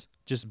S,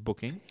 just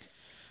booking.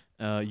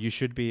 You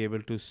should be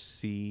able to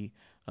see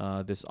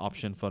this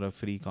option for a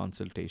free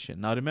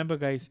consultation. Now remember,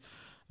 guys,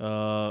 we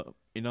all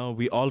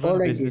run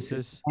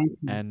businesses,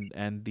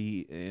 and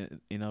the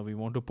we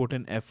want to put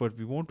in effort.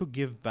 We want to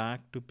give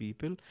back to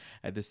people.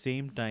 At the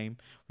same time,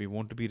 we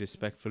want to be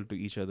respectful to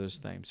each other's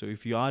time. So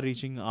if you are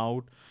reaching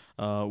out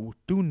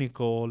to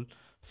Nicole,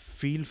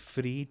 feel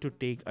free to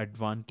take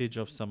advantage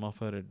of some of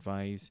her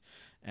advice,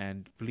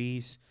 and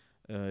please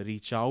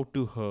reach out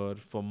to her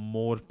for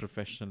more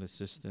professional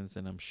assistance,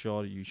 and I'm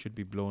sure you should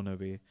be blown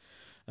away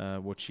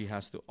what she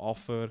has to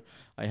offer.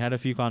 I had a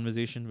few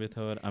conversations with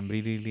her. I'm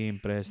really, really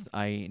impressed.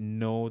 I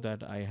know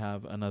that I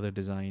have another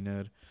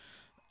designer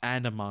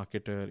and a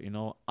marketer,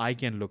 I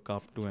can look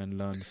up to and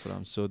learn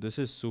from. So this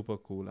is super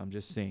cool. I'm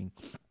just saying.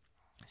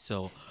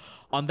 So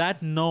on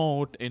that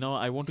note,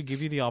 I want to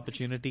give you the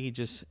opportunity,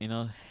 just,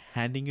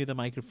 handing you the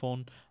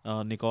microphone,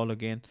 Nicole,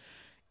 again.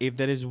 If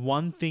there is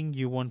one thing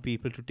you want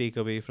people to take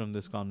away from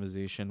this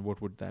conversation, what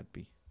would that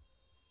be?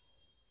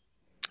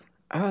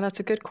 Oh, that's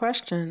a good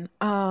question.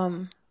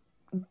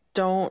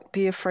 Don't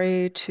be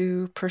afraid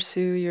to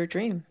pursue your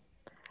dream.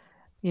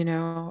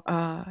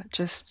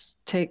 Just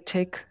take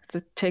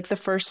the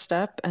first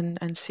step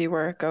and see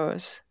where it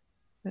goes.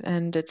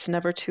 And it's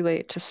never too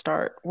late to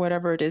start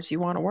whatever it is you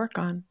want to work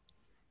on.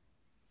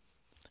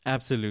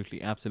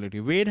 Absolutely.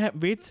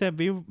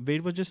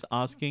 Wade was just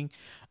asking,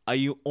 are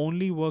you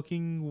only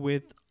working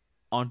with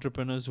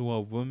entrepreneurs who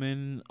are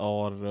women,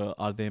 or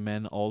are they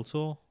men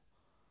also?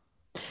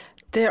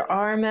 There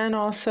are men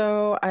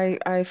also.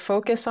 I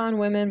focus on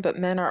women, but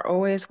men are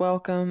always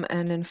welcome.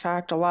 And in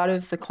fact, a lot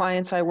of the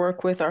clients I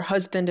work with are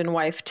husband and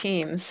wife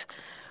teams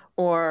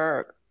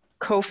or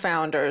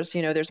co-founders.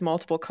 There's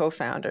multiple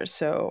co-founders.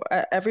 So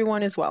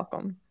everyone is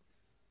welcome.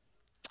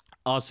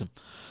 Awesome.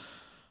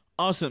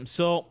 Awesome.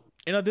 So,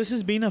 this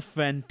has been a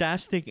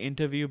fantastic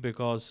interview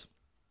because,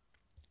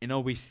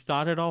 we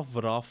started off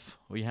rough.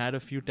 We had a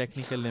few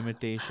technical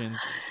limitations.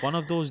 One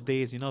of those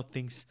days,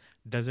 things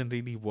doesn't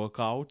really work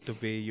out the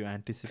way you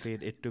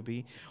anticipate it to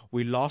be.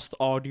 We lost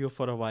audio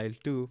for a while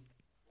too,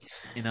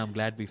 and I'm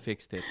glad we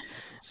fixed it.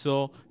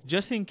 So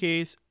just in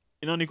case,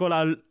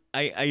 Nicole,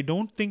 I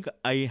don't think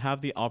I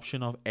have the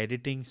option of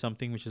editing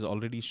something which is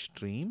already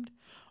streamed.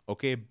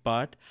 Okay,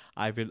 but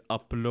I will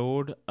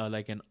upload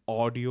like an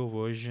audio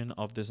version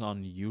of this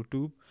on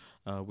YouTube,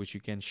 which you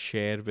can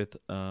share with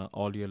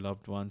all your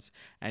loved ones,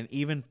 and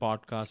even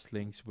podcast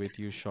links with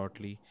you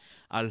shortly.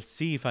 I'll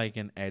see if I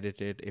can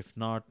edit it. If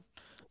not,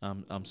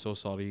 I'm so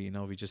sorry.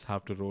 We just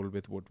have to roll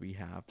with what we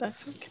have.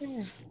 That's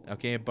okay.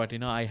 Okay, but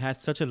I had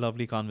such a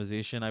lovely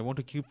conversation. I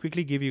want to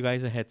quickly give you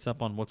guys a heads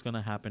up on what's going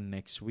to happen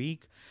next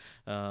week.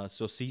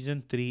 So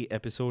season 3,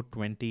 episode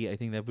 20, I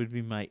think that would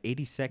be my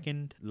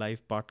 82nd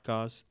live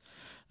podcast.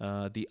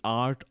 The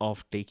art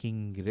of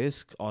taking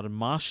risk, or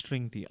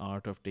mastering the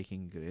art of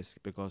taking risk,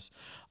 because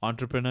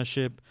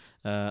entrepreneurship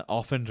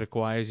often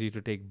requires you to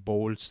take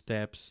bold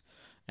steps,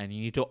 and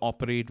you need to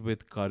operate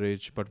with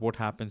courage. But what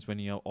happens when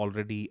you have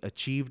already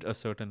achieved a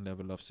certain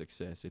level of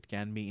success? It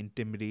can be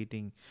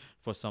intimidating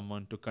for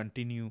someone to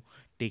continue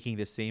taking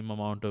the same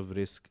amount of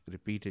risk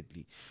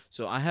repeatedly.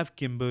 So I have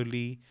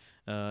Kimberly.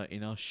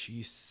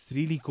 She's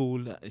really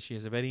cool. She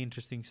has a very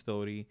interesting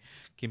story.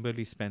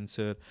 Kimberly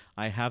Spencer.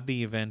 I have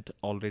the event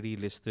already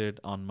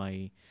listed on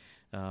my,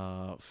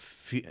 on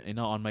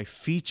my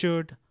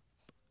featured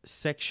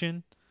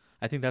section.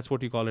 I think that's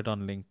what you call it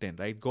on LinkedIn,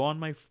 right? Go on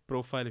my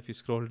profile. If you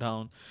scroll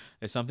down,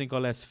 there's something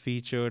called as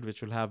featured,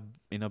 which will have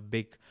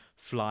big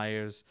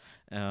flyers,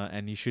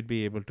 and you should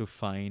be able to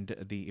find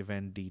the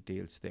event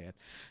details there.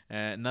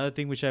 Another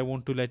thing which I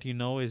want to let you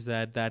know is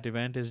that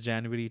event is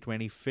January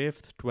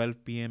 25th,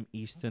 12 p.m.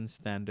 Eastern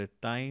Standard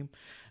Time,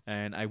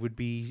 and I would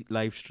be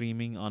live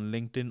streaming on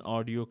LinkedIn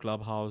Audio,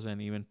 Clubhouse,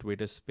 and even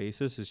Twitter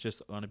Spaces. It's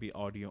just going to be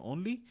audio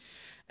only.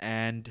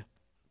 And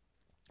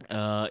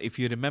if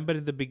you remember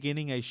in the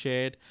beginning, I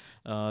shared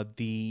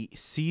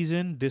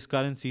this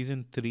current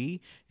season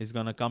 3 is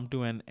going to come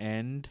to an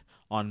end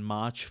on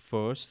March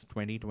 1st,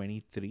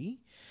 2023.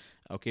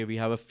 Okay, we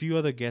have a few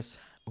other guests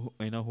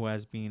who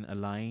has been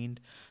aligned.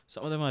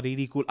 Some of them are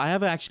really cool. I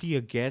have actually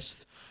a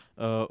guest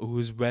who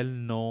is well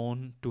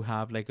known to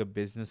have like a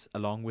business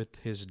along with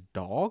his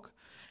dog.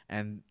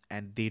 And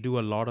they do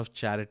a lot of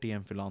charity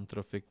and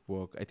philanthropic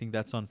work. I think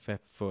that's on Feb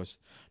 1st.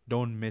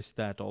 Don't miss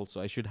that also.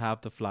 I should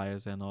have the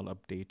flyers and all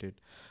updated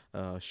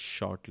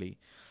shortly.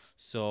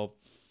 So,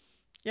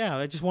 yeah,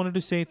 I just wanted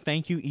to say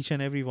thank you each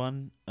and every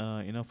one,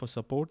 for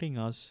supporting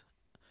us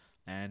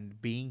and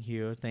being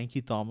here. Thank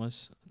you,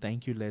 Thomas.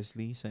 Thank you,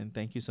 Leslie. And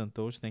thank you,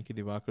 Santosh. Thank you,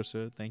 Divakar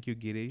sir. Thank you,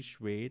 Girish,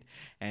 Wade,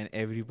 and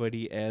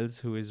everybody else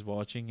who is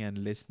watching and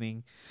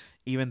listening,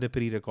 even the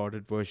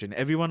pre-recorded version.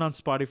 Everyone on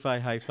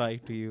Spotify, high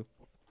five to you.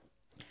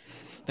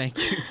 Thank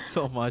you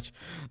so much.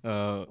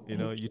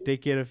 You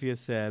take care of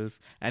yourself.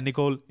 And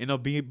Nicole,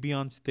 be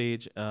on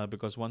stage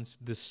because once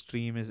this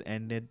stream is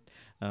ended,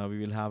 we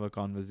will have a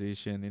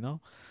conversation,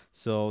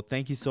 So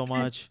thank you so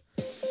much.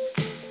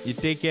 You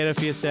take care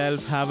of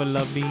yourself. Have a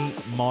lovely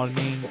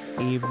morning,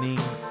 evening,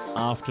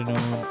 afternoon,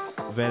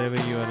 wherever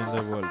you are in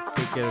the world.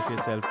 Take care of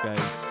yourself, guys.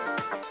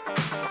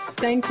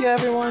 Thank you,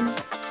 everyone.